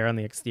for wear on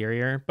the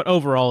exterior, but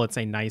overall it's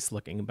a nice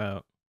looking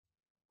boat.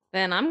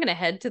 Then I'm gonna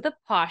head to the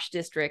posh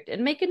district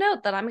and make a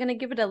note that I'm gonna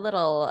give it a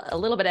little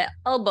bit of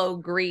elbow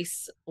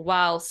grease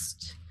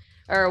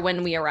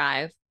when we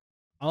arrive.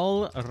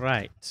 All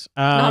right.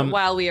 Not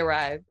while we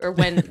arrive, or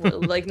when,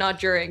 like not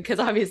during, because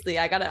obviously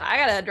I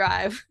gotta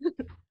drive.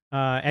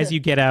 As you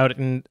get out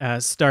and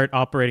start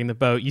operating the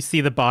boat, you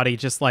see the body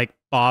just like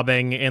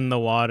bobbing in the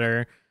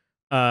water,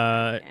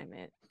 Damn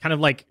it. kind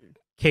of like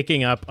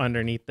kicking up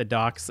underneath the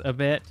docks a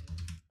bit.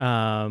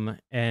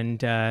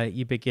 And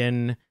you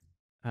begin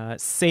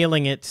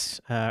sailing it,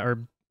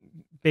 or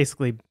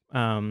basically,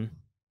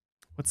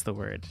 what's the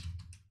word?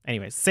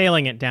 Anyways,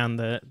 sailing it down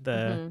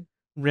the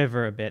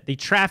river a bit. The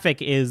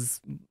traffic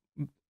is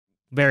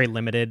very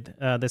limited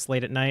this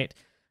late at night.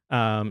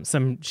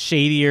 Some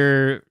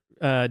shadier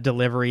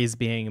deliveries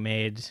being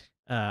made,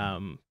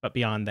 but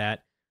beyond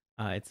that,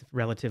 it's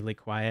relatively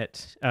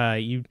quiet.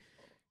 You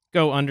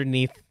go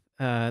underneath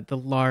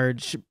the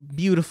large,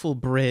 beautiful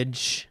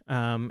bridge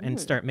and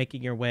start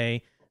making your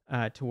way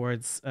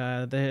towards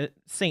the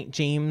St.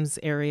 James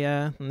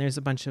area. And there's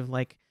a bunch of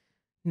like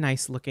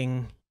nice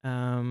looking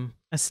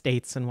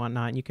estates and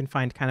whatnot. And you can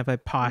find kind of a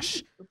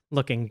posh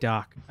looking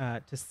dock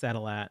to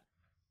settle at.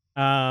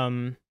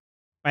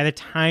 By the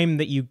time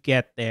that you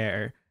get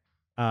there,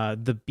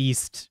 the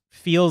beast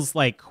feels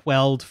like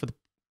quelled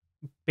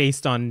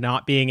based on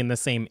not being in the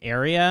same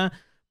area,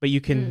 but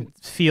you can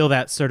feel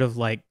that sort of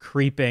like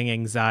creeping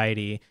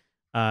anxiety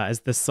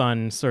as the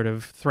sun sort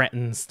of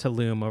threatens to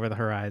loom over the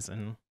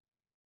horizon.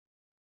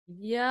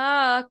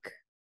 Yuck.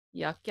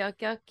 Yuck, yuck,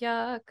 yuck,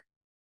 yuck.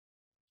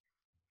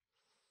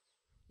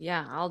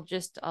 Yeah, I'll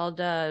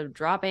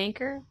drop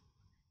anchor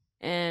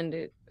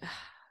and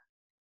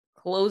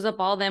close up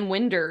all them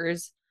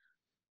windows.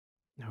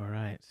 All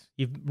right.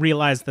 You've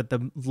realized that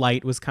the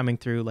light was coming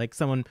through, like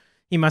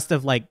he must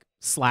have like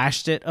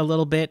slashed it a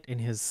little bit in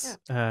his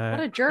what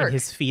a jerk. in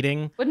his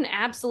feeding. What an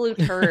absolute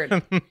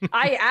turd.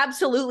 I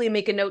absolutely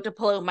make a note to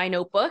pull out my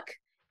notebook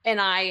and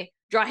I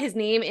draw his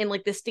name in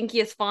like the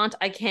stinkiest font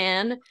I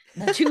can,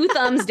 2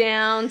 thumbs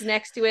downs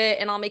next to it,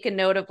 and I'll make a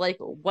note of like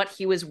what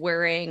he was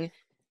wearing,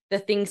 the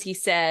things he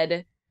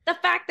said, the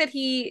fact that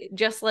he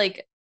just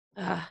like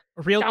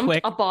real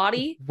quick, a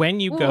body. When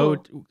you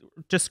go,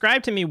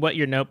 describe to me what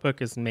your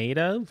notebook is made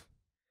of.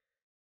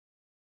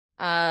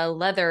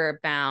 Leather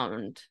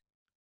bound.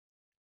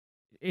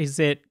 Is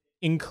it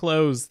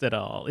enclosed at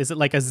all? Is it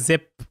like a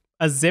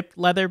zipped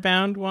leather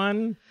bound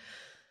one?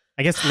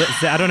 I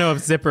guess I don't know if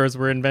zippers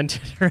were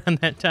invented around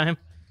that time.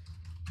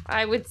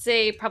 I would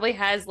say probably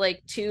has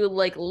like 2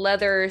 like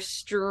leather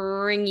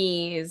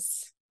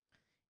stringies.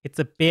 It's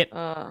a bit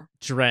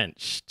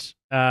drenched.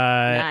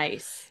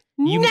 Nice.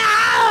 No!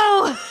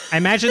 I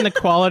imagine the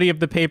quality of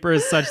the paper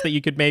is such that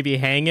you could maybe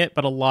hang it,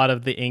 but a lot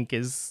of the ink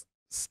is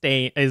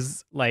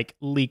like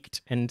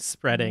leaked and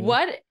spreading.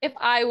 What if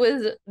I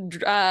was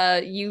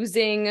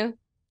using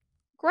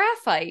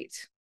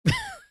graphite?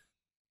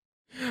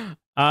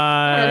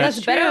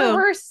 That's better or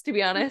worse, to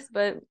be honest.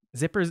 But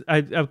zippers,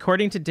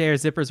 according to Dare,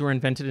 zippers were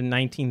invented in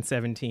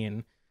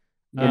 1917.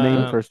 The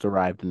name first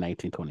arrived in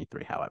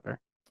 1923, however.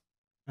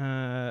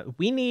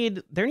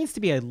 There needs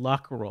to be a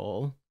luck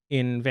roll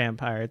in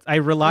vampires. I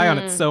rely on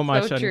it so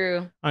much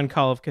on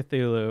Call of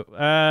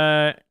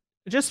Cthulhu.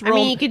 Just roll. I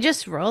mean, you could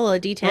just roll a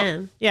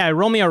d10.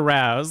 Roll me a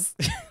rouse.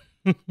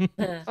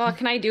 Oh,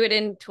 can I do it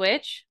in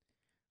Twitch?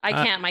 I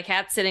can't. My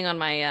cat's sitting on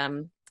my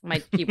my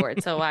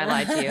keyboard, so I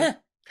lied to you.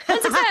 One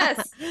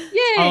success!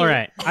 Yay! All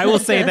right. I will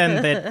say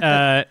then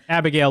that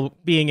Abigail,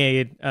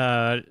 being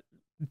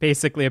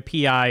basically a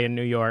PI in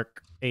New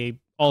York, a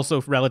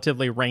also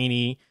relatively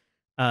rainy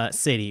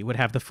city, would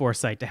have the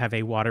foresight to have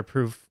a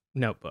waterproof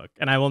notebook,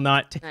 and I will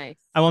not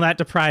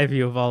deprive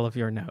you of all of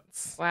your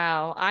notes.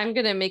 Wow, I'm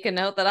gonna make a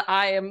note that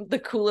I am the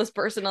coolest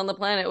person on the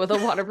planet with a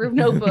waterproof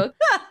notebook.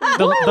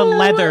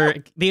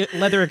 the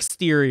leather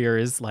exterior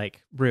is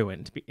like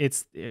ruined.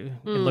 It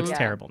looks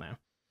terrible now.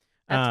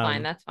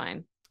 That's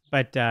fine.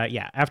 But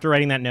after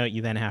writing that note,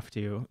 you then have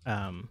to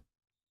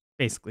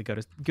basically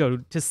go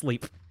to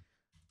sleep.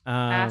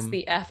 Pass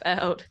the F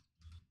out.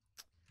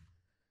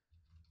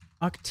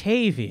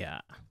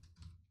 Octavia.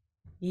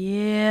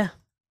 Yeah.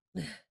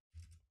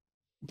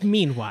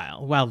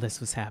 Meanwhile, while this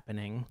was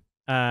happening,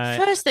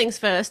 first things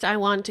first, I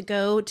want to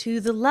go to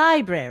the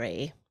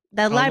library.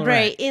 The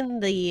library in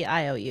the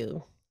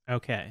IOU.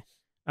 Okay.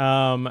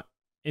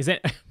 Is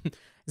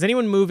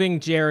anyone moving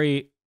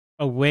Jerry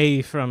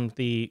away from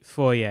the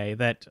foyer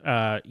that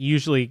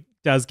usually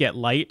does get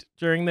light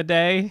during the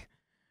day.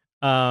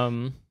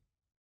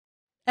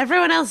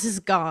 Everyone else is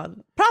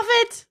gone.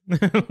 Prophet,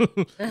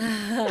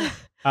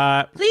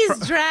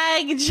 please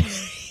drag.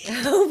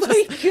 Oh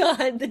my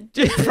god!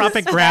 The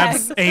Prophet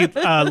grabs a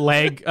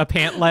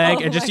pant leg,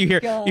 Oh and just my you hear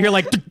God.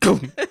 like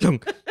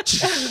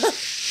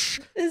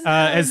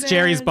as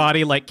Jerry's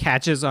body like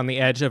catches on the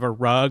edge of a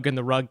rug, and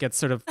the rug gets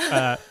sort of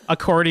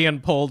accordion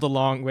pulled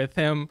along with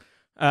him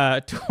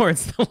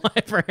towards the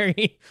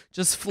library,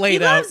 just He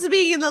flayed out. loves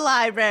being in the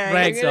library.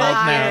 Right, We're so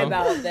gonna hear now.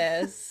 about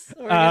this.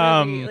 We're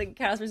gonna be like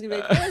Casper's gonna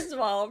be like, first of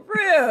all,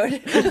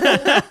 rude.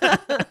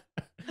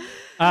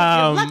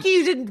 You're lucky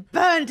you didn't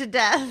burn to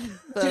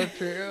death. So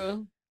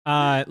true.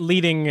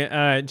 Leading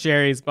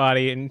Jerry's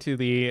body into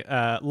the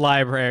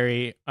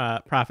library,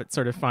 Prophet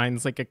sort of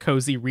finds like a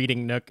cozy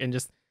reading nook and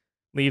just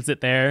leaves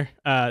it there.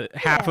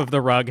 Half of the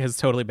rug has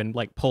totally been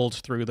like pulled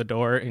through the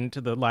door into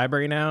the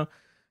library now.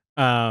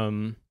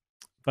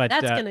 But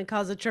That's gonna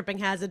cause a tripping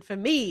hazard for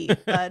me.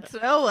 But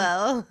oh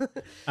well.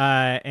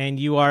 and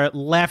you are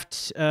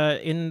left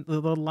in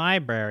the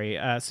library.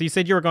 So you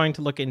said you were going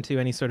to look into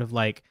any sort of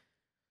like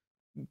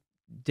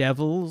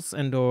devils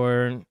and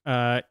or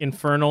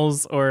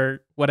infernals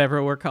or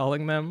whatever we're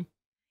calling them.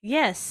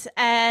 Yes,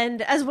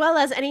 and as well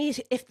as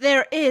if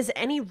there is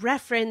any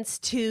reference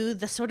to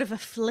the sort of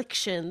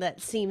affliction that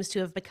seems to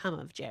have become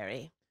of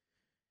Jerry.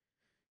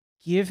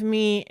 Give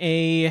me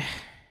a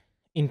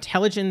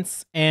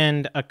intelligence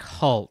and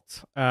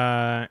occult.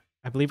 I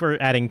believe we're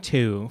adding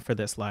 2 for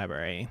this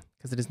library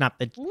because it's not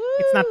the Woo!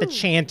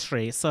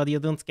 chantry, so you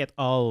don't get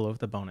all of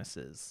the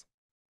bonuses.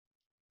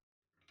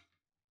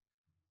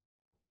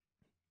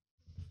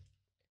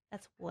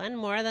 That's one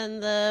more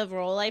than the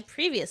roll I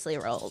previously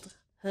rolled.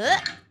 Huh.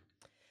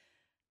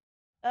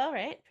 All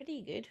right,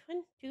 pretty good.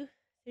 1, 2,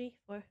 3,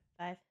 4,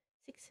 5,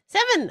 6,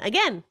 7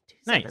 again. 2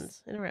 Nice.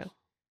 7s in a row.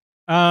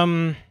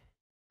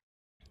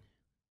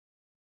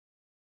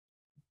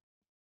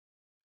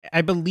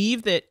 I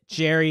believe that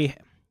Jerry.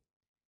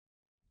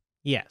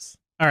 Yes.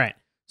 All right.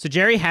 So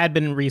Jerry had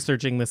been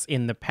researching this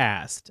in the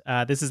past.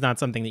 This is not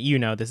something that you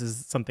know. This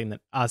is something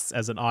that us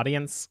as an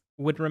audience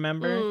would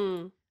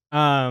remember.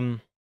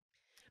 Mm.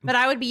 But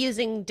I would be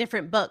using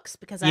different books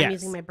because I'm Yes.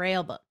 using my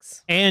Braille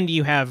books. And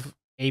you have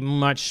a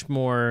much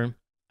more.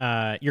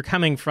 You're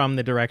coming from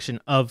the direction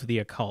of the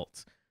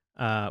occult,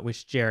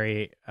 which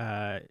Jerry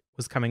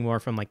was coming more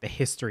from like the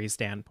history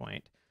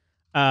standpoint.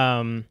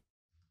 You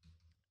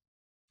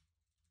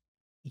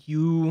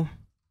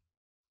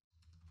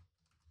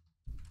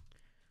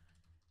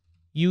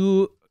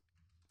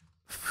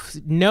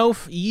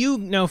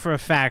know for a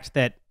fact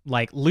that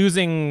like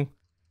losing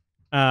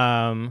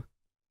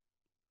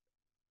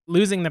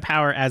the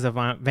power as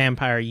a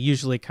vampire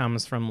usually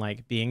comes from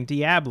like being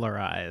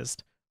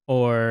diablerized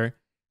or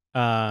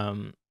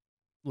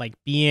like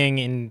being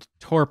in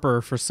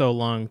torpor for so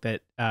long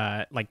that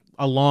like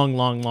a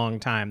long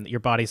time that your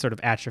body sort of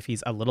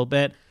atrophies a little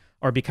bit,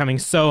 or becoming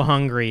so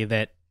hungry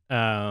that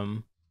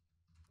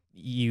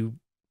you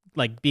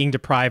like being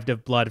deprived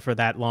of blood for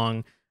that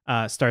long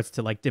starts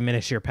to like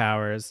diminish your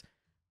powers.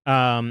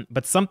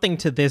 But something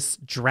to this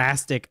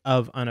drastic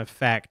of an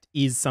effect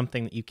is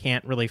something that you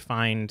can't really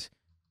find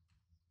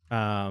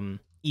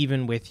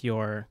even with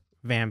your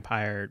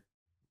vampire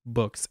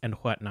books and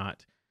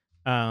whatnot.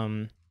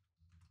 So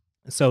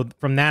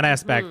from that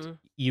aspect,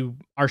 you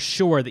are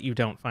sure that you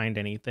don't find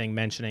anything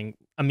mentioning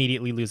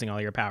immediately losing all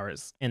your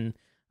powers in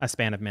a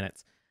span of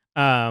minutes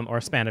or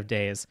a span of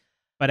days.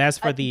 But as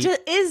for the...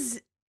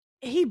 Is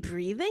he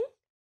breathing?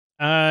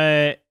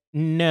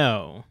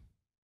 No.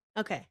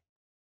 Okay.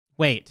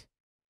 Wait.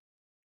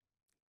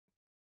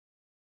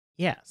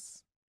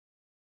 Yes.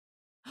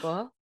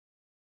 What?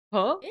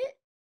 Huh?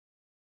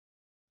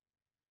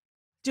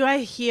 Do I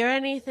hear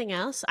anything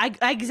else? I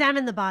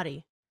examine the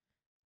body.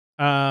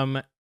 Do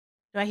I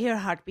hear a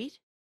heartbeat?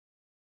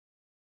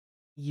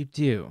 you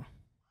do.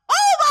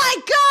 Oh my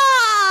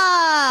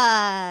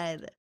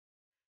god!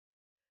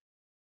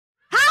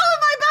 How am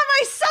I by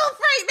myself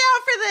right now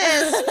for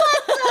this?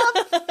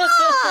 What the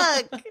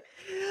fuck?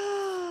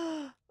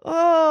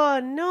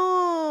 Oh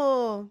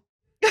no.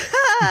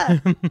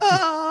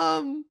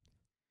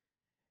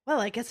 Well,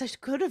 I guess I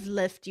could have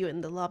left you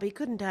in the lobby,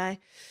 couldn't I?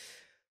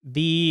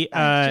 The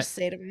I just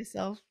say to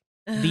myself.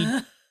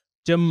 the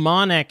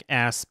demonic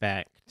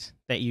aspect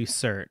that you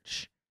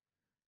search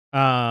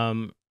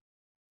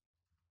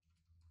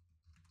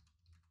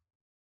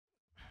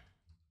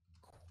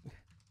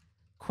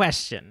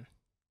question,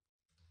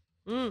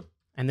 and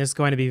this is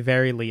going to be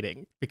very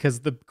leading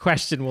because the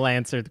question will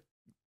answer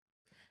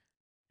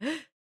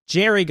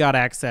Jerry got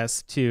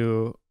access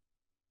to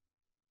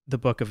the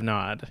Book of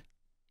Nod.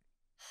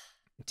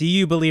 Do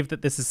you believe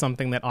that this is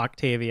something that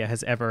Octavia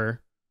has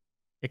ever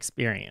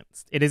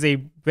experienced? It is a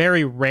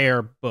very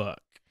rare book.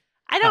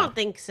 I don't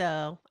think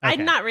so. Okay.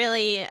 I'm not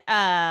really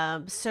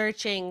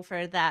searching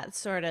for that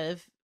sort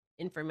of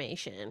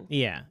information.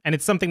 Yeah, and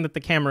it's something that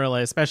the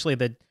Camarilla, especially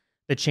the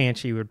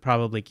Chantry, would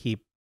probably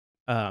keep.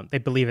 They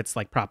believe it's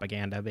like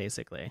propaganda,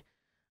 basically.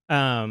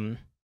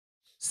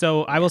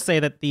 So I will say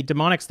that the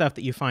demonic stuff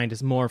that you find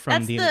is more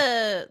from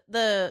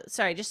That's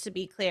sorry, just to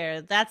be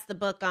clear, that's the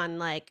book on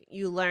like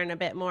you learn a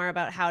bit more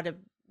about how to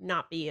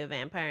not be a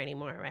vampire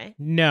anymore, right?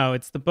 No,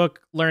 it's the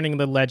book learning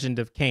the legend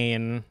of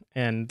Cain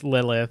and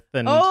Lilith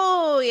and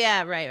Oh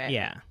yeah, right.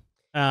 yeah.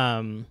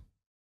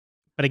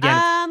 But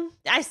again,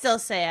 I still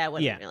say I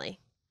wouldn't really.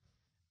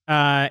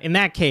 In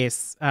that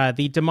case,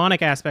 the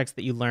demonic aspects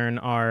that you learn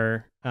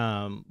are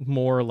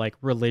more like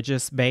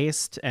religious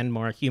based and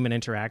more human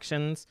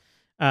interactions.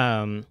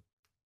 And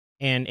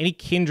any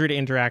kindred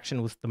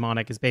interaction with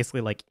demonic is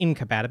basically like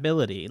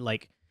incompatibility.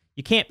 Like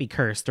you can't be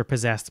cursed or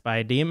possessed by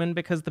a demon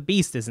because the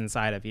beast is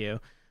inside of you.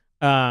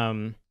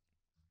 But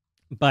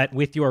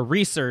with your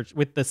research,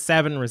 with the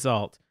 7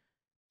 result,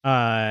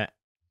 it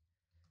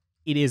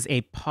is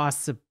a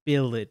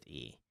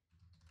possibility.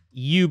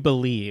 You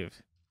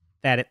believe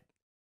that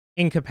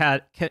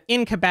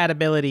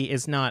incompatibility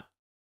is not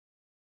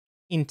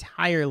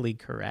entirely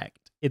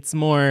correct. It's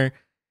more,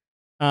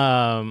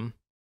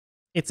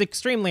 it's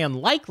extremely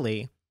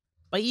unlikely,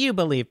 but you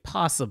believe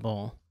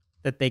possible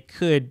that they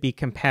could be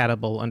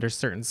compatible under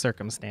certain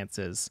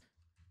circumstances,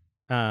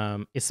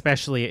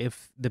 especially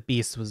if the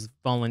beast was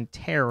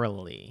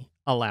voluntarily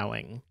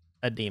allowing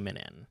a demon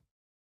in.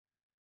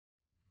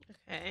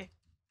 Okay.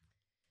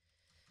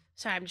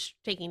 Sorry, I'm just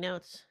taking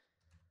notes.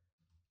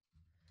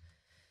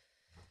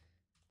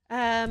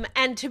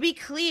 And to be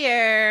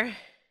clear,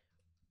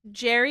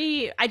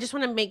 Jerry, I just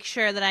want to make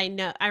sure that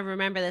I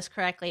remember this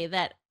correctly,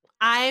 that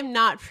I'm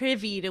not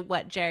privy to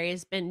what Jerry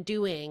has been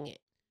doing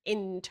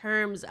in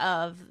terms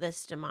of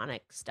this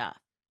demonic stuff.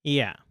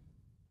 Yeah.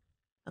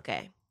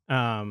 Okay.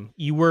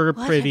 You were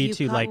What privy have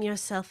you to gotten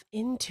yourself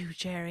into,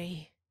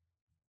 Jerry?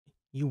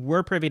 You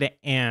were privy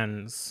to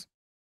Anne's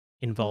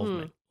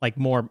involvement, like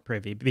more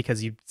privy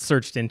because you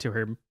searched into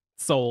her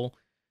soul.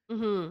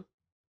 Mm-hmm.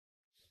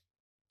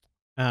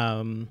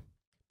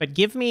 But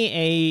give me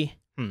a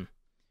 1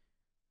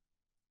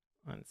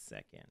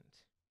 second.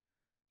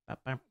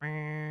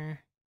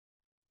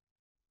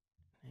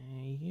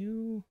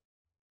 You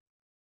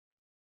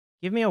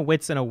give me a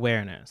wits and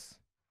awareness.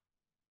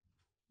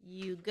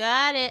 You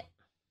got it.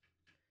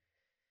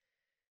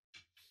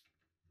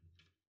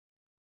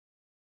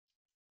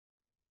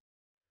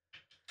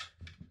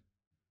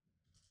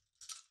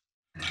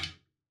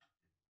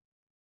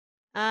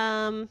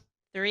 Um,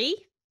 3?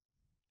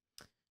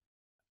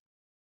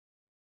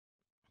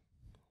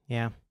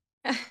 Yeah.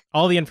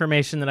 All the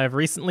information that I've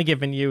recently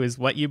given you is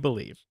what you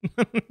believe.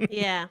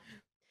 Yeah.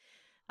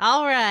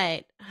 All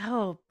right.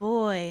 Oh,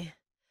 boy.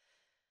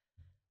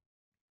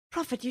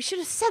 Prophet, you should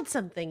have said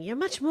something. You're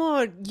much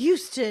more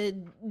used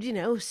to,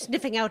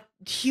 sniffing out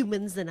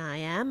humans than I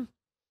am.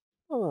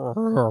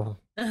 Oh,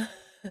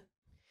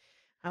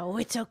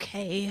 it's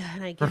okay.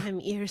 And I give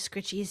him ear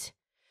scritchies.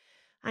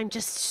 I'm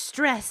just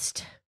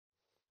stressed.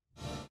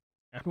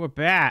 And we're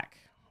back.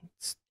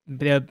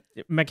 The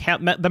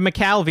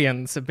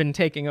Malkavians have been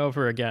taking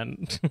over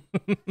again.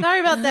 Sorry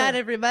about that,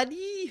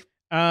 everybody.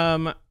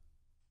 All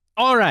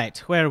right,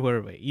 where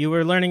were we? You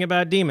were learning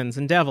about demons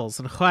and devils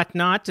and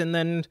whatnot, and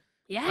then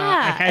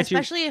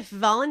especially if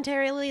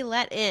voluntarily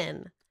let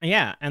in.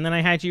 Yeah, and then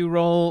I had you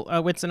roll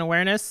wits and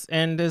awareness,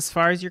 and as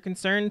far as you're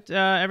concerned,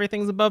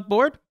 everything's above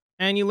board,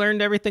 and you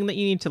learned everything that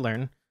you need to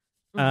learn.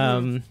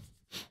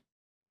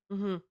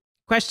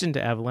 Question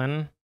to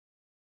Evelyn.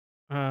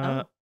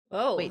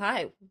 Wait.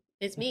 Hi,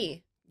 it's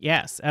me.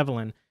 Yes,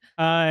 Evelyn.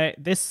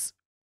 The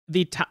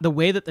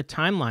way that the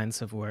timelines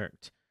have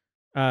worked.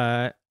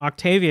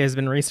 Octavia has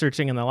been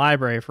researching in the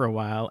library for a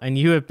while, and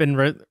you have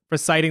been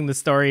reciting the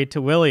story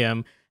to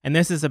William, and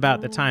this is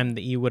about the time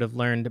that you would have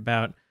learned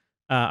about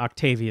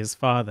Octavia's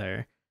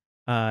father.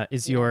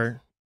 Is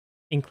your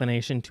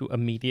inclination to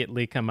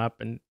immediately come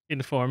up and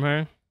inform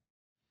her?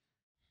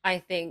 I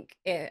think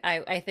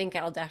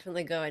I'll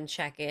definitely go and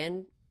check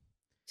in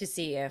to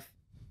see if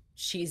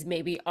she's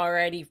maybe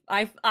already.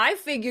 I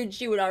figured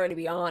she would already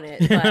be on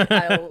it,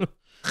 but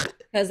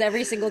because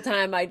every single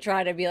time I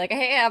try to be like,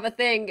 hey, I have a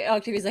thing,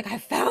 Octavia's like, I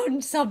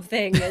found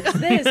something. It's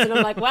this, and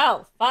I'm like,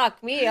 wow,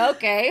 fuck me,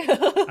 okay.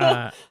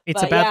 I'm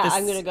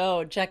gonna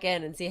go check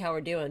in and see how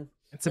we're doing.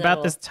 It's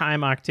about this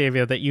time,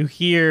 Octavia, that you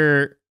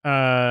hear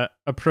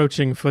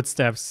approaching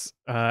footsteps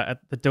at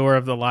the door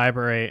of the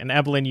library, and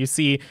Evelyn, you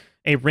see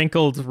a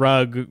wrinkled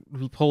rug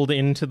pulled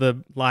into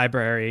the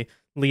library,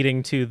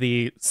 leading to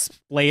the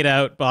splayed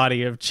out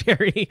body of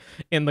Jerry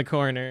in the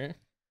corner.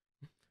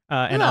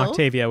 And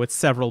Octavia with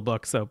several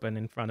books open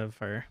in front of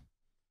her.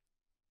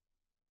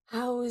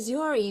 How's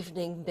your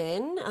evening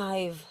been?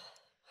 I've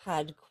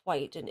had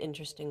quite an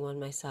interesting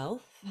one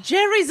myself.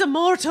 Jerry's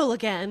immortal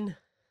again.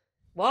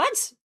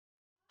 What?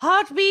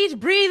 Heartbeat,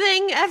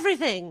 breathing,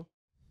 everything.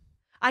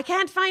 I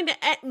can't find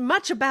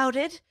much about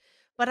it,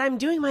 but I'm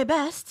doing my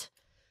best.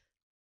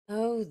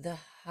 Oh, the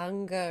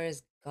hunger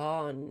is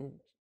gone.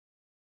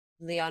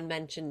 Leon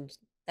mentioned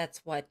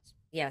that's what...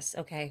 Yes,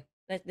 okay.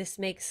 This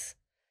makes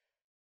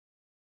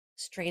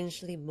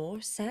strangely more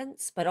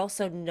sense, but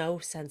also no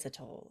sense at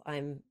all.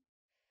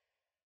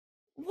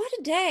 What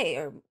a day,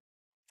 or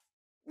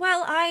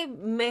Well, I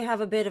may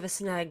have a bit of a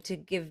snag to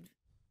give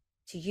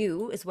to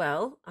you as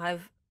well.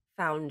 I've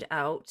found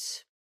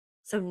out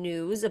some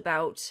news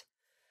about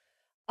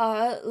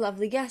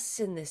lovely guests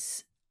in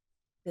this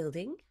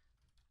building.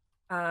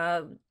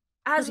 What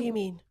As do you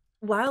mean?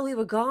 while we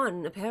were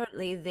gone,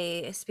 apparently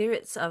the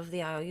spirits of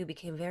the IOU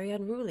became very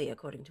unruly,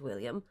 according to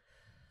William.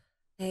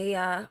 They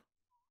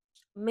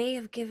may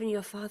have given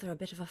your father a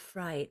bit of a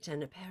fright,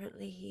 and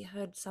apparently he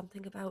heard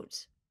something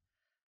about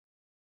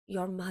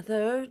your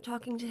mother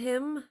talking to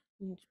him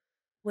and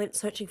went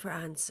searching for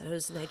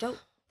answers, and I don't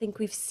think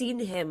we've seen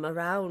him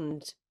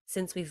around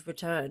since we've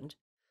returned.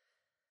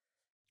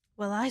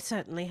 Well, I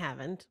certainly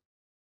haven't.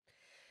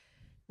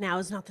 Now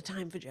is not the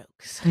time for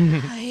jokes.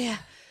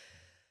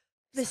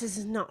 This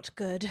is not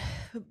good.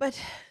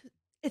 But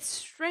it's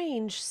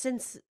strange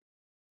since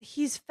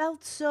he's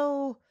felt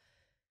so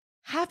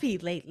happy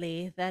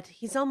lately that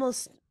he's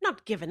almost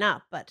not given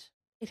up, but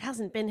it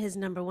hasn't been his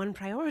number one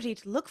priority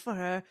to look for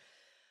her.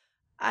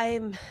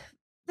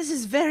 This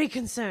is very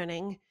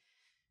concerning.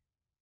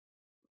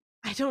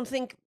 I don't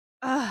think,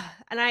 and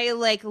I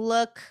like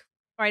look,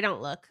 or I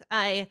don't look.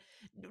 How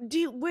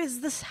was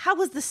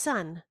the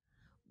sun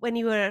when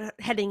you were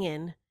heading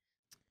in?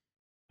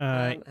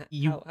 How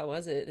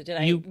was it? Did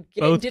you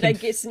I both did can I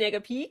get snag a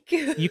peek?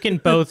 You can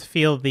both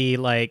feel the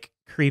like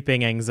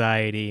creeping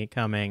anxiety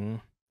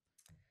coming.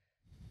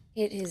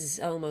 It is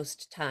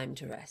almost time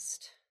to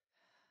rest.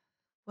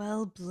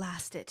 Well,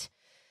 blast it.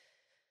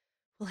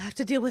 We'll have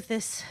to deal with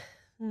this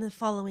in the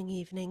following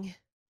evening.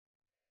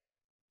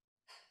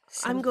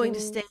 I'm going to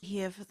stay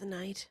here for the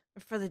night,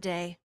 or for the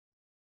day.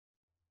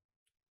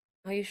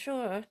 Are you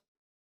sure?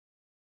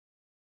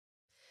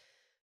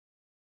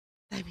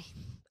 I mean,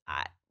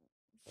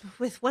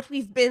 with what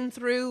we've been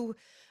through,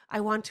 I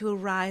want to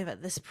arrive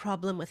at this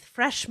problem with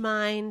fresh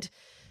mind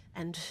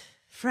and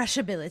fresh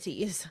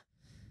abilities.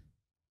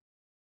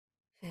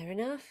 Fair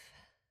enough.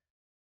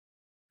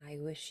 I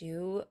wish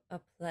you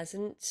a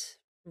pleasant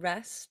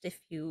rest. If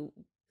you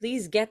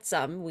please get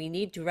some, we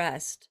need to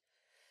rest.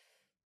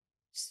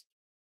 Just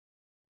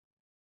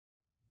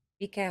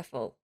be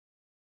careful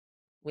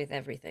with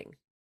everything.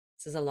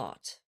 This is a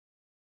lot.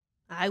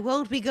 I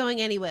won't be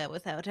going anywhere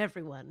without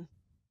everyone.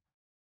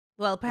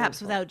 Well, perhaps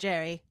Wonderful. without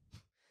Jerry.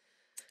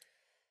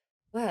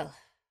 Well,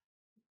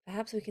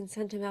 perhaps we can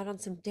send him out on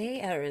some day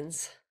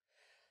errands.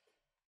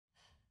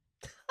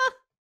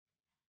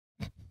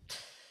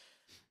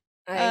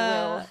 I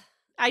will.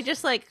 I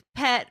just like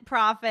pet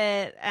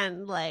Prophet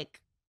and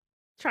like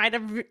try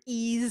to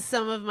ease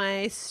some of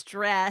my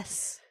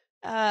stress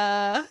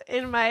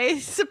in my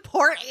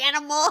support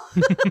animal.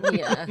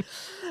 Yeah.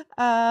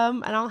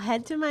 And I'll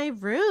head to my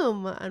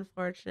room,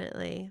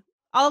 unfortunately.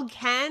 I'll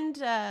hand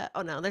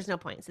oh no, there's no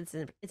points. It's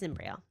in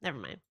Braille. Never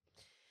mind.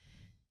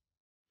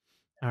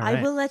 All right.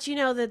 I will let you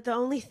know that the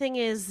only thing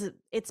is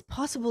it's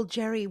possible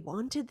Jerry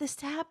wanted this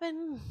to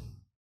happen.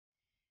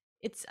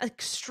 It's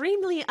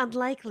extremely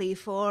unlikely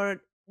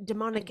for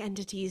demonic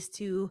entities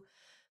to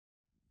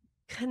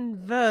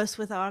converse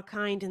with our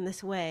kind in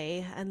this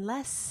way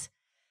unless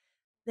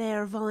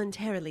they're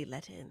voluntarily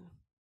let in.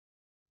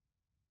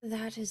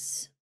 That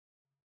is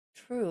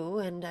true,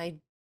 and I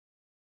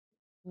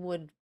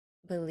would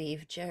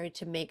believe Jerry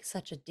to make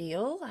such a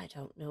deal. I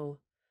don't know.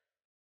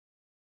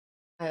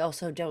 I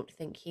also don't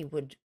think he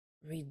would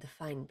read the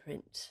fine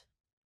print.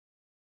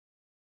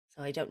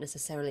 So I don't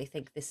necessarily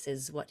think this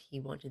is what he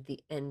wanted the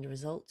end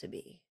result to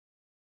be.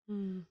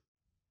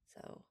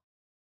 So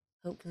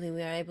hopefully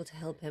we are able to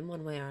help him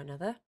one way or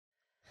another.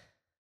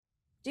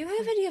 Do you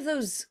have any of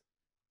those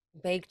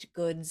baked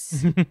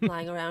goods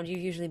lying around? You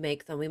usually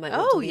make them. We might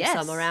want to leave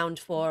some around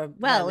for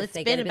well, if it's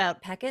they been get a bit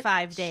about pecked.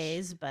 5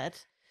 days,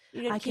 but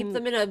You don't I keep can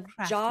them in a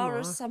craft jar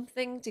or more.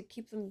 something to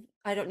keep them.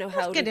 I don't know I'm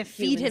how not gonna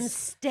feed him humans-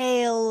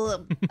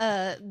 stale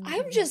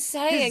I'm just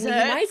saying, he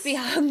might be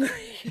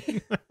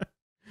hungry.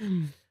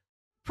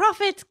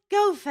 Prophet,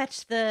 go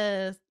fetch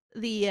the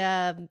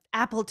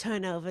apple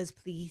turnovers,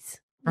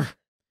 please.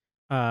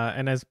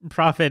 And as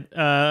Prophet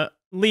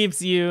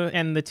leaves you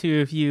and the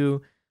two of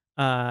you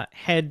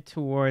head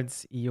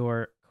towards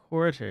your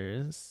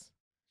quarters,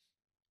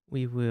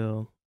 we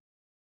will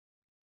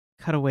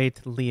cut away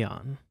to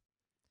Leon.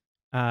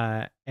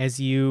 As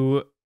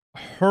you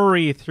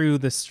hurry through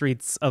the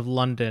streets of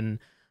London,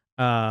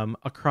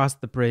 across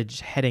the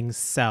bridge, heading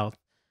south,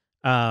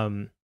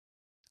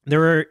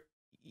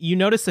 you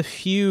notice a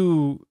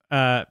few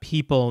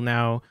people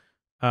now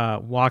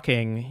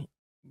walking,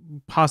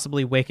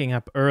 possibly waking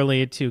up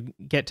early to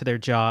get to their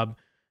job,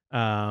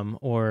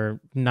 or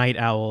night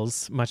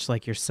owls, much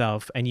like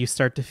yourself, and you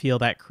start to feel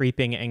that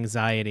creeping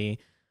anxiety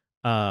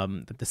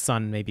that the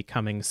sun may be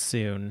coming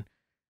soon.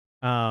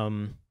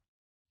 And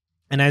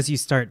as you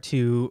start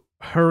to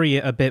hurry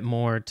a bit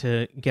more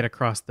to get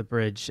across the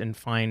bridge and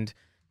find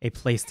a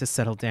place to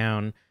settle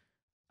down,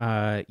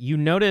 you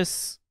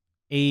notice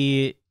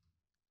a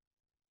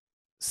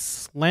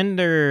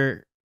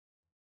slender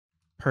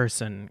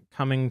person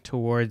coming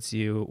towards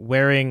you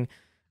wearing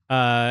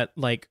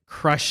like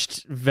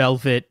crushed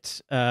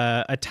velvet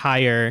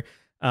attire,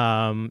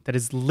 that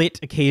is lit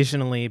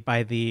occasionally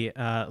by the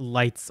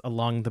lights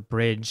along the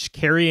bridge,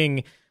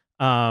 carrying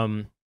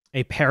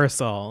a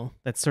parasol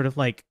that's sort of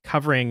like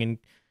covering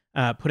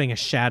and putting a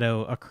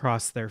shadow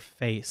across their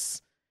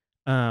face.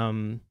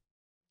 And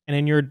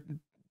in your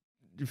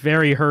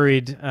very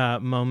hurried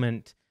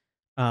moment,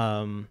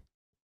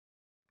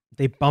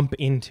 they bump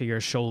into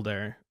your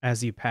shoulder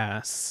as you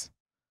pass,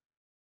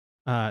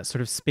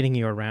 sort of spinning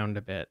you around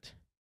a bit.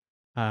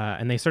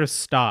 And they sort of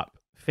stop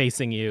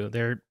facing you,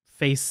 their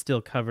face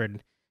still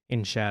covered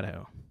in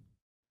shadow.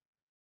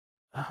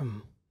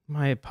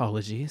 My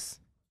apologies.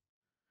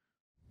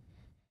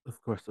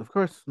 Of course.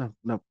 No,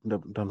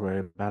 don't worry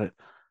about it.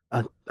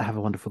 Have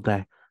a wonderful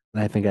day.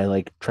 And I think I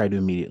like try to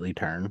immediately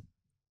turn.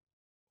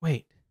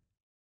 Wait,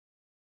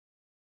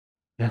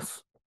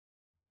 Yes.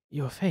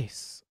 your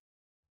face.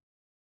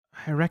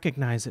 I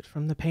recognize it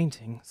from the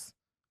paintings.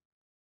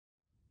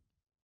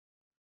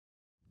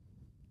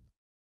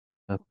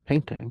 The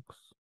paintings.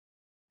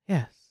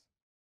 Yes.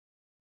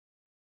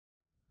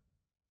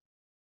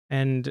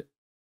 And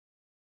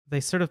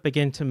they sort of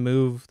begin to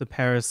move the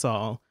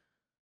parasol.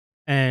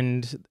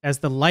 And as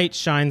the light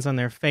shines on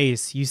their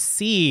face, you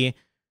see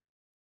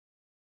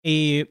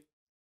a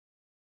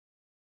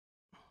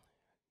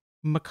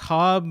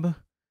macabre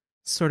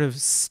sort of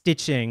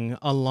stitching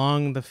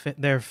along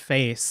their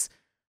face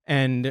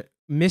and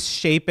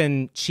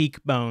misshapen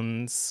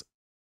cheekbones,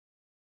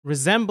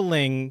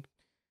 resembling,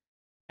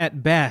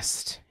 at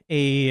best,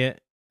 a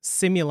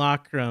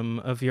simulacrum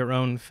of your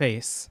own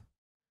face.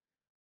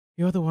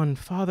 You're the one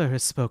Father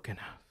has spoken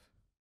of.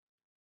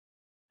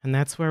 And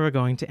that's where we're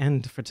going to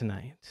end for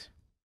tonight.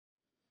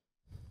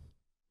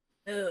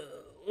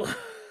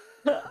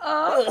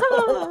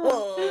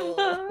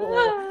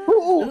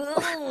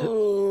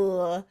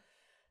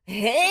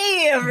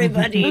 Hey,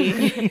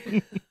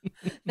 everybody.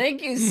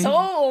 Thank you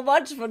so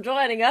much for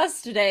joining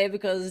us today,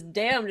 because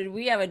damn, did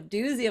we have a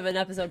doozy of an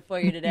episode for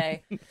you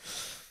today.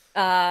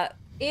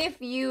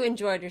 If you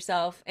enjoyed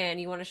yourself and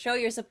you want to show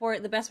your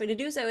support, the best way to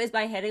do so is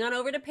by heading on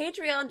over to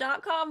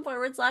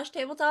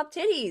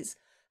patreon.com/tabletoptitties.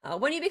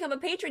 When you become a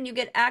patron, you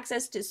get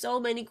access to so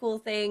many cool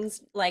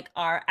things, like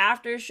our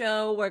after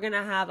show. We're going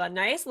to have a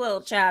nice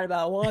little chat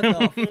about what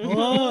the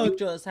fuck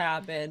just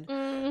happened.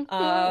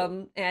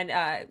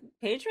 And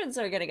patrons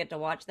are going to get to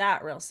watch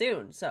that real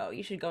soon, so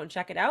you should go and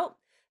check it out.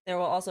 There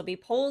will also be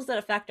polls that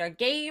affect our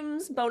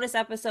games, bonus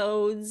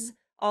episodes,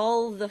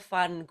 all the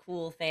fun,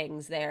 cool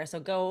things there. So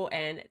go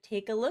and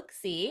take a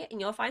look-see,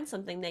 and you'll find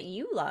something that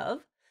you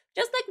love,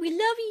 just like we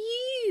love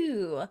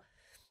you.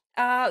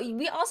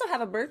 We also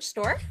have a merch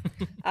store,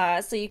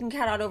 so you can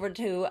head on over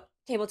to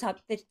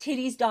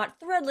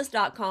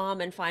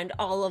tabletoptitties.threadless.com and find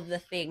all of the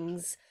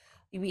things.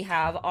 We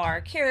have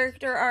our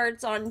character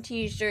arts on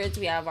t-shirts,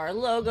 we have our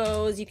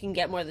logos. You can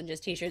get more than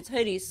just t-shirts,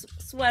 hoodies,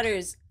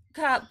 sweaters,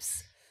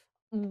 cups,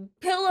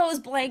 pillows,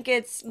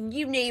 blankets,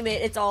 you name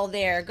it, it's all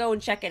there. Go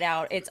and check it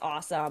out, it's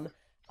awesome.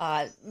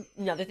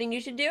 Another thing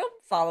you should do,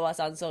 follow us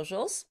on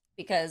socials,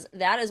 because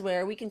that is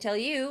where we can tell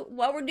you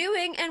what we're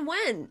doing and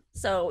when.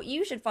 So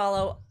you should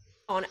follow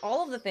on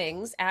all of the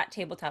things at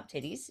Tabletop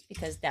Titties,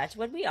 because that's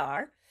what we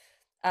are.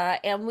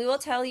 And we will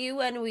tell you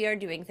when we are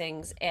doing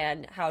things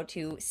and how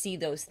to see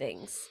those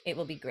things. It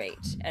will be great.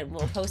 And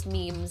we'll post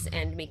memes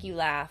and make you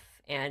laugh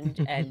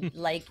and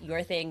like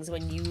your things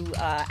when you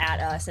at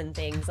us and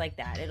things like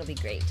that. It'll be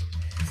great.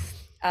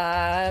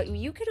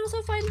 You can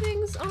also find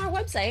things on our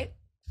website,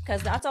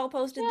 because that's all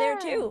posted there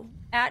too,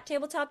 at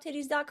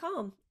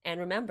tabletoptitties.com. And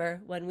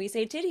remember, when we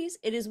say titties,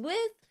 it is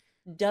with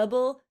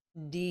double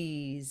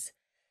D's.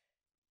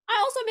 I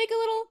also make a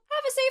little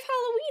have a safe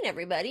Halloween,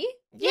 everybody.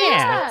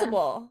 Yeah.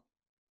 Responsible.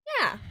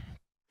 Yeah.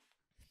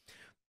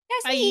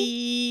 Yes. Bye.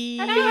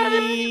 Happy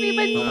Halloween,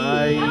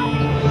 everybody.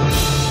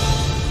 Bye.